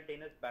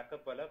साइमल्टेनियस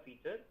बैकअप वाला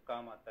फीचर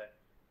काम आता है.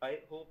 आई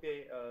होप ये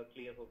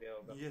क्लियर हो गया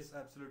होगा. Yes,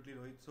 absolutely,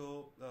 Rohit. So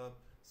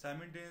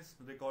simultaneous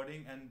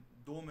recording and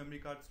दो memory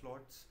card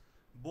slots,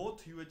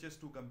 both UHS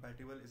 2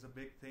 compatible, is a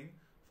big thing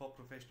for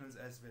professionals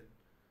as well,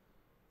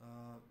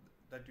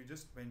 that you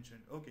just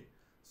mentioned. Okay,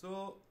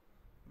 so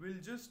we'll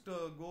just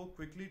go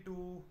quickly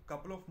to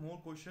couple of more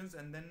questions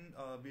and then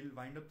we'll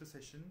wind up the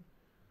session.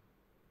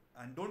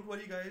 And don't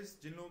worry guys,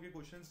 जिन लोगों के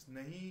questions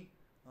नहीं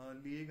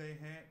लिए गए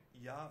हैं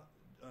या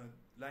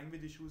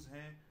language issues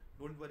हैं,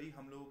 don't worry,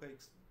 हम लोगों का एक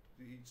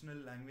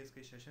रीजनल लैंग्वेज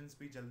के सेशंस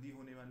भी जल्दी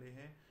होने वाले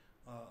हैं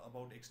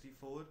अबाउट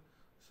X-T4.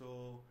 सो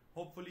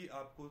होपफुली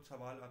आपको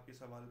आपके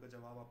सवाल का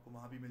जवाब आपको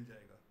वहाँ भी मिल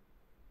जाएगा.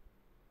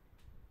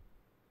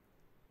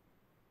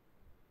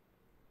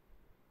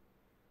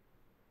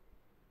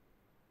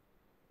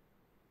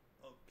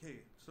 Okay,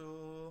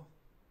 so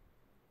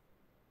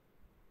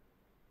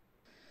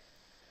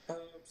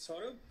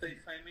Saurabh,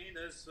 if I may,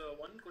 there's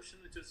one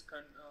question which is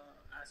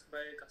asked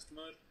by a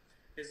customer,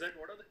 is that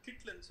what are the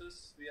kit lenses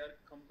we are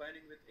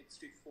combining with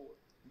X-T4?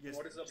 Yes.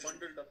 What is the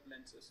bundled up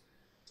lenses?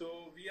 So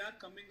we are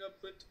coming up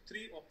with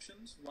 3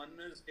 options. One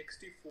is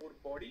X-T4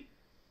 body,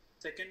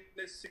 second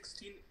is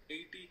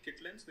 1680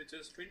 kit lens, which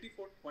is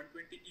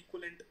 24-120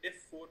 equivalent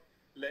f4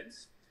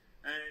 lens,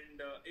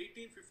 and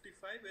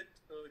 1855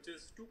 which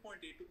is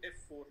 2.8 to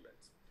f4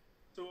 lens.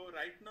 So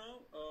right now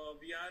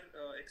we are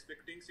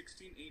expecting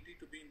 1680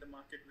 to be in the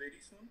market very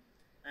soon,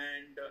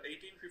 and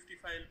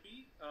 1855 will be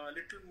a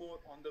little more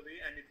on the way,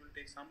 and it will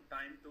take some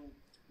time to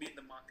be in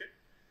the market.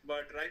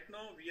 But right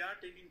now we are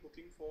taking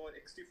booking for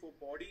X-T4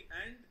 body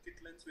and kit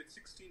lens with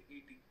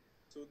 1680.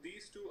 So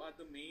these two are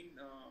the main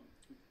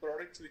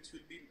products which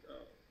will be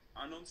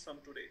announced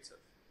from today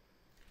itself.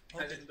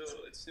 Okay. As in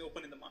it's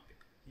open in the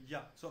market.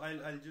 Yeah, so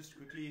I'll just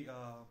quickly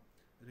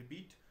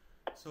repeat.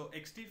 So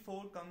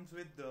X-T4 comes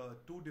with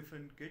 2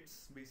 different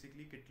kits,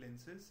 basically kit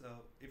lenses.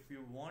 If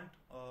you want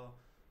a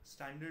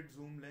standard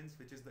zoom lens,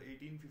 which is the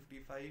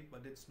 1855,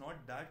 but it's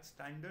not that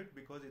standard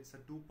because it's a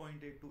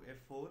 2.8 to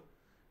f4,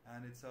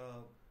 and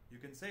you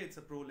can say it's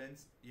a pro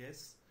lens,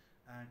 yes,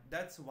 and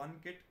that's one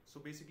kit. So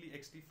basically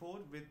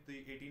X-T4 with the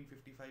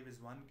 1855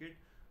 is one kit.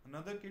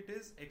 Another kit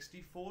is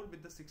X-T4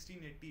 with the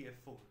 1680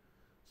 f4.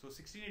 So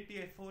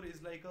 1680 f4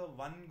 is like a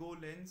one go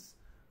lens.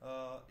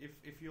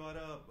 If you are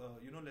a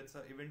let's say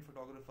event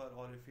photographer,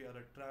 or if you are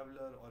a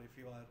traveler, or if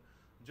you are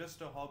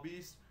just a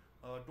hobbyist,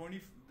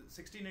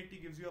 1680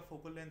 gives you a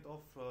focal length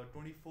of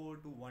 24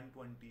 to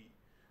 120,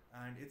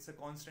 and it's a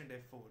constant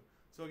f4.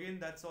 So again,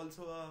 that's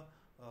also a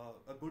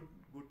good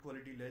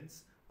quality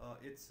lens.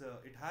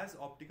 It has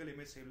optical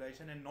image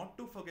stabilization, and not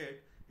to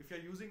forget, if you're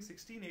using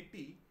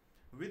 1680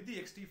 with the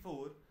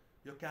X-T4,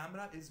 your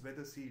camera is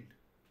weather sealed,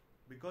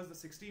 because the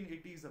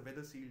 1680 is a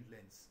weather sealed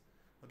lens.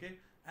 Okay,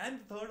 and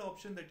the third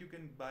option that you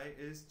can buy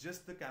is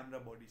just the camera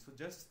body, so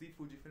just the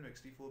Fujifilm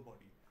X-T4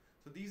 body.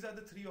 So these are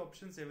the three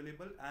options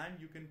available, and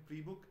you can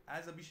pre-book,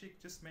 as Abhishek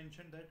just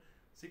mentioned, that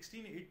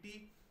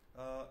 1680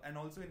 and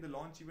also in the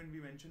launch event we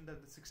mentioned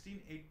that the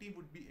 1680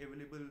 would be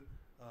available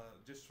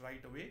just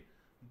right away,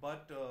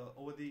 but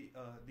over the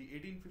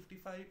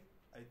 1855,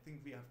 I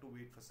think we have to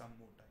wait for some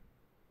more time.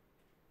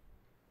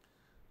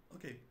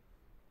 Okay,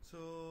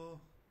 so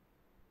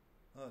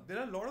there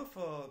are a lot of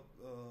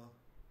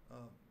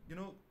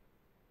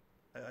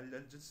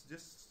I'll just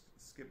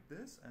skip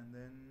this, and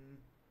then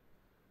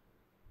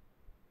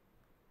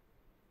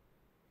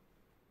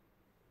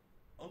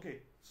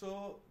okay,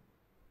 so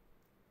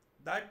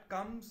that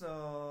comes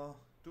to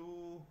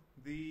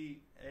the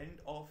end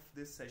of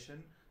this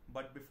session.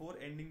 But before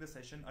ending the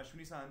session,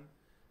 Ashwini-san,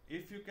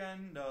 if you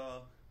can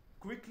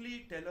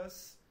quickly tell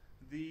us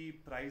the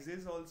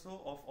prices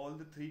also of all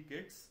the three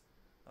kits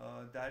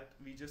that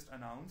we just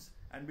announced.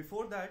 And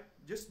before that,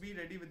 just be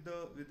ready with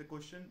the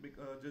question,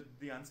 just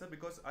the answer,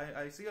 because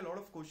I see a lot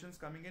of questions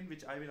coming in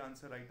which I will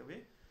answer right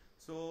away.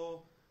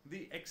 So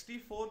the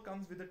X-T4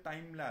 comes with a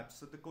time lapse.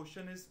 So the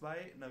question is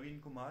by Naveen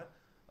Kumar.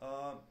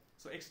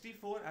 So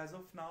X-T4 as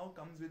of now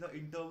comes with an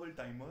interval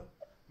timer,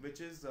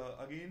 which is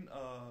again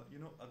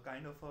a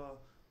kind of a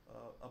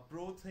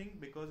pro thing,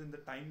 because in the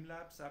time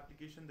lapse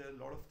application there are a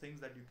lot of things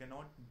that you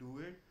cannot do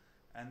it.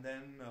 And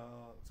then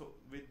so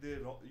with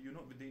the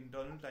with the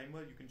internal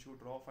timer you can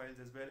shoot raw files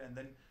as well, and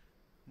then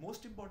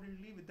most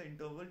importantly with the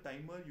interval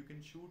timer you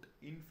can shoot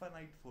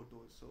infinite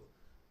photos. So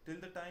till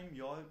the time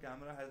your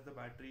camera has the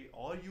battery,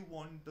 or you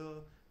want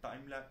the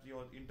time lapse,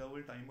 your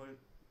interval timer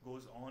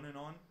goes on and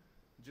on,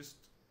 just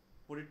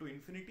put it to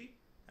infinity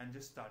and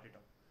just start it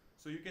up.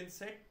 So you can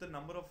set the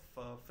number of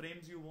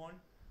frames you want,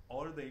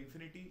 or the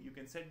infinity. You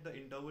can set the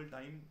interval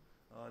time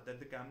that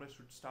the camera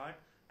should start,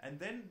 and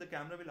then the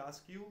camera will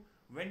ask you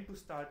when to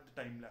start the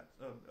time lapse,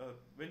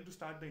 when to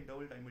start the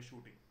interval timer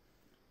shooting.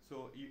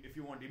 So if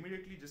you want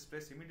immediately, just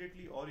press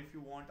immediately, or if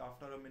you want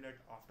after a minute,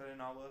 after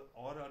an hour,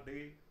 or a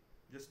day,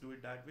 just do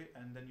it that way,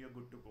 and then you're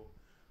good to go.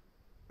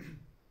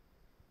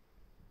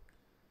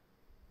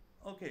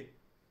 Okay,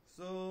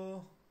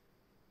 so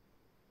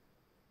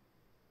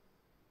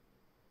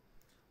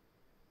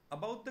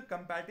about the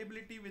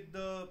compatibility with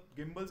the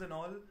gimbals and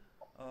all,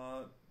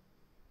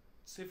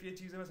 सिर्फ ये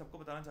चीज़ें मैं सबको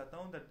बताना चाहता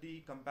हूँ that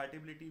the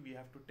compatibility we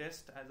have to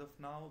test as of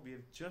now. We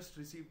have just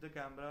received the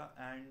camera,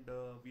 and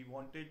we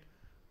wanted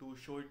to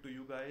show it to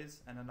you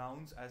guys and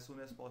announce as soon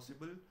as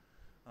possible.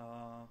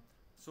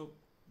 So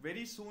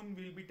very soon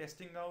we'll be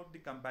testing out the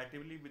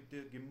compatibility with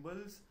the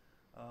gimbals.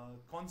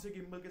 कौन से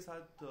gimbal के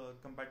साथ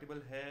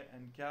compatible है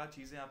and क्या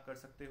चीज़ें आप कर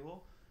सकते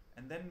हो,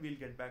 and then we'll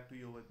get back to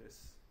you over this.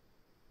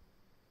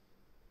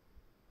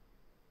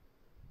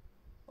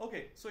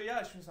 Okay, so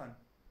yeah, Ashwin-san,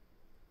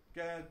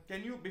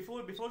 can you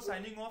before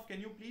signing off, can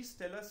you please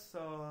tell us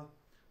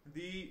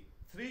the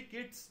three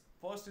kits?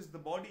 First is the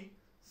body,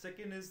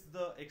 second is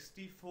the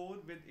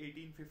X-T4 with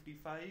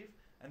 1855,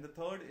 and the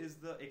third is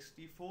the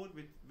X-T4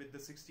 with the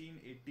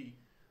 1680.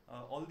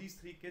 All these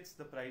three kits,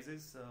 the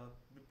prices,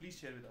 please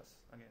share with us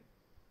again.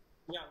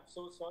 Yeah,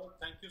 so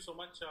thank you so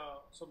much.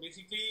 So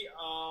basically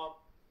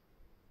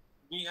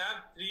we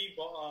have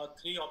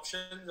three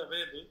options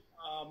available.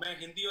 मैं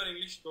हिंदी और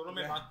English दोनों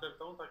में बात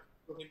करता हूँ,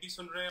 ताकि जो हिंदी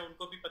सुन रहे हैं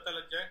उनको भी पता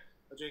लग जाए,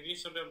 और जो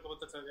इंग्लिश सुन रहे हैं उनको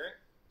पता चल जाए.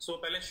 सो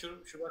पहले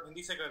शुरुआत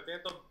हिंदी से करते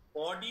हैं. तो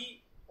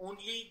बॉडी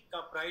ओनली का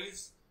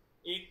प्राइस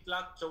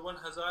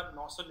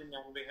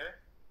 1,54,999 है,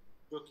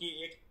 जो कि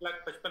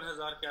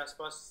 1,55,000 के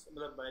आसपास,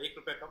 मतलब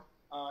 ₹1 कम,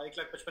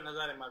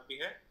 1,55,000 MRP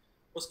है.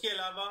 उसके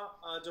अलावा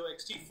जो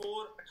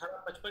X-T4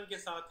 1855 के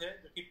साथ है,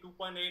 जो कि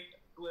 2.8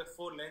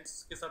 2f4 लेंस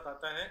के साथ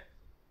आता है,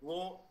 वो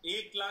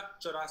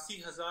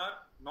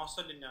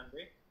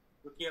 1,84,999,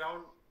 जो कि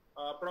अराउंड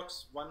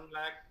अप्रॉक्स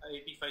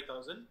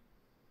 1,85,000.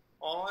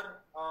 और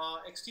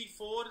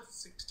X-T4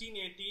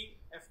 1680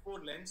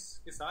 f4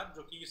 लेंस के साथ,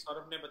 जो कि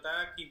सौरभ ने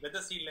बताया कि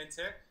वेदर सील लेंस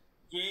है,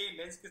 ये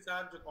लेंस के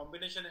साथ जो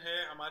कॉम्बिनेशन है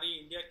हमारी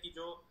इंडिया की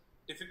जो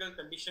डिफिकल्ट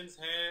कंडीशंस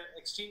हैं,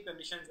 एक्सट्रीम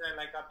कंडीशंस हैं,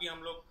 लाइक अभी हम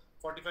लोग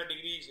 45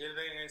 डिग्री झेल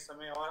रहे हैं इस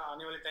समय, और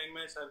आने वाले टाइम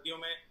में सर्दियों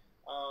में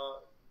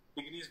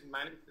डिग्रीज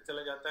मैनेज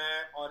चला जाता है,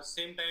 और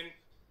सेम टाइम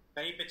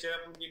कहीं पे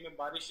चेरापूंजी में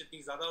बारिश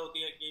इतनी ज़्यादा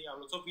होती है कि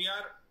so we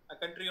are a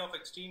country of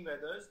extreme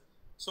वेदर्स.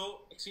 So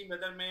extreme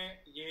weather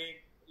में ये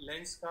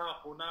लेंस का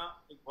होना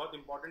एक बहुत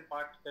इंपॉर्टेंट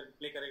पार्ट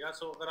प्ले करेगा.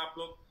 सो अगर आप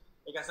लोग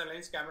एक ऐसा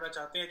लेंस कैमरा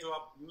चाहते हैं जो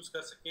आप यूज़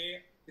कर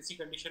सकें किसी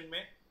कंडीशन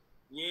में,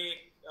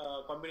 ये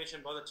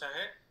कॉम्बिनेशन बहुत अच्छा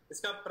है।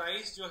 इसका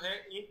प्राइस जो है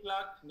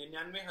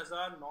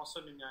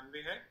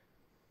 1,99,999 है।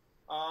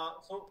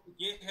 सो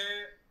ये है,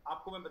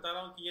 आपको मैं बता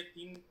रहा हूँ कि ये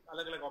 3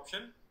 अलग अलग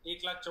ऑप्शन,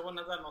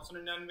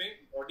 1,54,999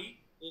 बॉडी,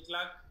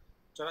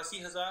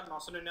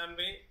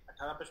 1,84,999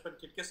 1855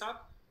 किट के साथ,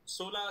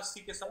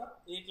 1680 के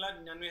साथ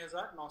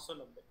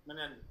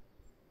 1,99,999।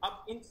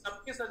 अब इन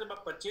सब के साथ जब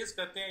आप परचेज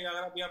करते हैं या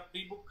अगर अभी आप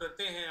प्री बुक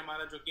करते हैं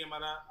हमारा जो कि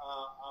हमारा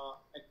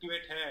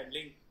एक्टिवेट है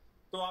लिंक,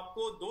 तो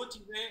आपको 2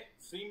 चीज़ें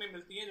फ्री में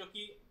मिलती हैं, जो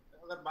कि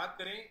अगर बात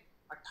करें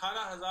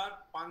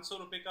 18,500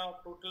 रुपये का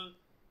टोटल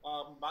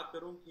बात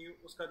करूं कि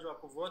उसका जो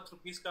आपको वर्थ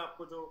रुपीस का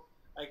आपको जो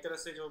एक तरह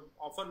से जो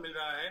ऑफर मिल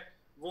रहा है,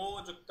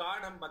 वो जो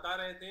कार्ड हम बता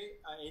रहे थे,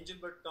 angel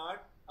bird card,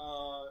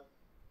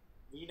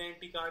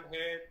 V90 card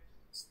है,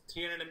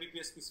 300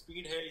 Mbps की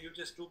स्पीड है,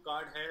 UHS2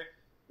 कार्ड है,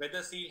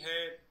 वेदर सील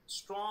है,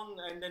 strong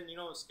and then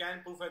scan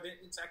proof है।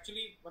 It's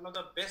actually one of the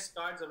best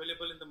cards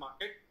available in the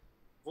market.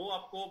 वो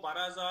आपको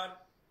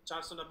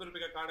 12,490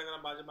 रुपये का कार्ड अगर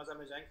आप बाजार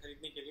में जाएंगे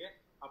खरीदने के लिए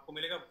आपको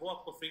मिलेगा, वो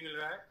आपको फ्री मिल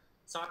रहा है।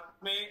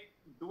 साथ में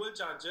डुअल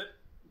चार्जर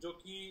जो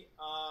कि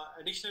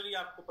एडिशनली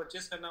आपको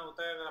परचेस करना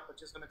होता है, अगर आप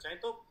परचेस करना चाहें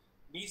तो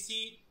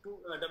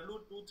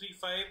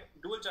BC2W235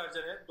 डुअल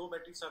चार्जर है, 2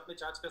 बैटरी साथ में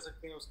चार्ज कर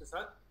सकते हैं उसके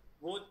साथ।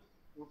 वो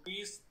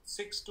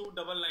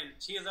 ₹6299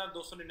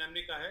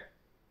 6,299 का है।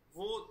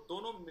 वो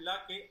दोनों मिला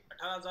के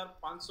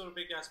 18,500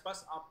 रुपये के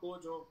आसपास आपको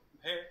जो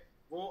है,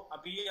 वो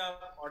अभी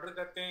आप ऑर्डर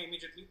करते हैं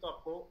इमीडिएटली तो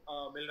आपको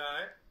मिल रहा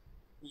है।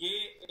 ये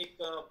एक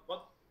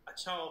बहुत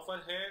अच्छा ऑफर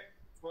है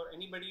for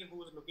anybody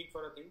who is looking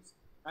for a things.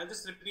 I'll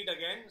just repeat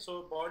again. So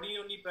body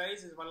only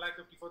price is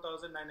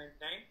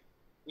 1,54,999.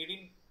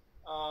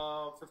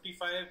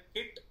 1855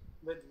 kit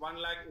with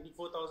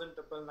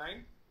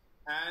 1,84,999,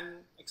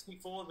 and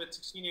XT4 with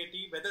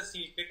 1680 weather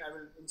seal kit. I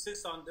will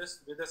insist on this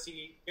weather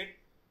seal kit,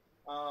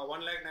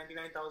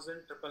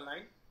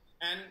 1,99,999.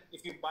 And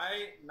if you buy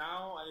now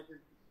and if you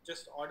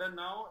just order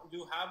now,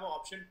 you have an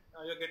option.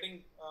 You're getting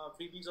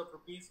freebies of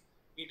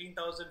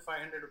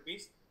 ₹18,500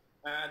 rupees.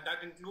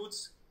 That includes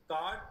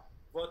card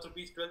worth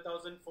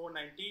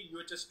 ₹12,490,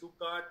 UHS2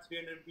 card,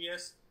 300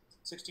 MPS,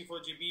 64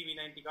 GB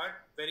V90 card,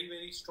 very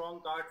very strong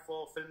card for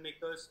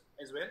filmmakers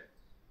as well,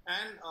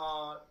 and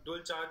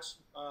dual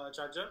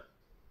charger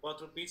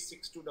worth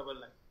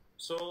 ₹6299.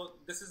 So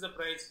this is the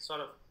price,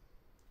 sort of.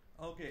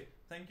 Okay,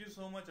 thank you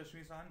so much,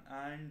 Ashmi-san.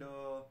 And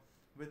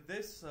with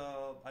this, I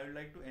would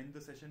like to end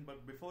the session. But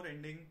before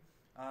ending,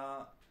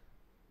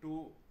 to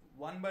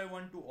one by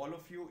one to all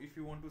of you, if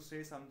you want to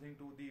say something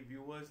to the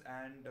viewers,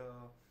 and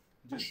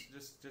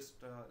just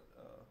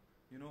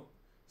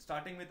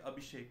starting with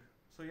Abhishek.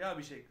 So yeah,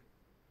 Abhishek.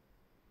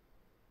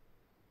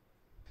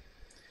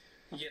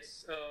 Yes,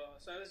 so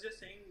I was just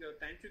saying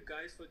thank you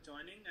guys for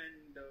joining,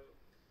 and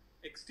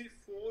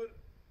XT4,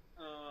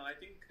 I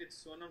think it's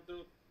one of the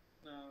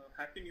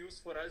happy news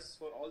for us,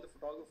 for all the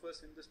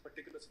photographers in this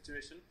particular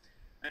situation,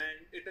 and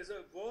it is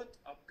a worth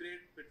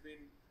upgrade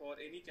for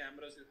any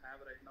cameras you have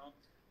right now,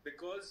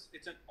 because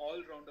it's an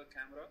all-rounder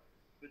camera.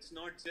 It's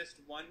not just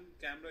one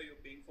camera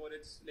you're paying for,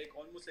 it's like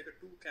almost like a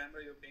 2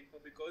 camera you're paying for,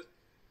 because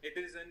it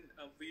is a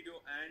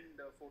video and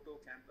a photo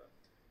camera.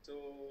 So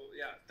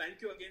yeah,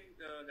 thank you again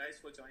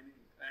guys for joining,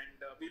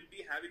 and we'll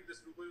be having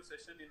this review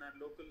session in our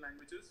local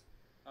languages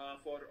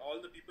for all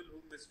the people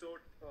who missed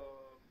out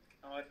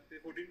or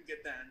who didn't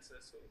get the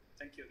answer. So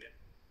thank you again.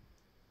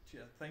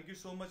 Yeah, thank you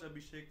so much,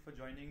 Abhishek, for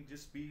joining.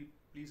 Just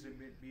please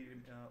be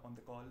on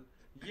the call.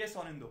 Yes,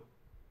 Anindo.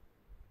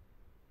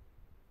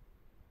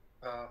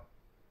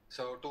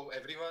 So to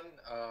everyone,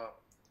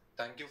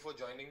 thank you for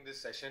joining this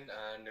session,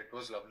 and it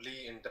was lovely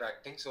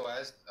interacting. So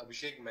as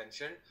Abhishek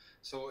mentioned,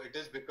 so it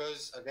is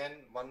because, again,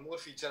 one more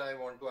feature I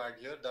want to add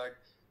here, that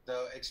the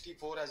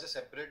XT4 has a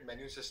separate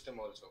menu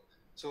system also.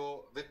 So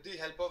with the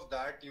help of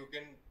that, you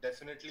can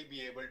definitely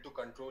be able to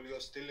control your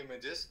still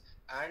images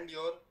and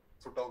your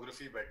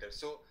photography better.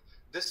 So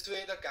this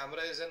way the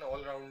camera is an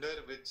all-rounder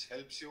which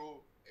helps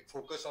you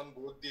focus on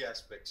both the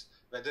aspects,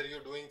 whether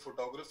you're doing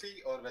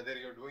photography or whether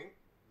you're doing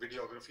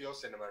videography or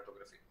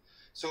cinematography.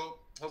 So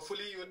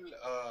hopefully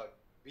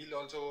we'll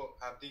also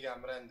have the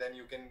camera, and then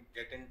you can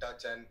get in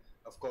touch and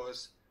of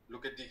course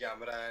look at the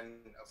camera,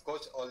 and of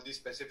course all the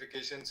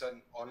specifications are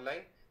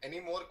online. Any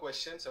more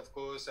questions, of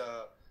course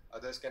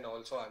others can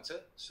also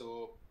answer.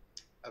 So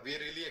we're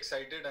really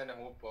excited, and I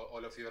hope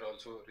all of you are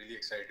also really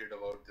excited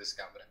about this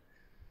camera.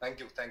 Thank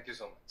you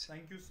so much.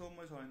 Thank you so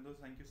much, Arindo.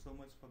 Thank you so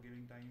much for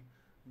giving time.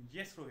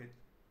 Yes, Rohit,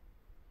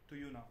 to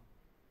you now.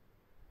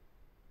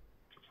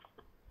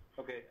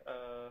 Okay,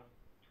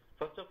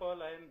 first of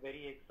all, I am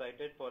very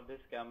excited for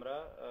this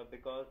camera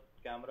because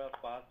camera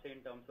fast है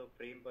in terms of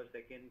frame per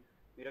second.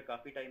 मेरा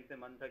काफ़ी time से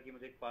मन था कि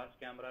मुझे एक fast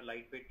camera,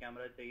 light weight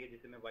camera चाहिए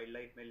जिसे मैं वाइल्ड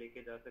लाइफ में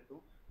लेके जा सकूं.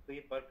 तो ये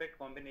परफेक्ट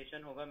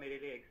कॉम्बिनेशन होगा मेरे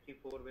लिए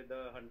XT4 with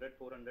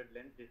 100-400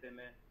 लेंस, जिसे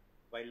मैं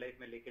वाइल्ड लाइफ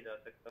में लेके जा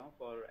सकता हूँ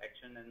for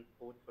action and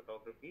sports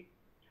photography.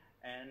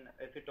 And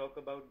if you talk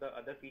about the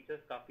other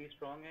features, काफ़ी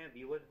स्ट्रॉन्ग है.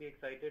 व्यूअर्स भी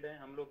एक्साइटेड हैं,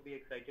 हम लोग भी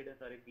एक्साइटेड हैं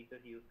सारे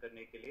फीचर्स यूज़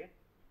करने के लिए.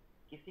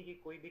 किसी की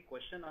कोई भी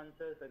क्वेश्चन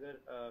आंसर्स अगर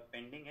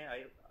पेंडिंग है,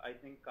 आई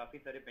थिंक काफ़ी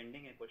सारे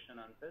पेंडिंग है क्वेश्चन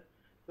आंसर्स,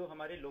 तो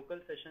हमारे लोकल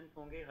सेशंस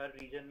होंगे हर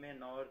रीजन में,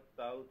 north,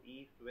 south,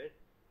 east,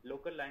 waste,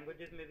 local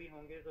languages में भी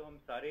होंगे. तो हम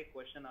सारे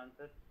क्वेश्चन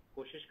आंसर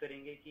कोशिश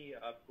करेंगे कि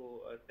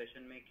आपको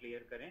सेशन में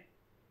क्लियर करें.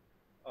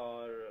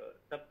 और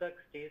तब तक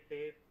stay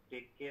safe,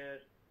 take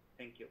care.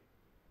 Thank you.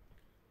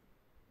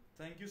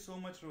 Thank you so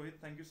much, Rohit.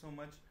 Thank you so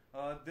much.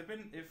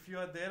 Dipin, if you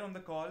are there on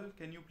the call,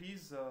 can you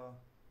please,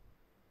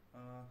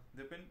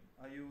 Dipin,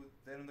 are you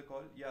there on the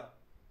call? Yeah.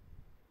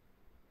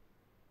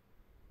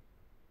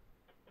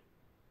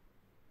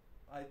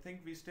 I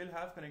think we still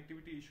have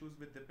connectivity issues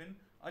with Dipin.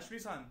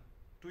 Ashmi-san,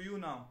 to you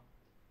now.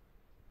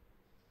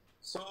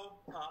 So,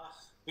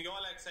 we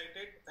all are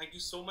excited. Thank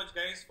you so much,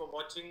 guys, for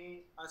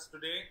watching us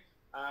today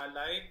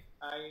live.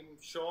 I'm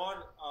sure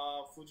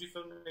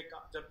Fujifilm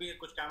जब भी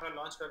कुछ camera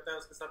launch करता है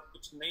उसके साथ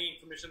कुछ नई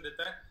information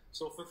देता है.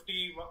 So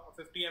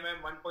 50mm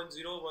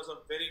 1.0 was a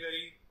very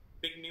very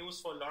big news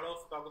for a lot of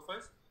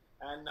photographers,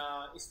 and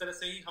इस तरह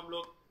से ही हम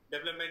लोग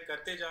डेवलपमेंट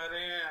करते जा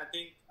रहे हैं. I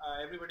think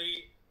everybody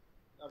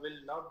will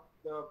love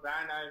the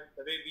brand and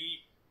the way we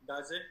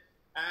does it,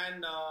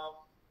 and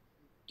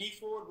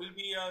T4 will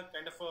be a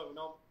kind of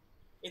a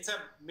it's a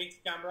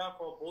mixed camera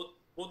for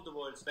both the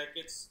worlds. Like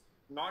it's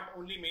not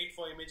only made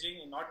for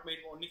imaging and not made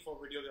only for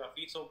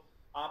videography. So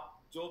आप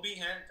जो भी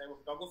हैं, चाहे वो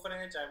photographer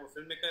हैं, चाहे वो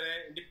film maker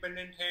है,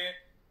 इंडिपेंडेंट है,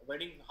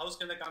 वेडिंग हाउस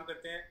के अंदर काम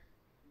करते हैं,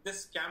 this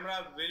camera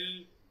will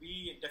be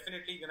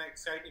definitely gonna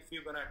excite if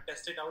you gonna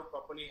test it out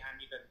properly,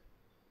 handle it.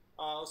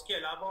 उसके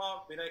अलावा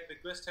मेरा एक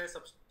रिक्वेस्ट है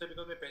सबसे,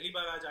 बिकॉज मैं पहली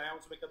बार आज आया हूँ,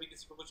 उसमें कभी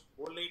किसी को कुछ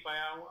बोल नहीं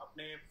पाया हूँ,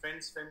 अपने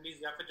फ्रेंड्स,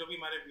 फैमिलीज या फिर जो भी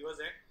हमारे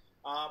व्यूअर्स हैं,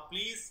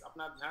 प्लीज़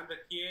अपना ध्यान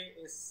रखिए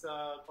इस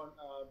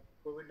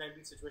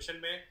कोविड-19 सिचुएशन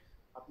में.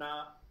 अपना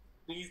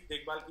प्लीज़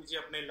देखभाल कीजिए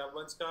अपने लव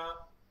वंस का.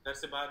 घर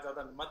से बाहर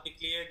ज़्यादा मत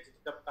निकलिए,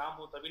 जब काम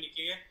हो तभी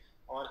निकलिए,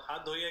 और हाथ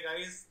धोइए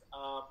गाइस.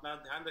 अपना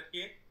ध्यान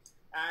रखिए.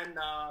 एंड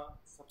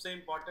सबसे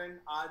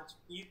इम्पोर्टेंट, आज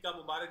ईद का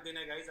मुबारक दिन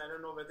है guys. I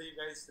don't know whether you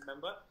guys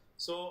remember.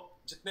 सो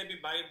जितने भी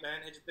भाई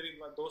बहन हैं, जितने भी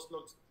दोस्त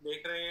लोग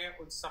देख रहे हैं,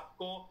 उन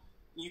सबको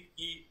ईद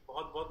की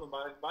बहुत बहुत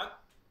मुबारकबाद.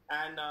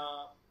 And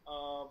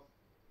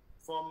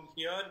from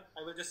here,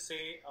 I will just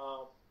say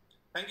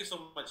thank you so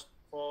much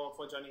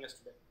for joining us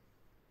today.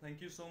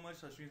 Thank you so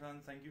much, Ashmi-san.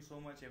 Thank you so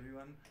much,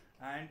 everyone.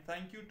 And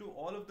thank you to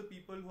all of the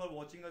people who are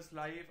watching us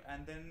live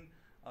and then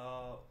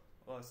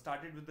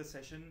started with the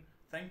session.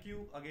 Thank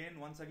you again,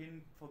 once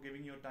again, for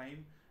giving your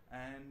time.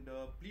 And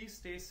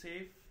please stay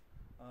safe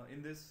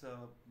in this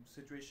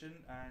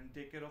situation and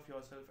take care of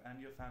yourself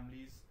and your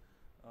families.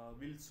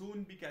 We'll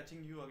soon be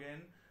catching you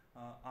again.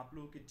 आप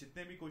लोगों के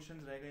जितने भी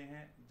questions रह गए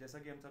हैं, जैसा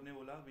कि हम सब ने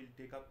बोला, we'll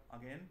take up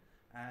again.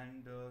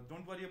 And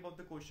don't worry about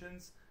the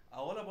questions,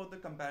 all about the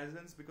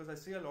comparisons, because I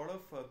see a lot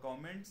of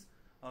comments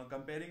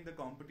comparing the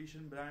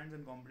competition brands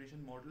and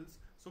competition models.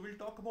 So we'll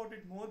talk about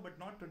it more, but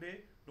not today.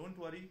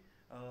 Don't worry.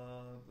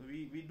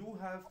 We do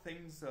have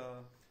things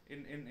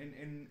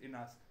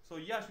in us.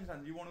 So yeah,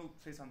 Ashmi-san, you want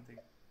to say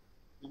something?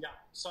 Yeah,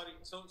 sorry.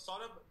 So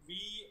Saurabh,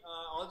 we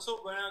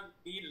also gonna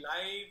be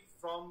live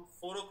from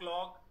 4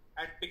 o'clock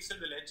at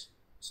Pixel Village.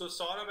 So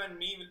Saurabh and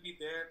me will be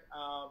there.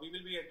 We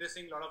will be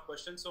addressing a lot of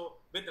questions. So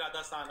with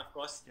Radha-san, of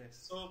course. Yes.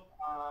 So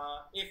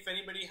if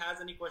anybody has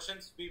any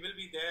questions, we will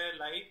be there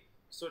live.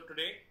 So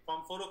today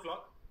from 4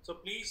 o'clock. So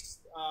please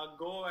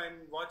go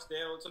and watch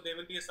there. Also, there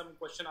will be some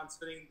question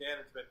answering there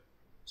as well.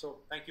 So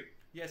thank you.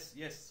 Yes.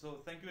 So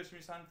thank you,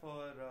 Ashmi-san,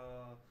 for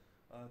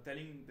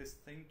telling this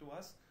thing to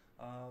us.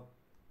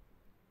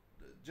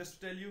 Just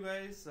to tell you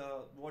guys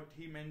what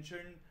he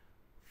mentioned.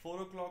 4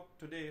 o'clock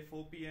today,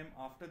 4 p.m.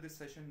 after this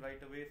session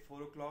right away, 4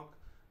 o'clock,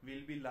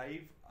 we'll be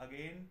live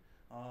again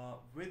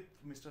with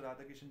Mr.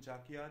 Radhakishan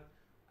Chakiyat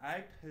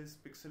at his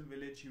Pixel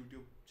Village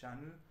YouTube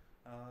channel.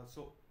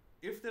 So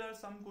if there are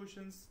some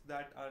questions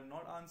that are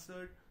not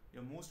answered,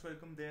 you're most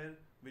welcome there.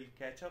 We'll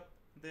catch up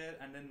there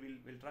and then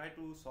we'll try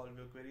to solve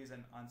your queries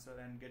and answer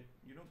and get,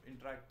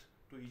 interact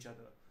to each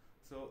other.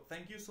 So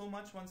thank you so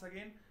much once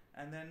again,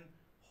 and then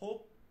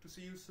hope to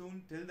see you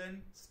soon. Till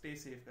then, stay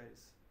safe,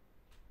 guys.